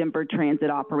our Denver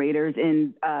transit operators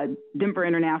in Denver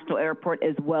International Airport,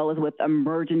 as well as with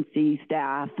emergency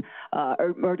staff,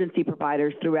 emergency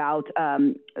providers throughout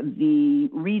the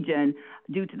region,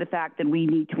 due to the fact that we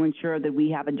need to ensure that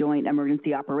we have a joint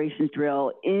emergency operations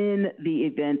drill in the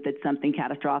event that something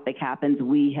catastrophic happens.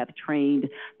 We have trained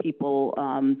people,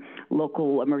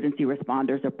 local emergency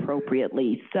responders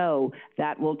appropriately. So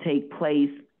that will take place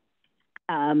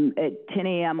at 10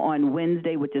 a.m. on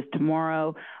Wednesday, which is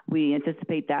tomorrow. We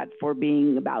anticipate that for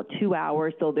being about 2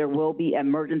 hours. So there will be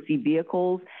emergency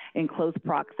vehicles in close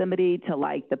proximity to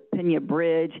like the Pena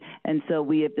Bridge. And so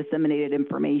we have disseminated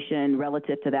information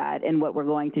relative to that. And what we're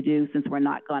going to do, since we're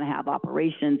not going to have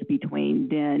operations between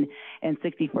Den and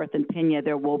 64th and Pena,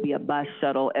 there will be a bus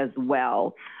shuttle as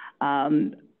well.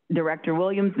 Director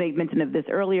Williams made mention of this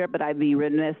earlier, but I'd be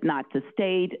remiss not to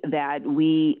state that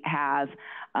we have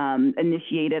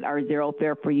initiated our Zero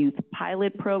Fare for Youth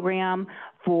pilot program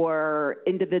for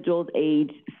individuals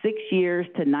aged 6 years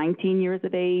to 19 years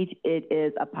of age. It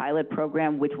is a pilot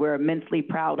program which we're immensely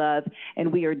proud of,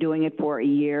 and we are doing it for a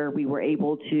year. We were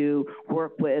able to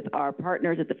work with our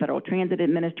partners at the Federal Transit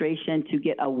Administration to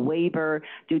get a waiver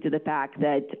due to the fact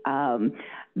that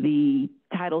the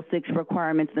Title VI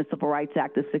requirements in the Civil Rights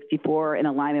Act of 64, in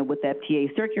alignment with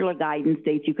FTA circular guidance,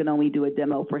 states you can only do a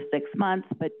demo for 6 months,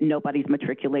 but nobody's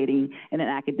matriculating in an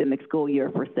academic school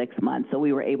year for 6 months. So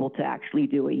we were able to actually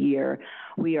do a year.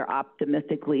 We are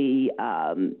optimistically,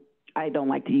 I don't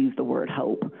like to use the word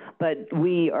hope, but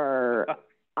we are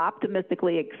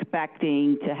optimistically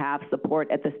expecting to have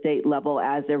support at the state level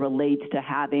as it relates to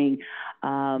having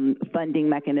funding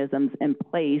mechanisms in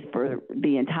place for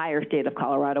the entire state of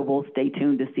Colorado. We'll stay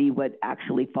tuned to see what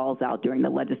actually falls out during the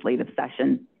legislative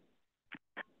session.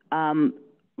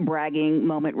 Bragging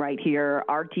moment right here,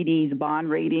 RTD's bond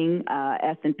rating,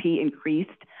 S&P increased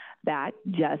that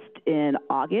just in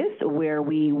August, where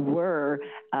we were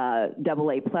AA+,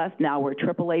 now we're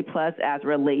AAA+ as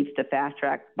relates to fast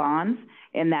track bonds,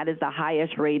 and that is the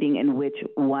highest rating in which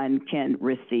one can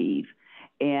receive.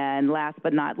 And last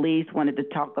but not least, wanted to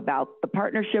talk about the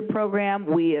partnership program.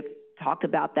 We have talked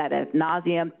about that ad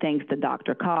nauseum, thanks to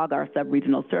DRCOG, our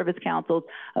sub-regional service councils,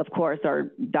 of course,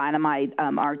 our dynamite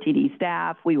RTD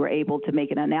staff. We were able to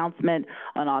make an announcement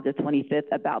on August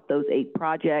 25th about those 8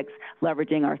 projects,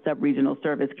 leveraging our sub-regional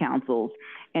service councils.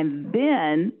 And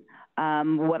then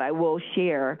what I will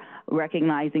share,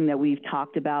 recognizing that we've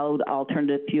talked about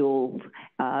alternative fuels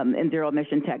and zero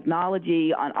emission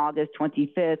technology, on August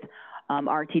 25th,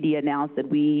 RTD announced that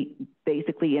we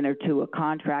basically entered into a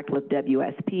contract with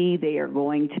WSP. They are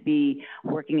going to be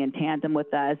working in tandem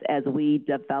with us as we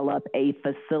develop a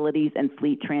facilities and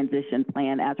fleet transition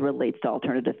plan as it relates to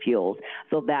alternative fuels.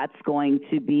 So that's going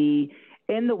to be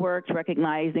in the works,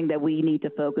 recognizing that we need to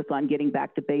focus on getting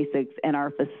back to basics in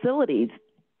our facilities.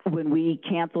 When we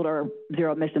canceled our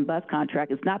zero emission bus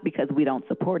contract, it's not because we don't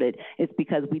support it, it's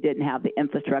because we didn't have the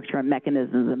infrastructure and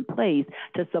mechanisms in place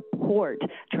to support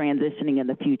transitioning in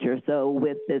the future. So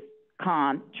with this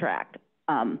contract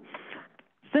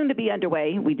soon to be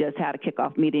underway, we just had a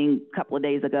kickoff meeting a couple of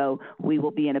days ago, we will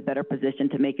be in a better position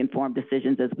to make informed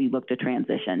decisions as we look to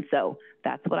transition. So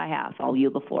that's what I have. I'll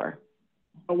yield the floor.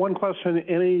 One question,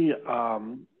 any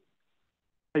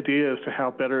idea as to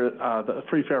how better, the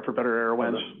free fare for better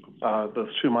airways, those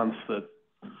 2 months that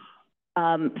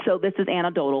So this is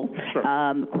anecdotal.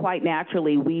 Sure. Quite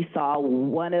naturally, we saw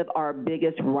one of our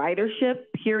biggest ridership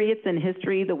periods in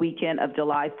history the weekend of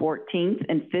July 14th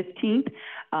and 15th.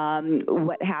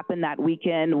 What happened that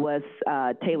weekend was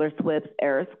Taylor Swift's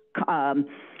Eras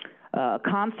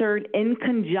concert. In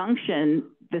conjunction,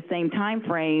 the same time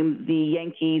frame, the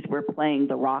Yankees were playing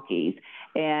the Rockies,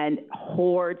 and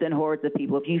hordes of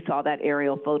people. If you saw that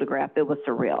aerial photograph, it was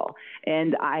surreal.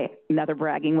 And another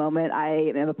bragging moment,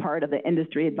 I am a part of the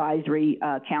Industry Advisory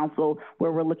Council,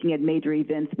 where we're looking at major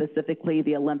events, specifically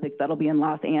the Olympics that'll be in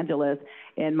Los Angeles.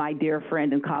 And my dear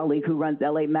friend and colleague who runs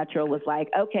LA Metro was like,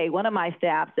 okay, one of my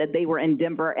staff said they were in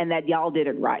Denver and that y'all did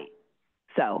it right.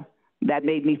 So that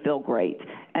made me feel great.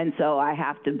 And so I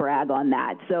have to brag on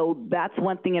that. So that's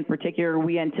one thing in particular.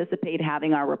 We anticipate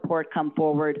having our report come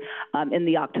forward in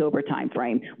the October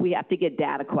timeframe. We have to get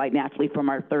data quite naturally from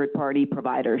our third-party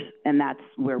providers, and that's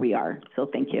where we are. So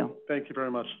thank you. Thank you very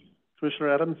much.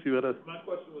 Commissioner Adams, you had a... My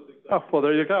question was exactly... Oh, well,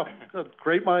 there you go. Good.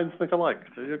 Great minds think alike.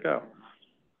 There you go.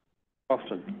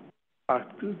 Austin.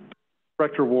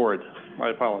 Director Ward, my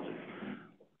apologies.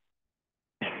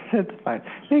 That's fine.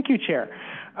 Thank you, Chair.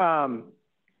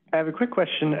 I have a quick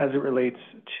question as it relates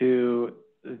to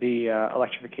the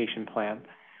electrification plan.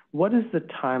 What is the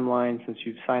timeline, since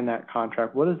you've signed that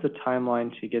contract, what is the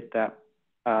timeline to get that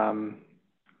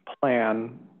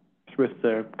plan with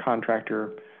the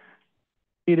contractor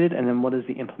completed, and then what is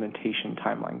the implementation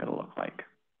timeline going to look like?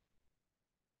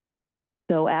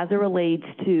 So as it relates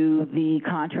to the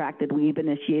contract that we've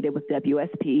initiated with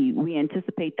WSP, we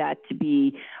anticipate that to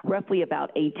be roughly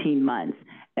about 18 months.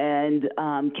 And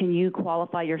can you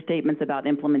qualify your statements about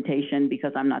implementation,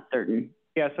 because I'm not certain?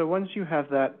 Yeah, so once you have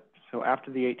that, so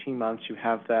after the 18 months, you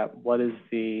have that, what is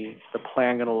the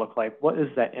plan going to look like? What is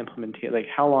that implementation? Like,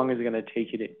 how long is it going to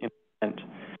take you to implement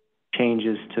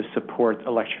changes to support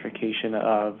electrification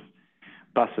of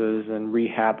buses and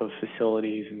rehab of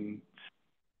facilities and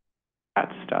that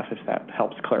stuff, if that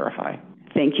helps clarify?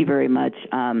 Thank you very much,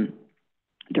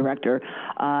 Director.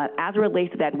 As it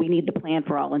relates to that, we need the plan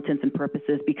for all intents and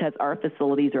purposes because our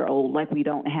facilities are old. Like, we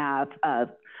don't have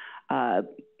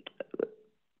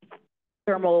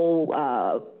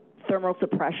thermal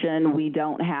suppression. We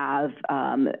don't have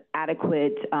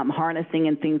adequate harnessing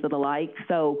and things of the like.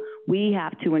 So we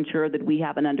have to ensure that we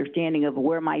have an understanding of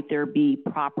where might there be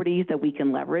properties that we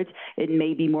can leverage. It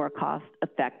may be more cost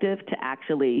effective to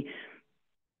actually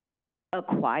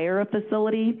acquire a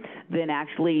facility than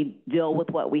actually deal with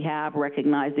what we have,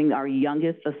 recognizing our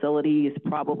youngest facility is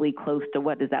probably close to,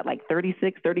 what is that, like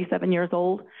 36, 37 years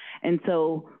old? And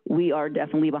so we are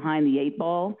definitely behind the 8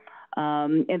 ball.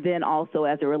 And then also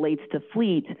as it relates to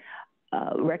fleet,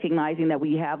 recognizing that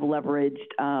we have leveraged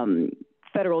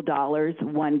federal dollars,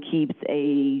 one keeps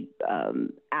a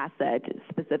asset,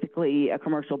 specifically a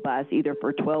commercial bus, either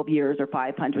for 12 years or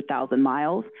 500,000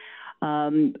 miles.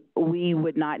 We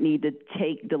would not need to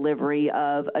take delivery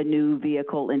of a new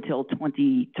vehicle until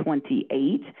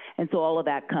 2028. And so all of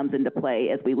that comes into play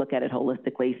as we look at it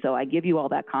holistically. So I give you all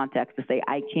that context to say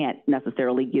I can't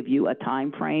necessarily give you a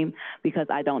time frame because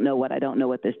I don't know what I don't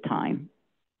know at this time.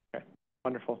 Okay,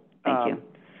 wonderful. Thank you.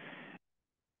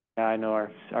 Yeah, I know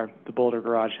the Boulder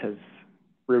Garage has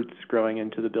roots growing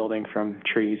into the building from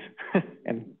trees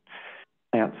and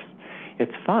plants.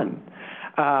 It's fun.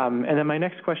 And then my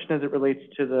next question as it relates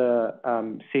to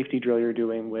the safety drill you're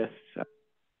doing with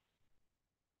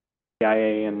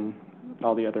CIA and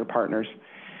all the other partners.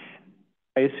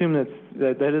 I assume that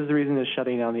is the reason it's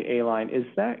shutting down the A line. Is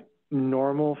that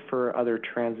normal for other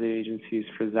transit agencies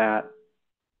for that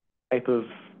type of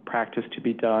practice to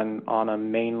be done on a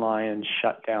mainline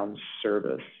shutdown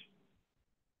service?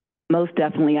 Most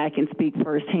definitely, I can speak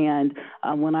firsthand.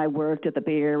 When I worked at the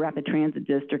Bay Area Rapid Transit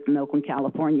District in Oakland,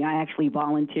 California, I actually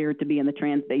volunteered to be in the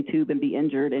Trans-Bay Tube and be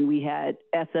injured, and we had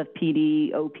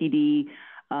SFPD, OPD,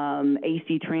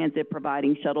 AC Transit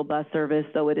providing shuttle bus service,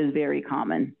 so it is very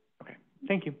common. Okay,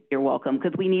 thank you. You're welcome,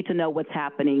 because we need to know what's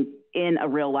happening in a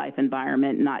real-life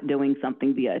environment, not doing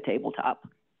something via a tabletop.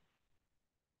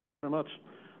 Very much.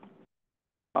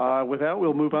 With that,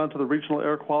 we'll move on to the Regional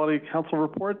Air Quality Council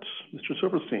report. Mr.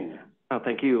 Silverstein. Oh,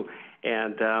 thank you.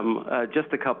 And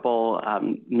just a couple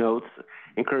notes.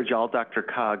 Encourage all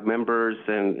DRCOG members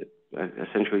and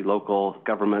essentially local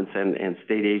governments and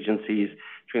state agencies,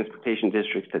 transportation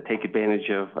districts to take advantage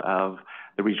of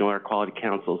the Regional Air Quality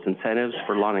Council's incentives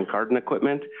for lawn and garden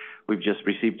equipment. We've just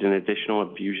received an additional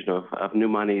infusion of new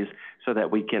monies so that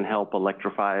we can help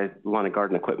electrify lawn and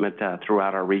garden equipment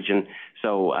throughout our region.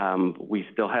 So we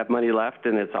still have money left,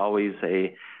 and it's always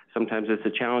sometimes it's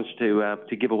a challenge to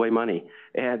give away money.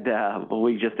 And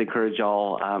we just encourage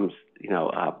all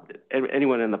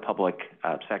anyone in the public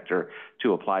sector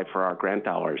to apply for our grant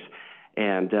dollars.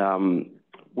 And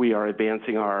we are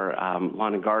advancing our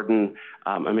lawn and garden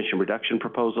emission reduction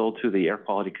proposal to the Air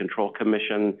Quality Control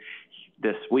Commission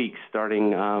this week.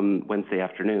 Starting Wednesday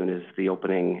afternoon is the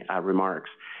opening remarks.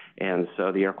 And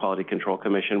so the Air Quality Control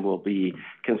Commission will be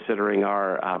considering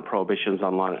our prohibitions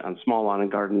on small lawn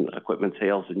and garden equipment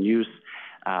sales and use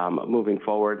moving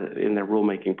forward in their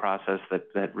rulemaking process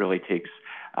that really takes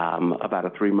about a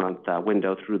 3-month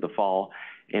window through the fall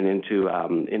and into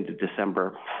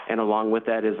December. And along with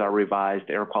that is our revised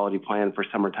air quality plan for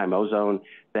summertime ozone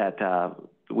that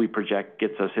we project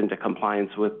gets us into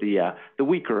compliance with the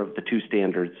weaker of the two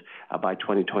standards by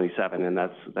 2027, and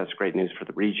that's great news for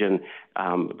the region,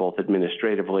 both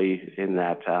administratively in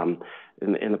that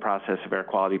in the process of air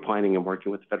quality planning and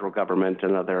working with the federal government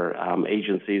and other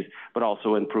agencies, but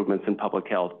also improvements in public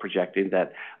health, projecting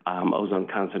that ozone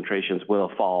concentrations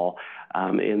will fall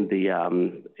in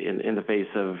the face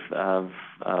of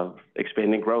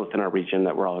expanding growth in our region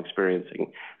that we're all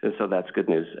experiencing. And so that's good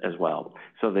news as well.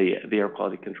 So the Air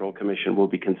Quality Control Commission will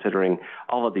be considering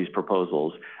all of these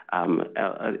proposals,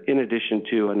 in addition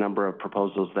to a number of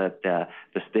proposals that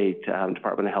the state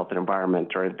Department of Health and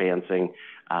Environment are advancing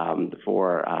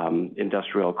for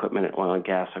industrial equipment, oil and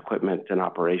gas equipment and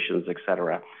operations, et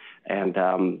cetera. And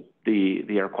the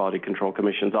Air Quality Control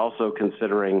Commission is also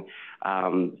considering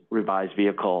revised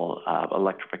vehicle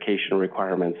electrification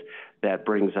requirements that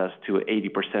brings us to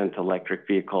 80% electric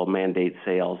vehicle mandate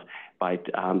sales by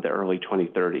the early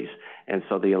 2030s. And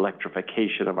so the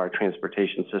electrification of our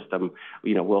transportation system,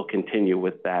 will continue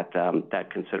with that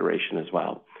consideration as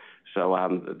well. So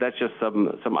that's just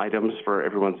some items for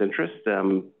everyone's interest,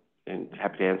 and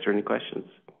happy to answer any questions.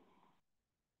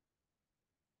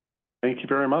 Thank you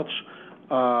very much.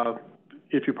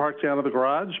 If you park down at the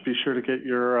garage, be sure to get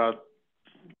your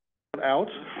out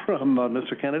from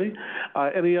Mr. Kennedy.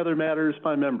 Any other matters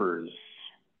by members?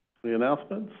 Any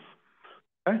announcements?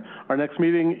 Okay. Our next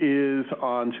meeting is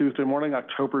on Tuesday morning,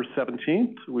 October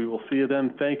 17th. We will see you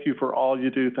then. Thank you for all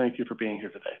you do. Thank you for being here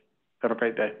today. Have a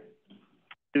great day.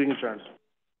 Meeting adjourned.